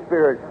Holy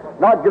Spirit.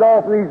 Not get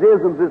off these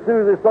isms. As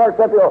soon as it starts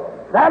up, they'll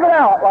snap it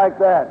out like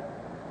that.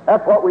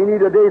 That's what we need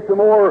today, some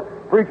more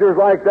preachers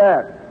like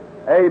that.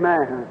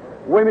 Amen.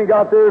 Women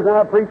got theirs,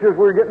 now preachers,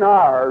 we're getting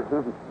ours.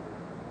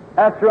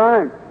 That's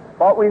right.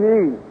 What we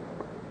need.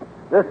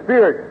 The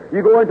Spirit.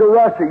 You go into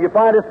Russia, you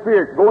find a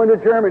Spirit. Go into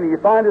Germany, you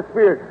find a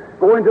Spirit.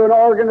 Go into an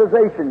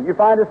organization, you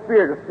find a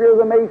Spirit. The Spirit of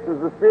the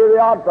Masons, the Spirit of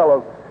the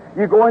Oddfellows.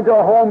 You go into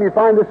a home, you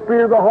find the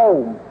Spirit of the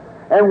home.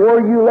 And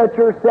where you let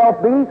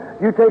yourself be,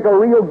 you take a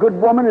real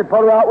good woman and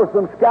put her out with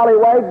some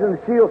scallywags, and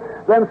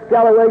them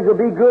scallywags will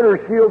be good, or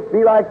she'll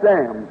be like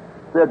them.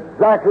 It's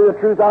exactly the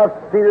truth. I've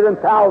seen it in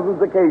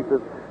thousands of cases.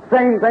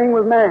 Same thing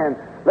with man.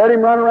 Let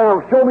him run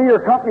around. Show me your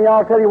company,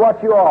 I'll tell you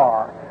what you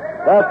are.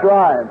 That's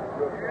right.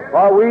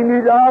 Well, we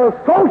need to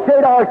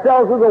associate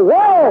ourselves with the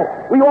world.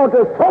 We want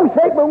to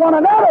associate with one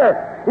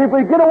another. If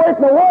we get away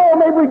from the world,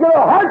 maybe we get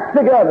our hearts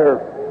together.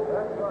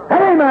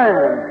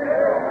 Amen.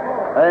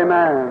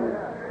 Amen.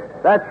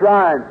 That's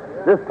right.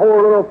 This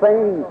poor little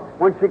thing,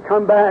 when she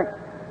come back,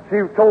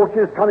 she told she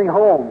was coming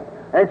home,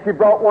 and she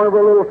brought one of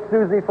her little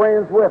Susie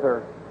friends with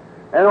her.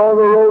 And on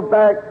the road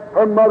back,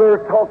 her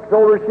mother told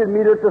her she'd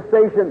meet her at the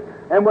station.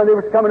 And when they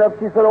was coming up,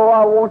 she said, "Oh,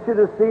 I want you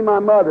to see my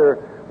mother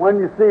when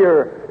you see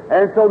her."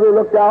 And so they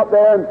looked out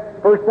there, and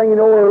first thing you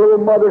know, her little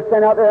mother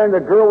standing out there, and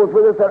the girl was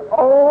with her, said,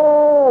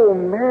 "Oh,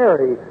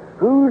 Mary,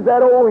 who's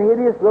that old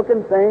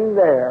hideous-looking thing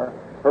there?"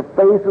 Her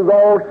face was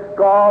all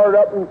scarred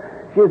up, and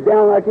she was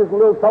down like this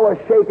little fellow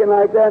shaking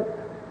like that.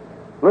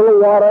 Little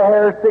water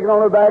hair sticking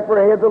on her back of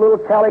her head, the little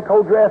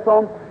calico dress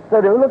on.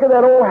 Said, "Look at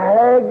that old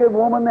haggard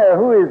woman there.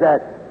 Who is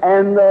that?"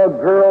 And the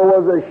girl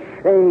was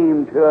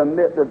ashamed to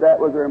admit that that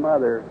was her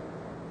mother.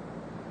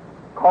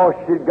 'Cause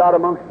she'd got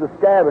amongst the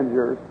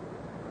scavengers.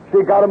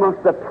 She got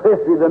amongst the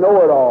prissy, the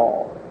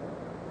know-it-all.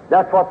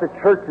 That's what the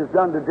church has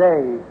done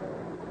today.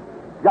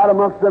 Got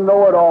amongst the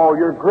know-it-all,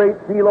 your great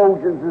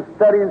theologians and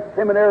studying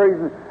seminaries.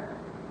 And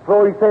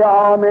so you say,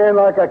 "Amen,"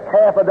 like a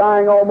calf a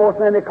dying almost,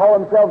 and then they call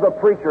themselves a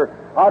preacher.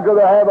 I'd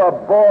rather have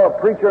a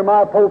preacher in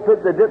my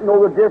pulpit that didn't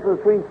know the difference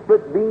between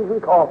split beans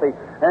and coffee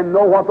and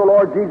know what the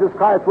Lord Jesus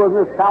Christ was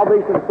in his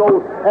salvation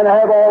soul and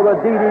have all the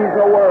DDs in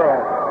the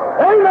world.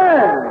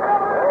 Amen!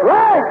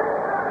 Right!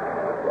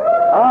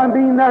 I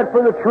mean that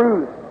for the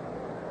truth.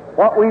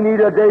 What we need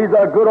today is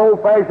a good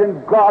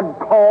old-fashioned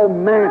God-called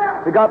man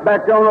that got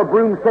back down on a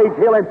broomstage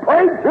hill and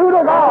prayed true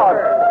to God.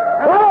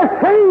 What a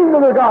shame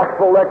of the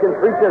gospel that can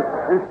preach it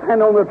and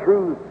stand on the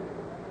truth.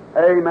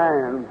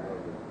 Amen.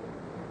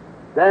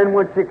 Then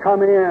when she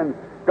come in,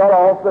 got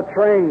off the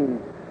train,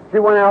 she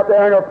went out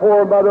there and her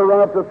poor mother run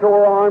up to throw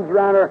her arms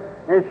around her,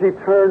 and she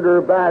turned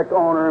her back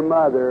on her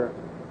mother.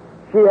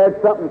 She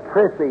had something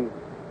prissy,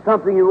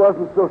 something that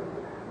wasn't so,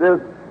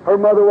 her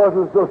mother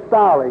wasn't so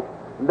stylish.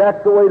 And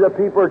that's the way the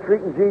people are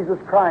treating Jesus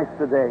Christ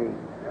today.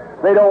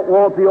 They don't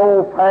want the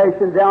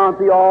old-fashioned down at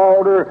the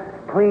altar,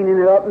 cleaning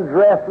it up and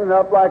dressing it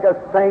up like a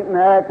saint and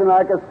acting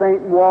like a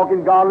saint and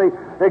walking godly.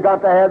 They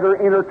got to have their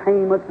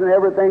entertainments and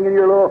everything in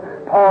your little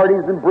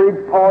parties and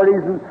bridge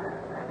parties and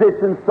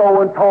stitch and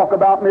sew and talk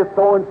about Miss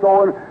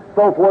so-and-so and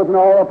so forth and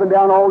all up and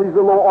down all these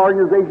little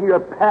organizations. You're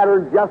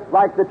patterned just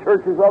like the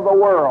churches of the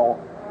world.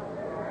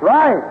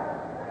 Right.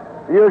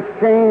 You're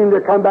ashamed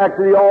to come back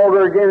to the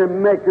altar again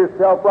and make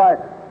yourself right.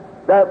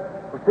 I've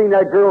seen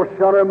that girl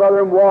shun her mother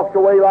and walked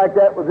away like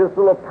that with this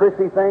little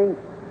prissy thing.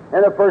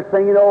 And the first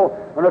thing you know,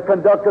 when the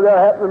conductor there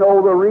happened to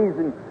know the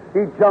reason,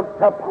 he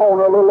jumped up on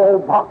a little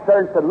old box there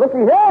and said, "Looky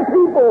here,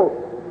 people!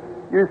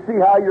 You see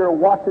how you're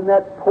watching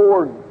that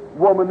poor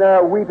woman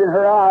there weeping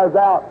her eyes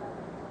out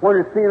when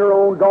you're seeing her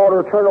own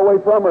daughter turn away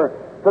from her.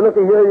 So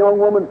looky here, young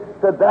woman,"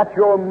 said, "that's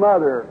your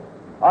mother.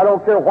 I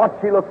don't care what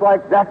she looks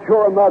like, that's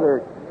your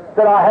mother."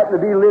 Said, "I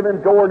happened to be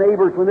living door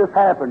neighbors when this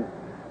happened."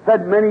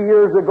 Said, "Many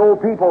years ago,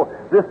 people,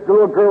 this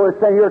little girl is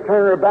sitting here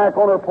turning her back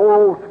on her poor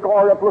old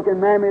scarred-up-looking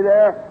mammy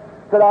there."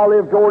 Said, "I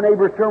lived door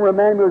neighbors to her. My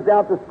mammy was down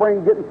at the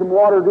spring getting some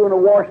water, doing a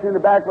washing in the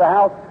back of the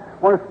house,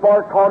 when a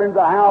spark caught into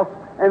the house,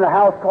 and the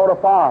house caught a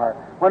fire.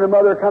 When her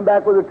mother come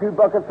back with her 2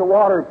 buckets of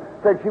water,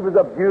 said she was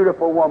a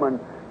beautiful woman,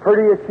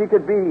 pretty as she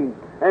could be,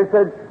 and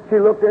said she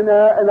looked in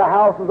there, and the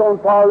house was on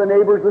fire, the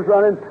neighbors was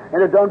running,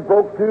 and it done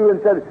broke through,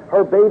 and said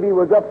her baby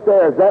was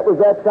upstairs. That was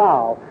that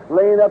child,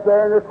 laying up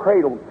there in her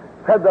cradle.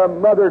 Said the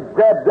mother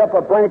grabbed up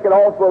a blanket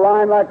off the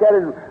line like that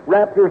and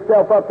wrapped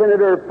herself up in it,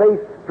 her face,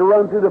 to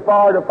run through the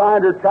fire to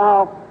find her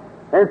child.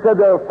 And said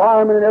the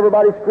firemen and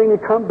everybody screaming,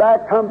 'Come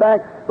back, come back.'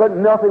 But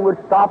nothing would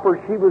stop her.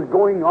 She was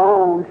going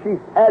on. She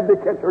had to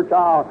catch her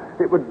child.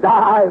 It would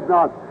die if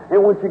not.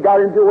 And when she got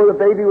into where the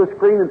baby was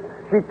screaming,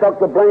 she took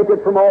the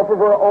blanket from off of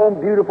her own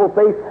beautiful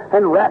face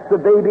and wrapped the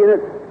baby in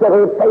it, so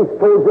her face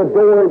towards the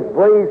door and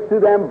blazed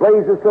through them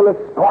blazes till it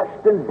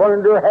scorched and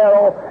burned her hair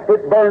off.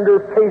 It burned her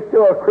face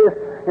to a crisp.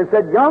 and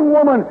said, young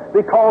woman,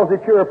 because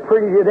that you're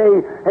pretty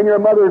today and your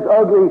mother's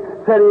ugly,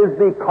 said it is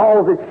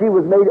because that she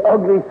was made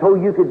ugly so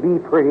you could be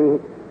pretty.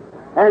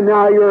 And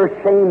now you're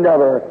ashamed of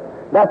her.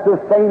 That's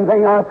the same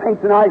thing I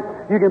think tonight.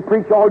 You can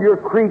preach all your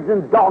creeds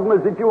and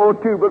dogmas that you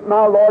want to, but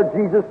my Lord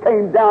Jesus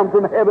came down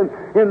from heaven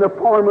in the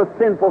form of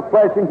sinful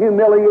flesh and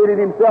humiliated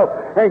himself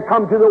and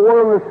come to the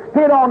world and was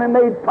spit on and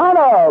made fun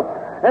of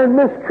and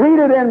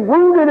mistreated and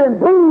wounded and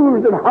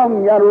bruised and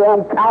hung yonder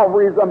on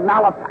Calvary as a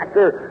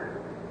malefactor,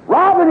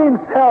 robbing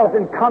himself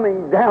and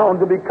coming down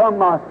to become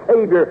my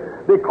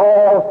Savior.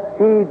 Because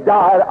he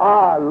died,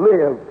 I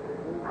live.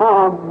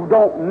 I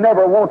don't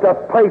never want to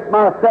place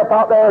myself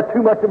out there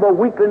too much of a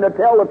weakling to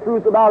tell the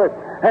truth about it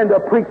and to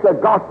preach the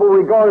gospel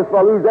regardless if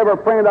I lose every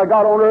friend I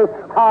got on earth.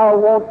 I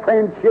want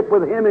friendship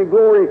with him in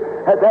glory.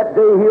 At that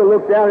day he'll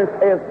look down and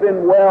say, it's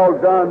been well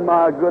done,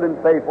 my good and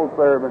faithful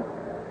servant.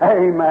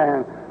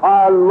 Amen.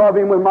 I love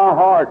him with my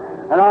heart.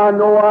 And I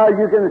know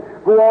you can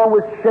go on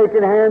with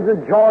shaking hands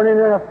and joining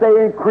and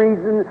saying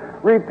creeds and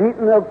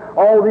repeating of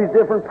all these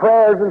different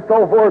prayers and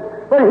so forth.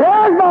 But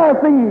here's my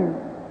theme.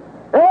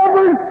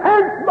 Ever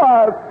since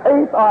by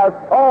faith I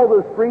saw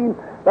the stream,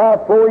 thy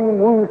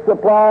flowing wounds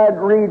supplied,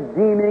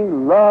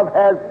 redeeming love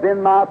has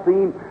been my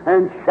theme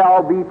and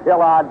shall be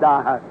till I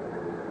die.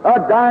 A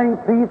dying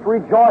thief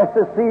rejoiced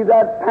to see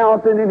that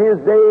fountain in his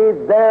day.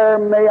 There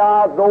may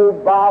I, though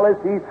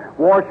vilest heath,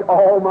 wash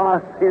all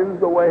my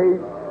sins away.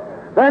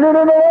 Then in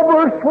an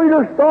over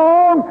sweeter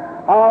song,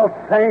 I'll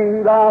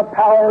sing thy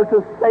power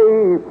to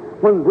save,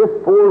 when this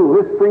poor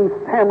lisping,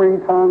 stammering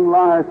tongue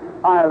lies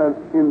silent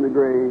in the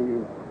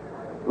grave.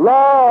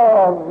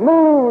 Love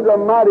moved a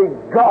mighty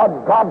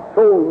God. God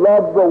so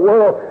loved the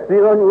world,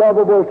 the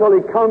unlovable, till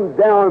he come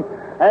down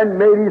and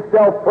made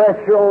himself flesh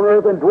here on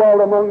earth and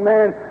dwelt among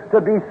men to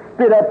be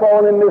spit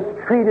upon and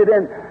mistreated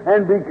and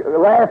be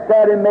laughed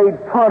at and made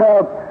fun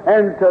of,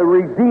 and to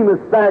redeem us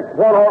back.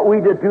 What ought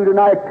we to do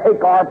tonight?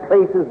 Take our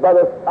places by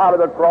the side of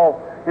the cross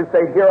and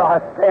say, here I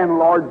stand,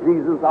 Lord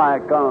Jesus, I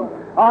come.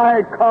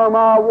 I come,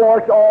 I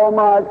wash all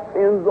my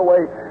sins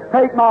away.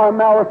 Take my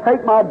malice,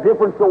 take my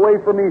difference away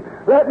from me.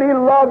 Let me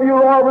love you,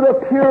 Lord, with a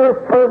pure,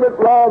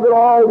 fervent love, that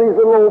all these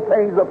little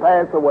things will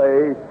pass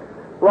away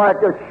like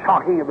the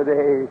shocking of a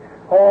day.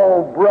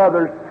 Oh,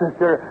 brother,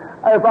 sister,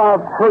 if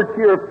I've hurt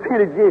you or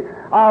offended you,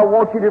 I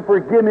want you to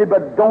forgive me,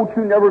 but don't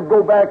you never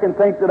go back and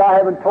think that I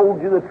haven't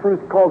told you the truth,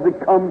 because it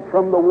comes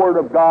from the Word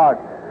of God.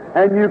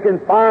 And you can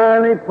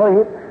finally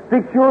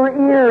fix your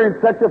ear in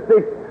such a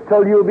fix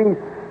till you'll be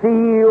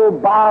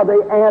sealed by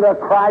the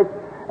Antichrist.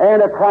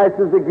 Antichrist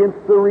is against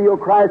the real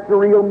Christ, the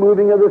real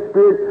moving of the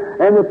Spirit,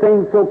 and the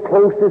thing so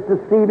close is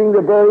deceiving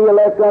the very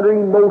elect under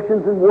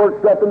emotions and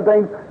works up and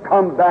things.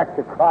 Come back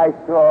to Christ,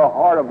 to a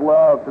heart of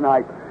love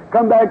tonight.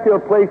 Come back to a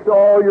place to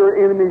all your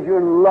enemies, you're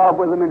in love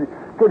with them, and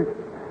could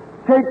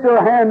take their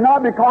hand,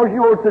 not because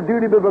you owe it to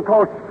duty, but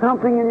because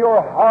something in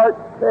your heart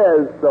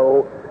says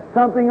so.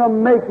 Something will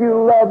make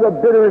you love the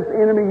bitterest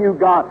enemy you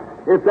got.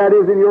 If that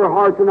is in your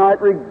heart tonight,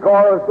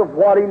 regardless of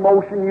what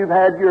emotion you've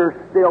had, you're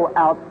still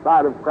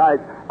outside of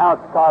Christ,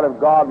 outside of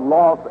God,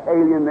 lost,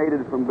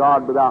 alienated from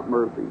God without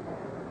mercy.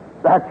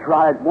 That's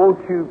right. Won't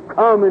you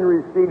come and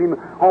receive Him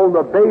on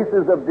the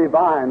basis of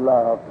divine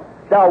love?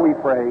 Shall we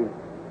pray?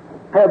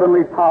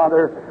 Heavenly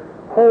Father,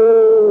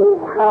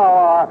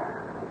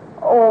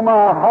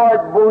 my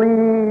heart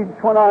bleeds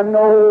when I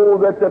know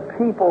that the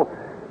people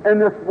in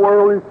this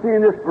world, and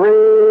seeing this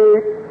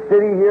great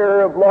city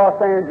here of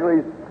Los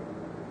Angeles,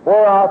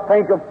 where I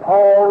think of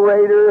Paul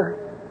Rader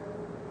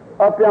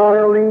up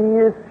yonder leaning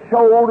his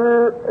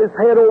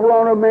head over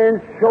on a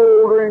man's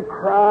shoulder and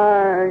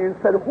crying, and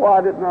said,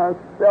 why didn't I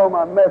sell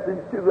my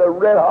message to the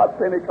red-hot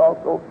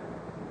Pentecostals?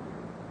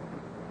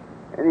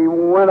 And he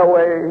went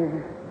away,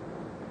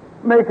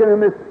 making a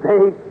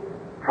mistake,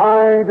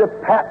 trying to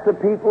pat the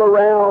people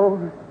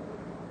around.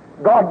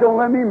 God, don't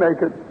let me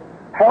make it.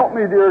 Help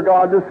me, dear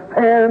God, to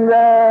stand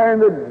there in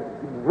the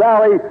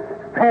valley,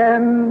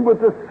 stand with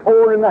the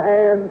sword in the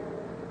hand.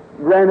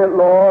 Grant it,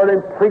 Lord,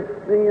 and preach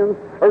the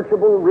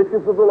unsearchable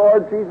riches of the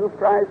Lord Jesus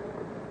Christ,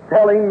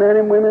 telling men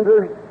and women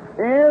their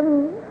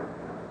sins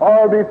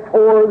are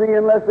before Thee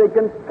unless they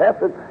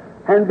confess it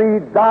and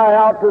die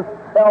out to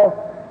self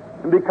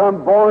and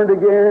become born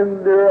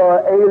again.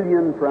 They're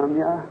alien from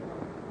You.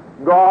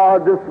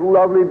 God, this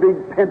lovely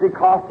big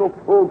Pentecostal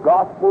full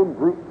gospel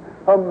group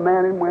of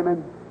men and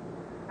women,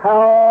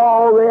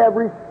 how they have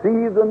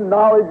received the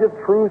knowledge of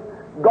truth.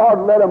 God,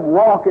 let them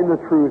walk in the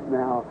truth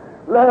now.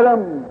 Let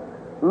them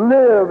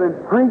live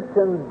and preach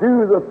and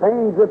do the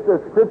things that the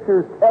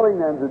Scripture is telling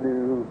them to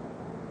do.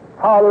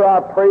 Father, I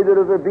pray that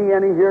if there be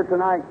any here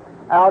tonight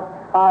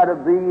outside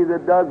of Thee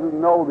that doesn't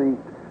know Thee,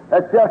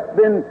 that's just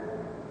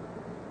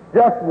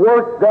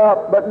worked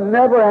up, but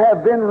never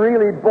have been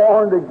really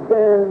born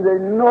again, they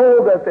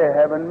know that they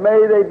haven't.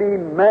 May they be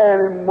man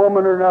and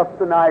woman enough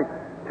tonight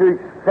to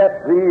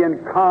accept Thee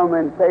and come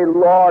and say,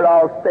 Lord,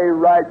 I'll stay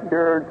right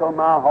here until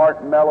my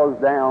heart mellows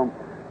down,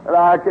 that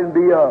I can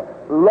be a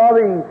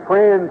loving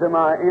friend to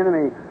my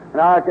enemy,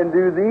 and I can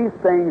do these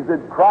things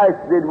that Christ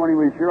did when He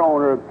was here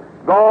on earth.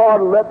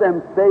 God, let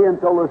them stay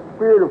until the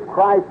Spirit of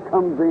Christ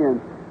comes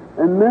in,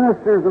 and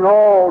ministers and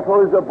all,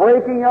 so there's a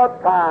breaking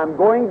up time,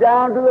 going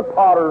down to the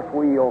potter's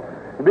wheel,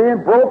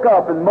 being broke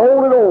up and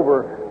molded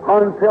over,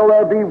 until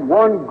there be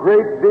one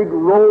great big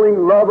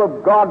rolling love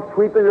of God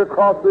sweeping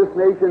across this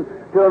nation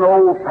to an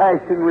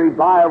old-fashioned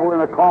revival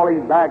and a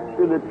calling back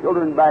to the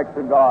children back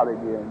to God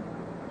again.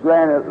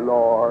 Grant it,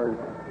 Lord.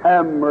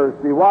 Have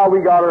mercy. While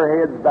we got our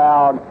heads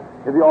bowed,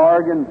 if the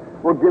organ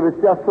will give us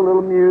just a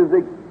little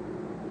music,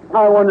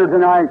 I wonder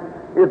tonight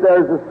if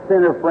there's a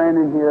sinner friend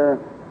in here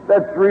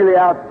that's really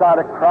outside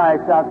of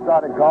Christ,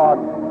 outside of God,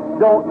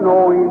 don't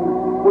know Him.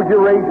 Would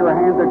you raise your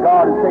hand to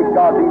God and say,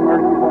 God, be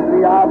merciful to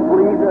me. I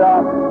believe that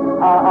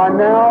I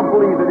now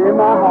believe it in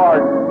my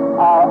heart.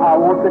 I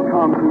want to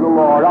come to the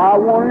Lord. I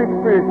want an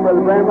experience,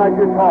 Brother Branham, like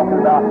you're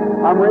talking about.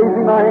 I'm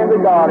raising my hand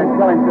to God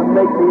and telling Him to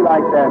make me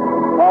like that.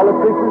 While the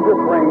preachers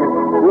are praying,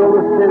 will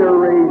the sinner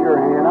raise your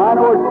hand? I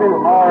know it's been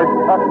hard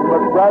cutting,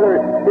 but brother,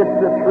 it's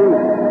the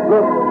truth.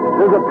 Look,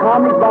 there's a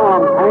atomic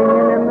bomb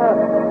hanging in the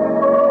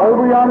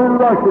over yonder in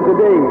Russia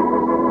today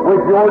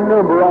with your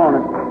number on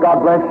it.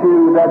 God bless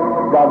you.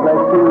 God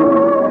bless you.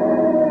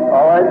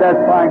 All right, that's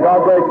fine.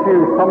 God bless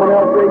you. Someone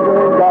else raise your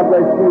hand. God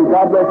bless you.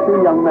 God bless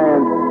you, young man.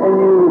 And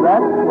you,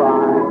 that's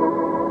fine.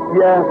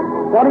 Yes.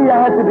 What do you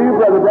have to do,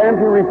 Brother Branham,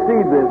 to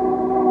receive this?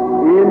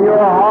 In your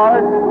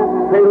heart,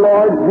 say,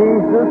 Lord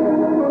Jesus,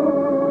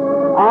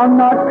 I'm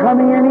not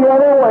coming any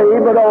other way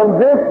but on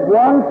this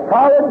one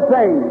solid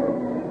thing.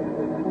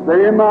 That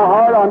in my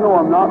heart I know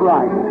I'm not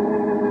right.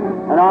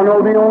 And I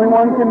know the only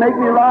one who can make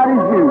me right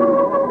is you.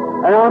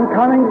 And I'm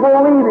coming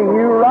believing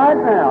you right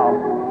now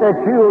that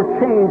you'll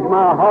change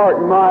my heart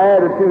and my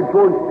attitude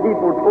towards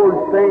people, towards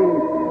things,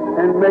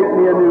 and make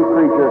me a new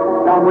creature.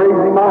 Now I'm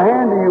raising my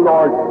hand to you,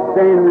 Lord,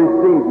 saying,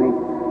 receive me.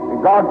 And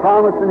God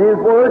promised in His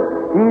Word,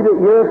 He that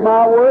heareth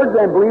my words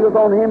and believeth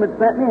on Him that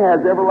sent me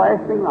has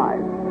everlasting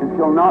life, and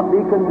shall not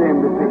be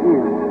condemned at the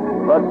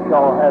end, but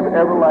shall have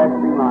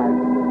everlasting life.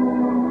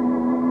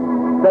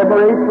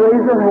 Separate,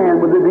 raise your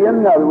hand. Would there be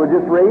another? We'll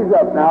just raise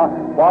up now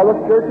while the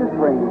church is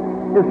praying.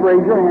 Just raise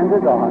your hand to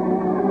God.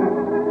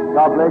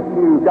 God bless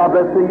you. God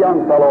bless the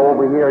young fellow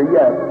over here.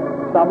 Yes.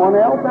 Someone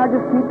else? Now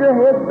just keep your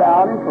heads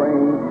bowed and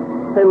praying.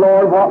 Say,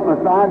 Lord, what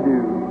must I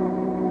do?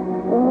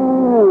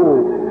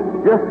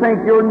 Ooh, just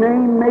think your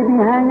name may be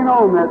hanging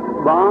on that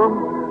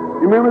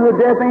bomb. You remember the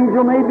death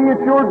angel may be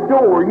at your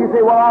door. You say,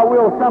 well, I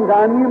will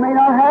sometime. You may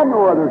not have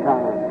no other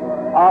time.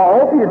 I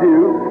hope you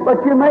do,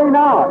 but you may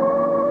not.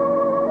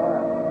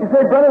 You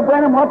say, Brother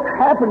Branham, what's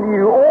happened to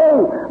you?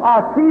 Oh,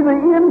 I see the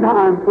end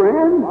time,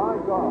 friend.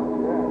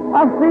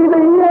 I see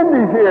the end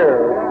is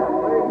here.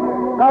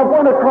 I've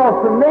went across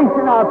the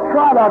nation. I've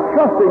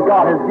trusted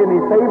God has given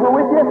me favor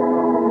with you.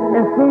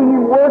 And seeing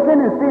Him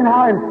working and seeing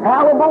how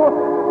infallible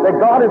that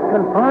God has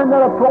confirmed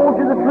that I've told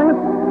you the truth.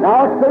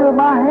 Now I'll say with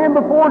my hand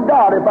before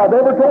God, if I've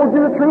ever told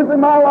you the truth in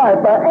my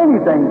life by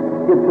anything,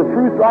 it's the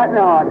truth right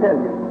now, I tell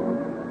you.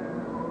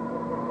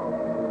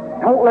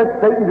 Don't let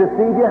Satan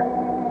deceive you.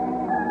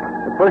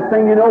 The first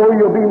thing you know,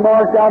 you'll be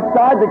marked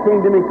outside the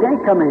kingdom. He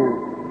can't come in.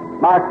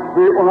 My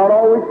spirit will not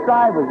always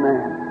strive with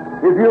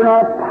man. If you're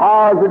not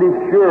positive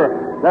sure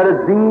that a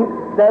deep,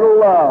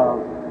 settled love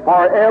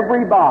for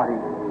everybody,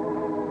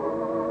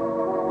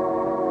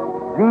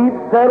 deep,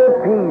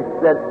 settled peace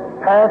that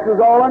passes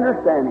all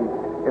understanding,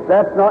 if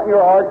that's not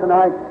your heart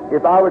tonight,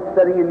 if I was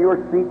sitting in your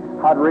seat,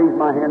 I'd raise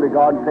my hand to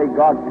God and say,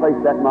 God, place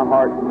that in my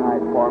heart tonight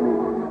for me.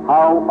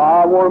 I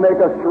want to make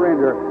a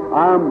surrender.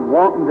 I'm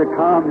wanting to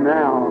come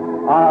now.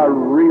 I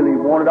really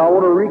want it. I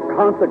want to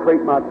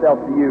reconsecrate myself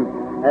to you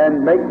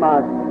and make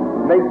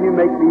you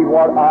make me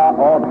what I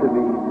ought to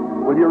be.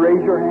 Will you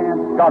raise your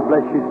hand? God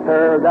bless you,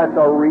 sir. That's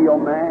a real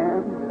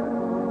man.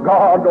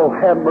 God will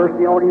have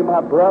mercy on you,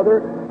 my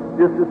brother.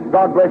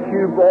 God bless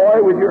you,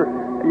 boy, with your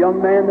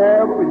young man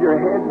there, with your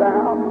head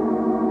bowed.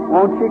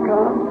 Won't you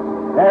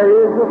come? There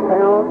is a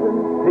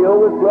fountain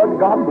filled with blood.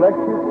 God bless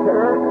you,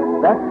 sir.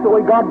 That's the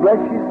way. God bless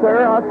you,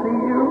 sir. I see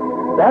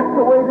you. That's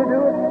the way to do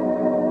it.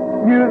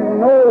 You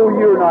know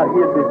you're not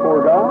hid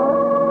before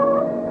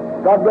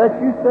God. God bless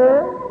you,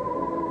 sir.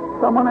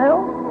 Someone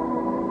else?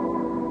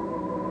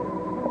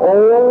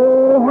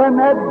 Oh, when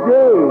that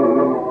day.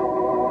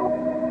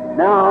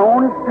 Now, I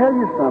want to tell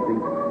you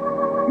something.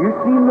 You've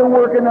seen the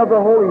working of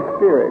the Holy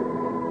Spirit.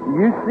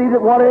 You see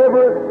that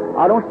whatever,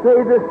 I don't say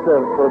this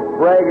for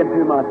bragging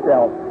to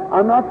myself.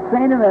 I'm not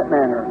saying in that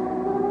manner.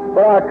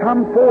 But I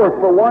come forth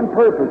for one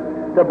purpose,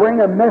 to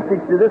bring a message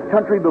to this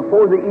country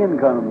before the end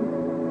comes.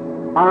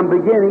 I'm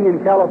beginning in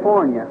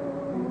California,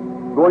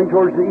 going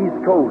towards the East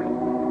Coast.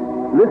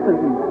 Listen,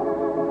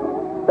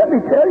 let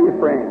me tell you,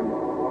 friend,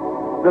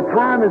 the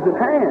time is at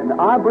hand.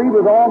 I believe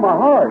with all my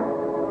heart.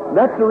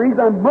 That's the reason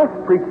I must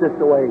preach this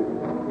way.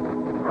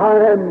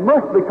 I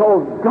must,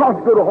 because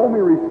God's going to hold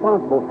me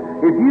responsible.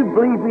 If you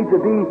believe me to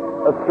be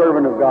a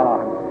servant of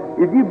God,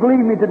 if you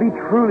believe me to be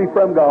truly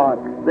from God,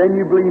 then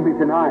you believe me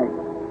tonight.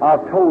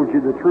 I've told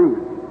you the truth.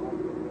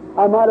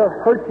 I might have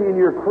hurt you in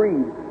your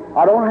creed.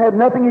 I don't have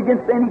nothing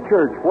against any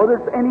church. Whether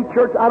it's any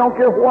church, I don't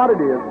care what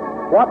it is.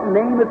 What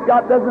name it's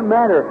got doesn't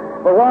matter.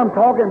 But what I'm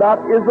talking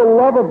about is the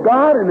love of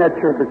God in that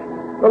church.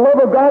 The love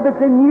of God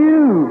that's in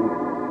you.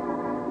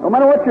 No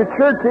matter what your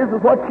church is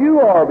what you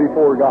are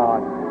before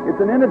God.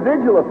 It's an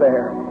individual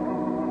affair.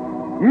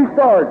 You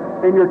start,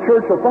 and your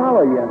church will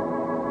follow you.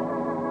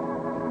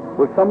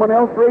 Will someone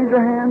else raise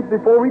your hands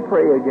before we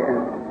pray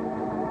again?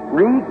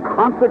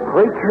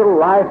 Reconsecrate your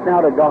life now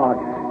to God.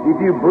 If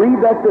you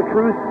believe that's the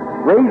truth,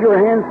 raise your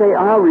hand and say,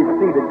 I'll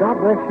receive it. God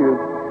bless you.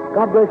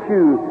 God bless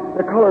you,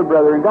 the colored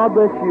brother, and God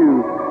bless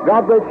you.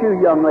 God bless you,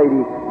 young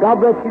lady. God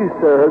bless you,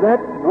 sir.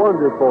 That's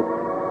wonderful.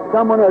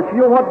 Someone else.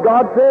 You know what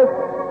God says?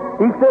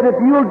 He said, if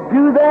you'll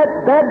do that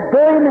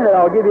very minute,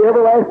 I'll give you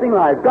everlasting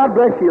life. God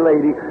bless you,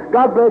 lady.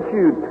 God bless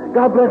you.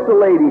 God bless the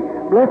lady.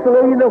 Bless the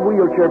lady in the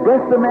wheelchair. Bless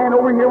the man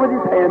over here with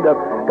his hand up.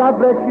 God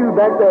bless you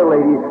back there,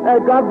 lady.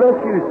 God bless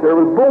you, sir,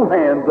 with both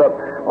hands up.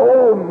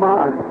 Oh,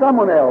 my.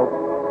 Someone else.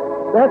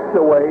 That's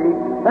the way.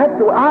 That's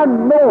the way. I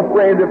know,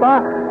 friend, if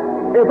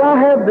I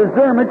have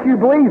discernment, you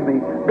believe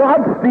me.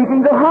 God's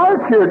speaking to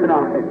hearts here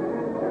tonight.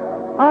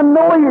 I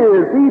know He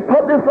is. He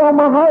put this on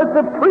my heart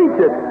to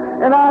preach it.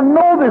 And I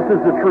know this is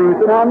the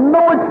truth, and I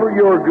know it's for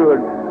your good.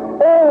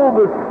 Oh,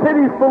 the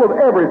city's full of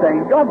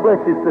everything. God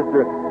bless you,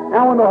 sister.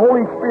 Now when the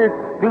Holy Spirit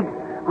speaks,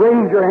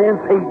 raise your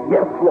hand and say,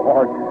 yes,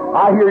 Lord.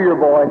 I hear your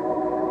voice.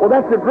 Well,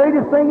 that's the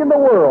greatest thing in the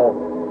world.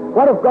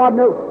 What if God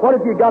knew? What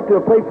if you got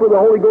to a place where the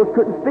Holy Ghost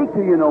couldn't speak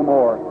to you no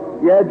more?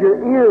 You had your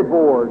ear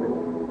bored.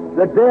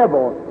 The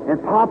devil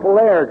and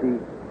popularity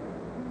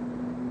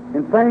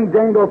and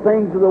fang-dangle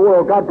things of the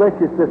world. God bless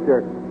you,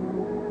 sister.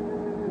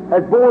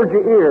 Has bored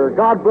your ear.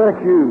 God bless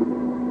you.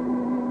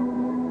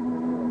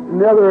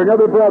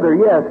 Another brother,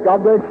 yes,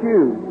 God bless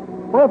you.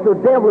 What if the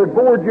devil had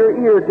bored your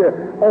ear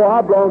to, oh,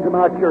 I belong to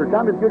my church,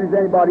 I'm as good as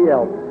anybody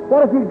else?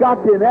 What if he got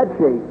you in that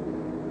shape?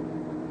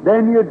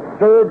 Then you'd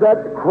serve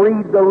that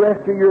creed the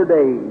rest of your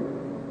days.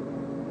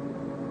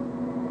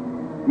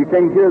 You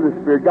can't hear the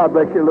Spirit. God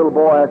bless you, little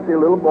boy. I see a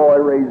little boy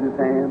raise his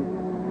hand.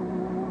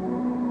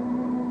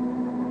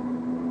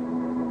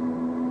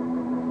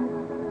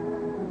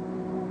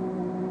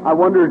 I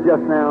wonder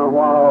just now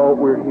while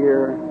we're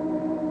here,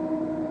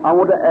 I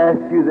want to ask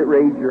you that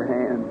raise your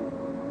hand.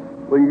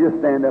 Will you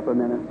just stand up a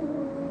minute?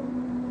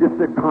 Just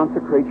to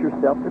consecrate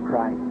yourself to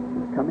Christ.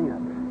 Just coming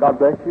up. God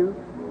bless you.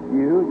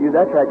 You,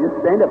 that's right. Just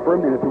stand up for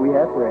a minute till we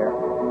have prayer.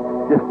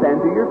 Just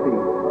stand to your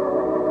feet.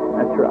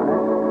 That's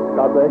right.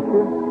 God bless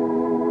you.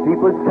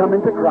 People that's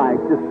coming to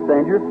Christ, just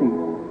stand to your feet.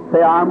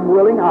 Say, I'm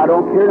willing, I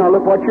don't care. Now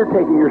look what you're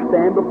taking. You're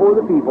stand before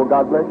the people.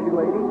 God bless you,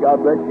 lady.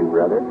 God bless you,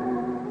 brother.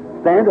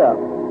 Stand up.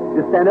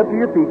 Just stand up to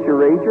your feet. You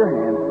raise your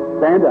hand.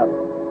 Stand up.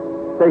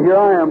 Say, here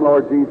I am,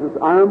 Lord Jesus.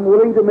 I'm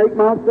willing to make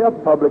myself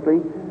publicly.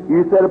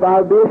 You said if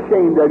I would be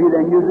ashamed of you,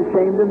 then you're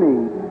ashamed of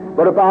me.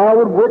 But if I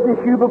would witness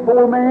you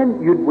before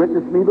man, you'd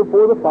witness me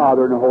before the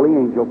Father and the holy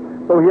angel.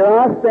 So here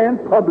I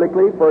stand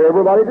publicly for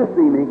everybody to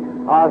see me.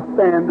 I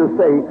stand to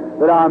say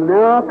that I'm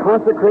now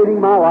consecrating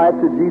my life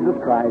to Jesus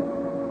Christ.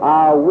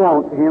 I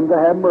want Him to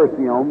have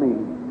mercy on me.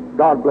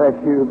 God bless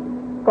you.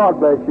 God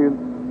bless you.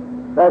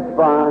 That's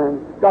fine.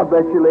 God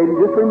bless you, lady.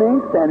 Just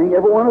remain standing.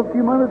 Everyone a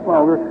few minutes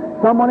longer.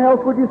 Someone else,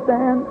 would you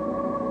stand?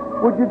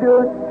 Would you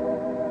do it?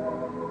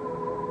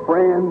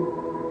 Friend,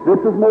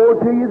 this is more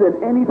to you than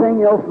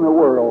anything else in the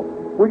world.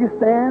 Will you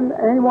stand?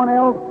 Anyone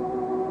else?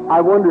 I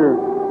wonder,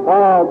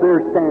 while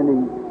they're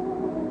standing,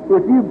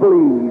 if you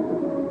believe,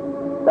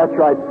 that's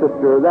right,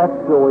 sister, that's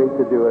the way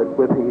to do it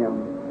with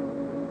Him.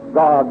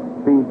 God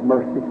be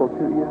merciful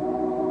to you.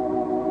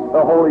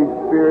 The Holy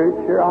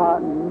Spirit, sure,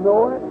 I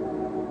know it.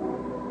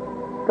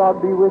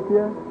 God be with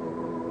you.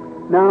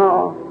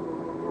 Now,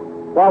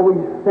 while we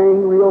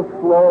sing real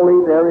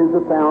slowly, there is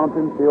a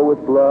fountain filled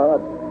with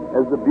blood,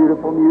 as the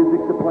beautiful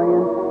music's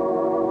playing.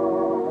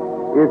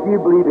 If you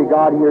believe that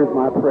God hears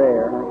my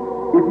prayer,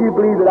 if you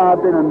believe that I've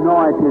been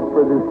anointed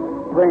for this,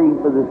 praying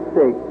for the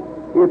sick,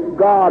 if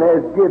God has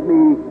given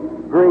me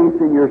grace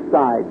in your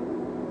sight,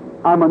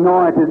 I'm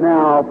anointed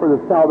now for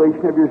the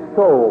salvation of your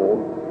soul.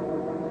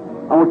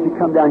 I want you to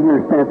come down here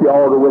and stand at the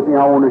altar with me.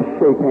 I want to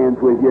shake hands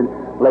with you,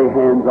 lay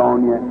hands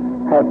on you,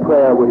 have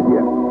prayer with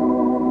you.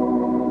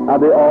 Now,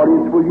 the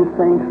audience, will you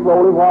sing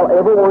slowly while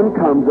everyone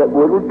comes that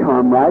would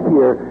come right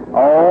here,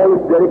 all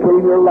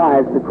dedicating their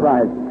lives to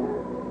Christ.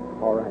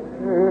 All right.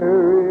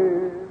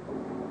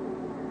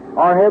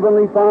 Our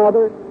Heavenly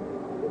Father,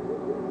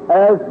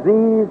 as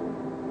these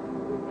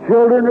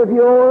children of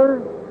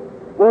yours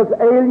was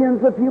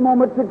aliens a few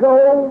moments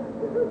ago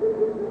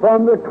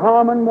from the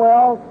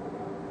commonwealth,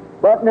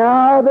 but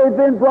now they've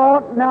been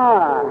brought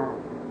nigh.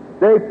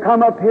 They've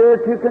come up here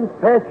to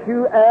confess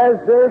you as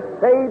their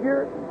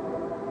Savior.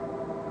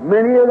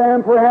 Many of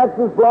them perhaps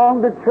have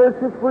belonged to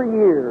churches for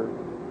years,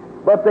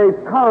 but they've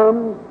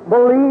come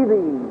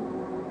believing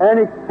and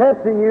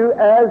accepting you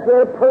as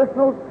their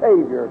personal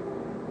Savior.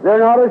 They're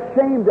not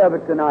ashamed of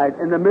it tonight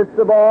in the midst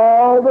of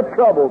all the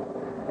troubles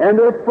and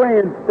their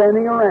friends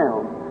standing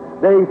around.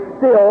 They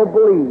still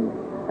believe,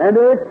 and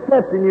they're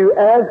accepting you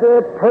as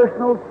their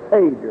personal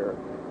Savior.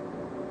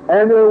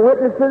 And they're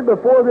witnessing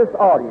before this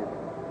audience.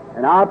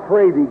 And I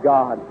pray thee,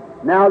 God,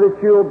 now that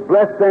you'll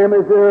bless them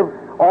as they're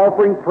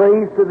offering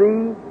praise to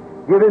Thee,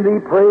 giving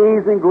Thee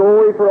praise and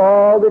glory for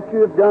all that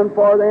You have done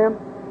for them.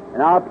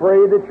 And I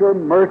pray that Your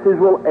mercies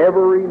will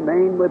ever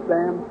remain with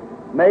them.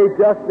 May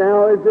just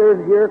now as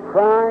they're here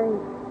crying,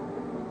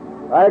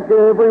 like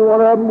every one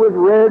of them with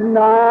reddened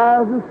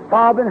eyes and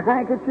sobbing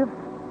handkerchiefs,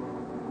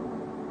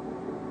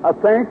 I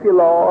thank You,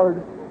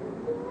 Lord.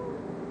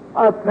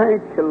 I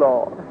thank You,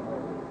 Lord.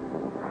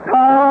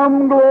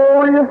 Some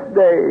glorious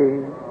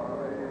day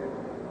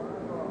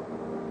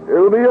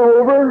it'll be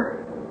over.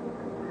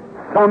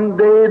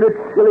 Someday the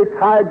chilly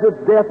tides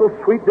of death will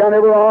sweep down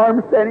every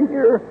arm standing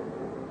here.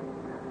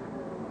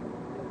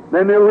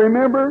 Then they'll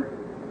remember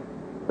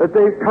that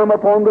they've come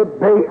upon the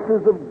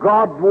basis of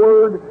God's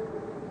Word.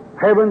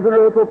 Heavens and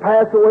earth will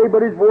pass away,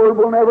 but His Word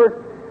will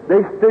never.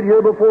 They stood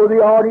here before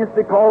the audience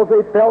because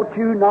they felt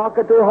You knock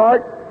at their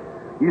heart.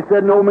 You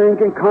said, no man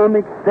can come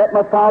except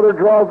my Father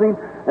draws him,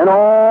 and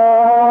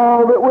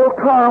all that will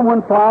come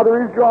when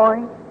Father is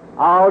drawing,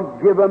 I'll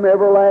give them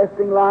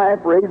everlasting life,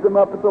 raise them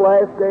up at the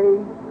last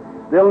day.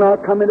 They'll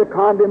not come into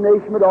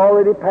condemnation, but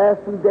already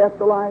passed from death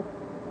to life.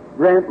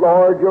 Grant,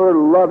 Lord, Your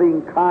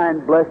loving,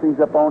 kind blessings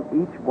upon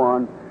each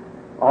one.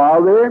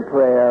 All there in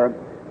prayer,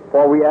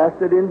 for we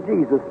ask it in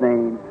Jesus'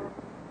 name.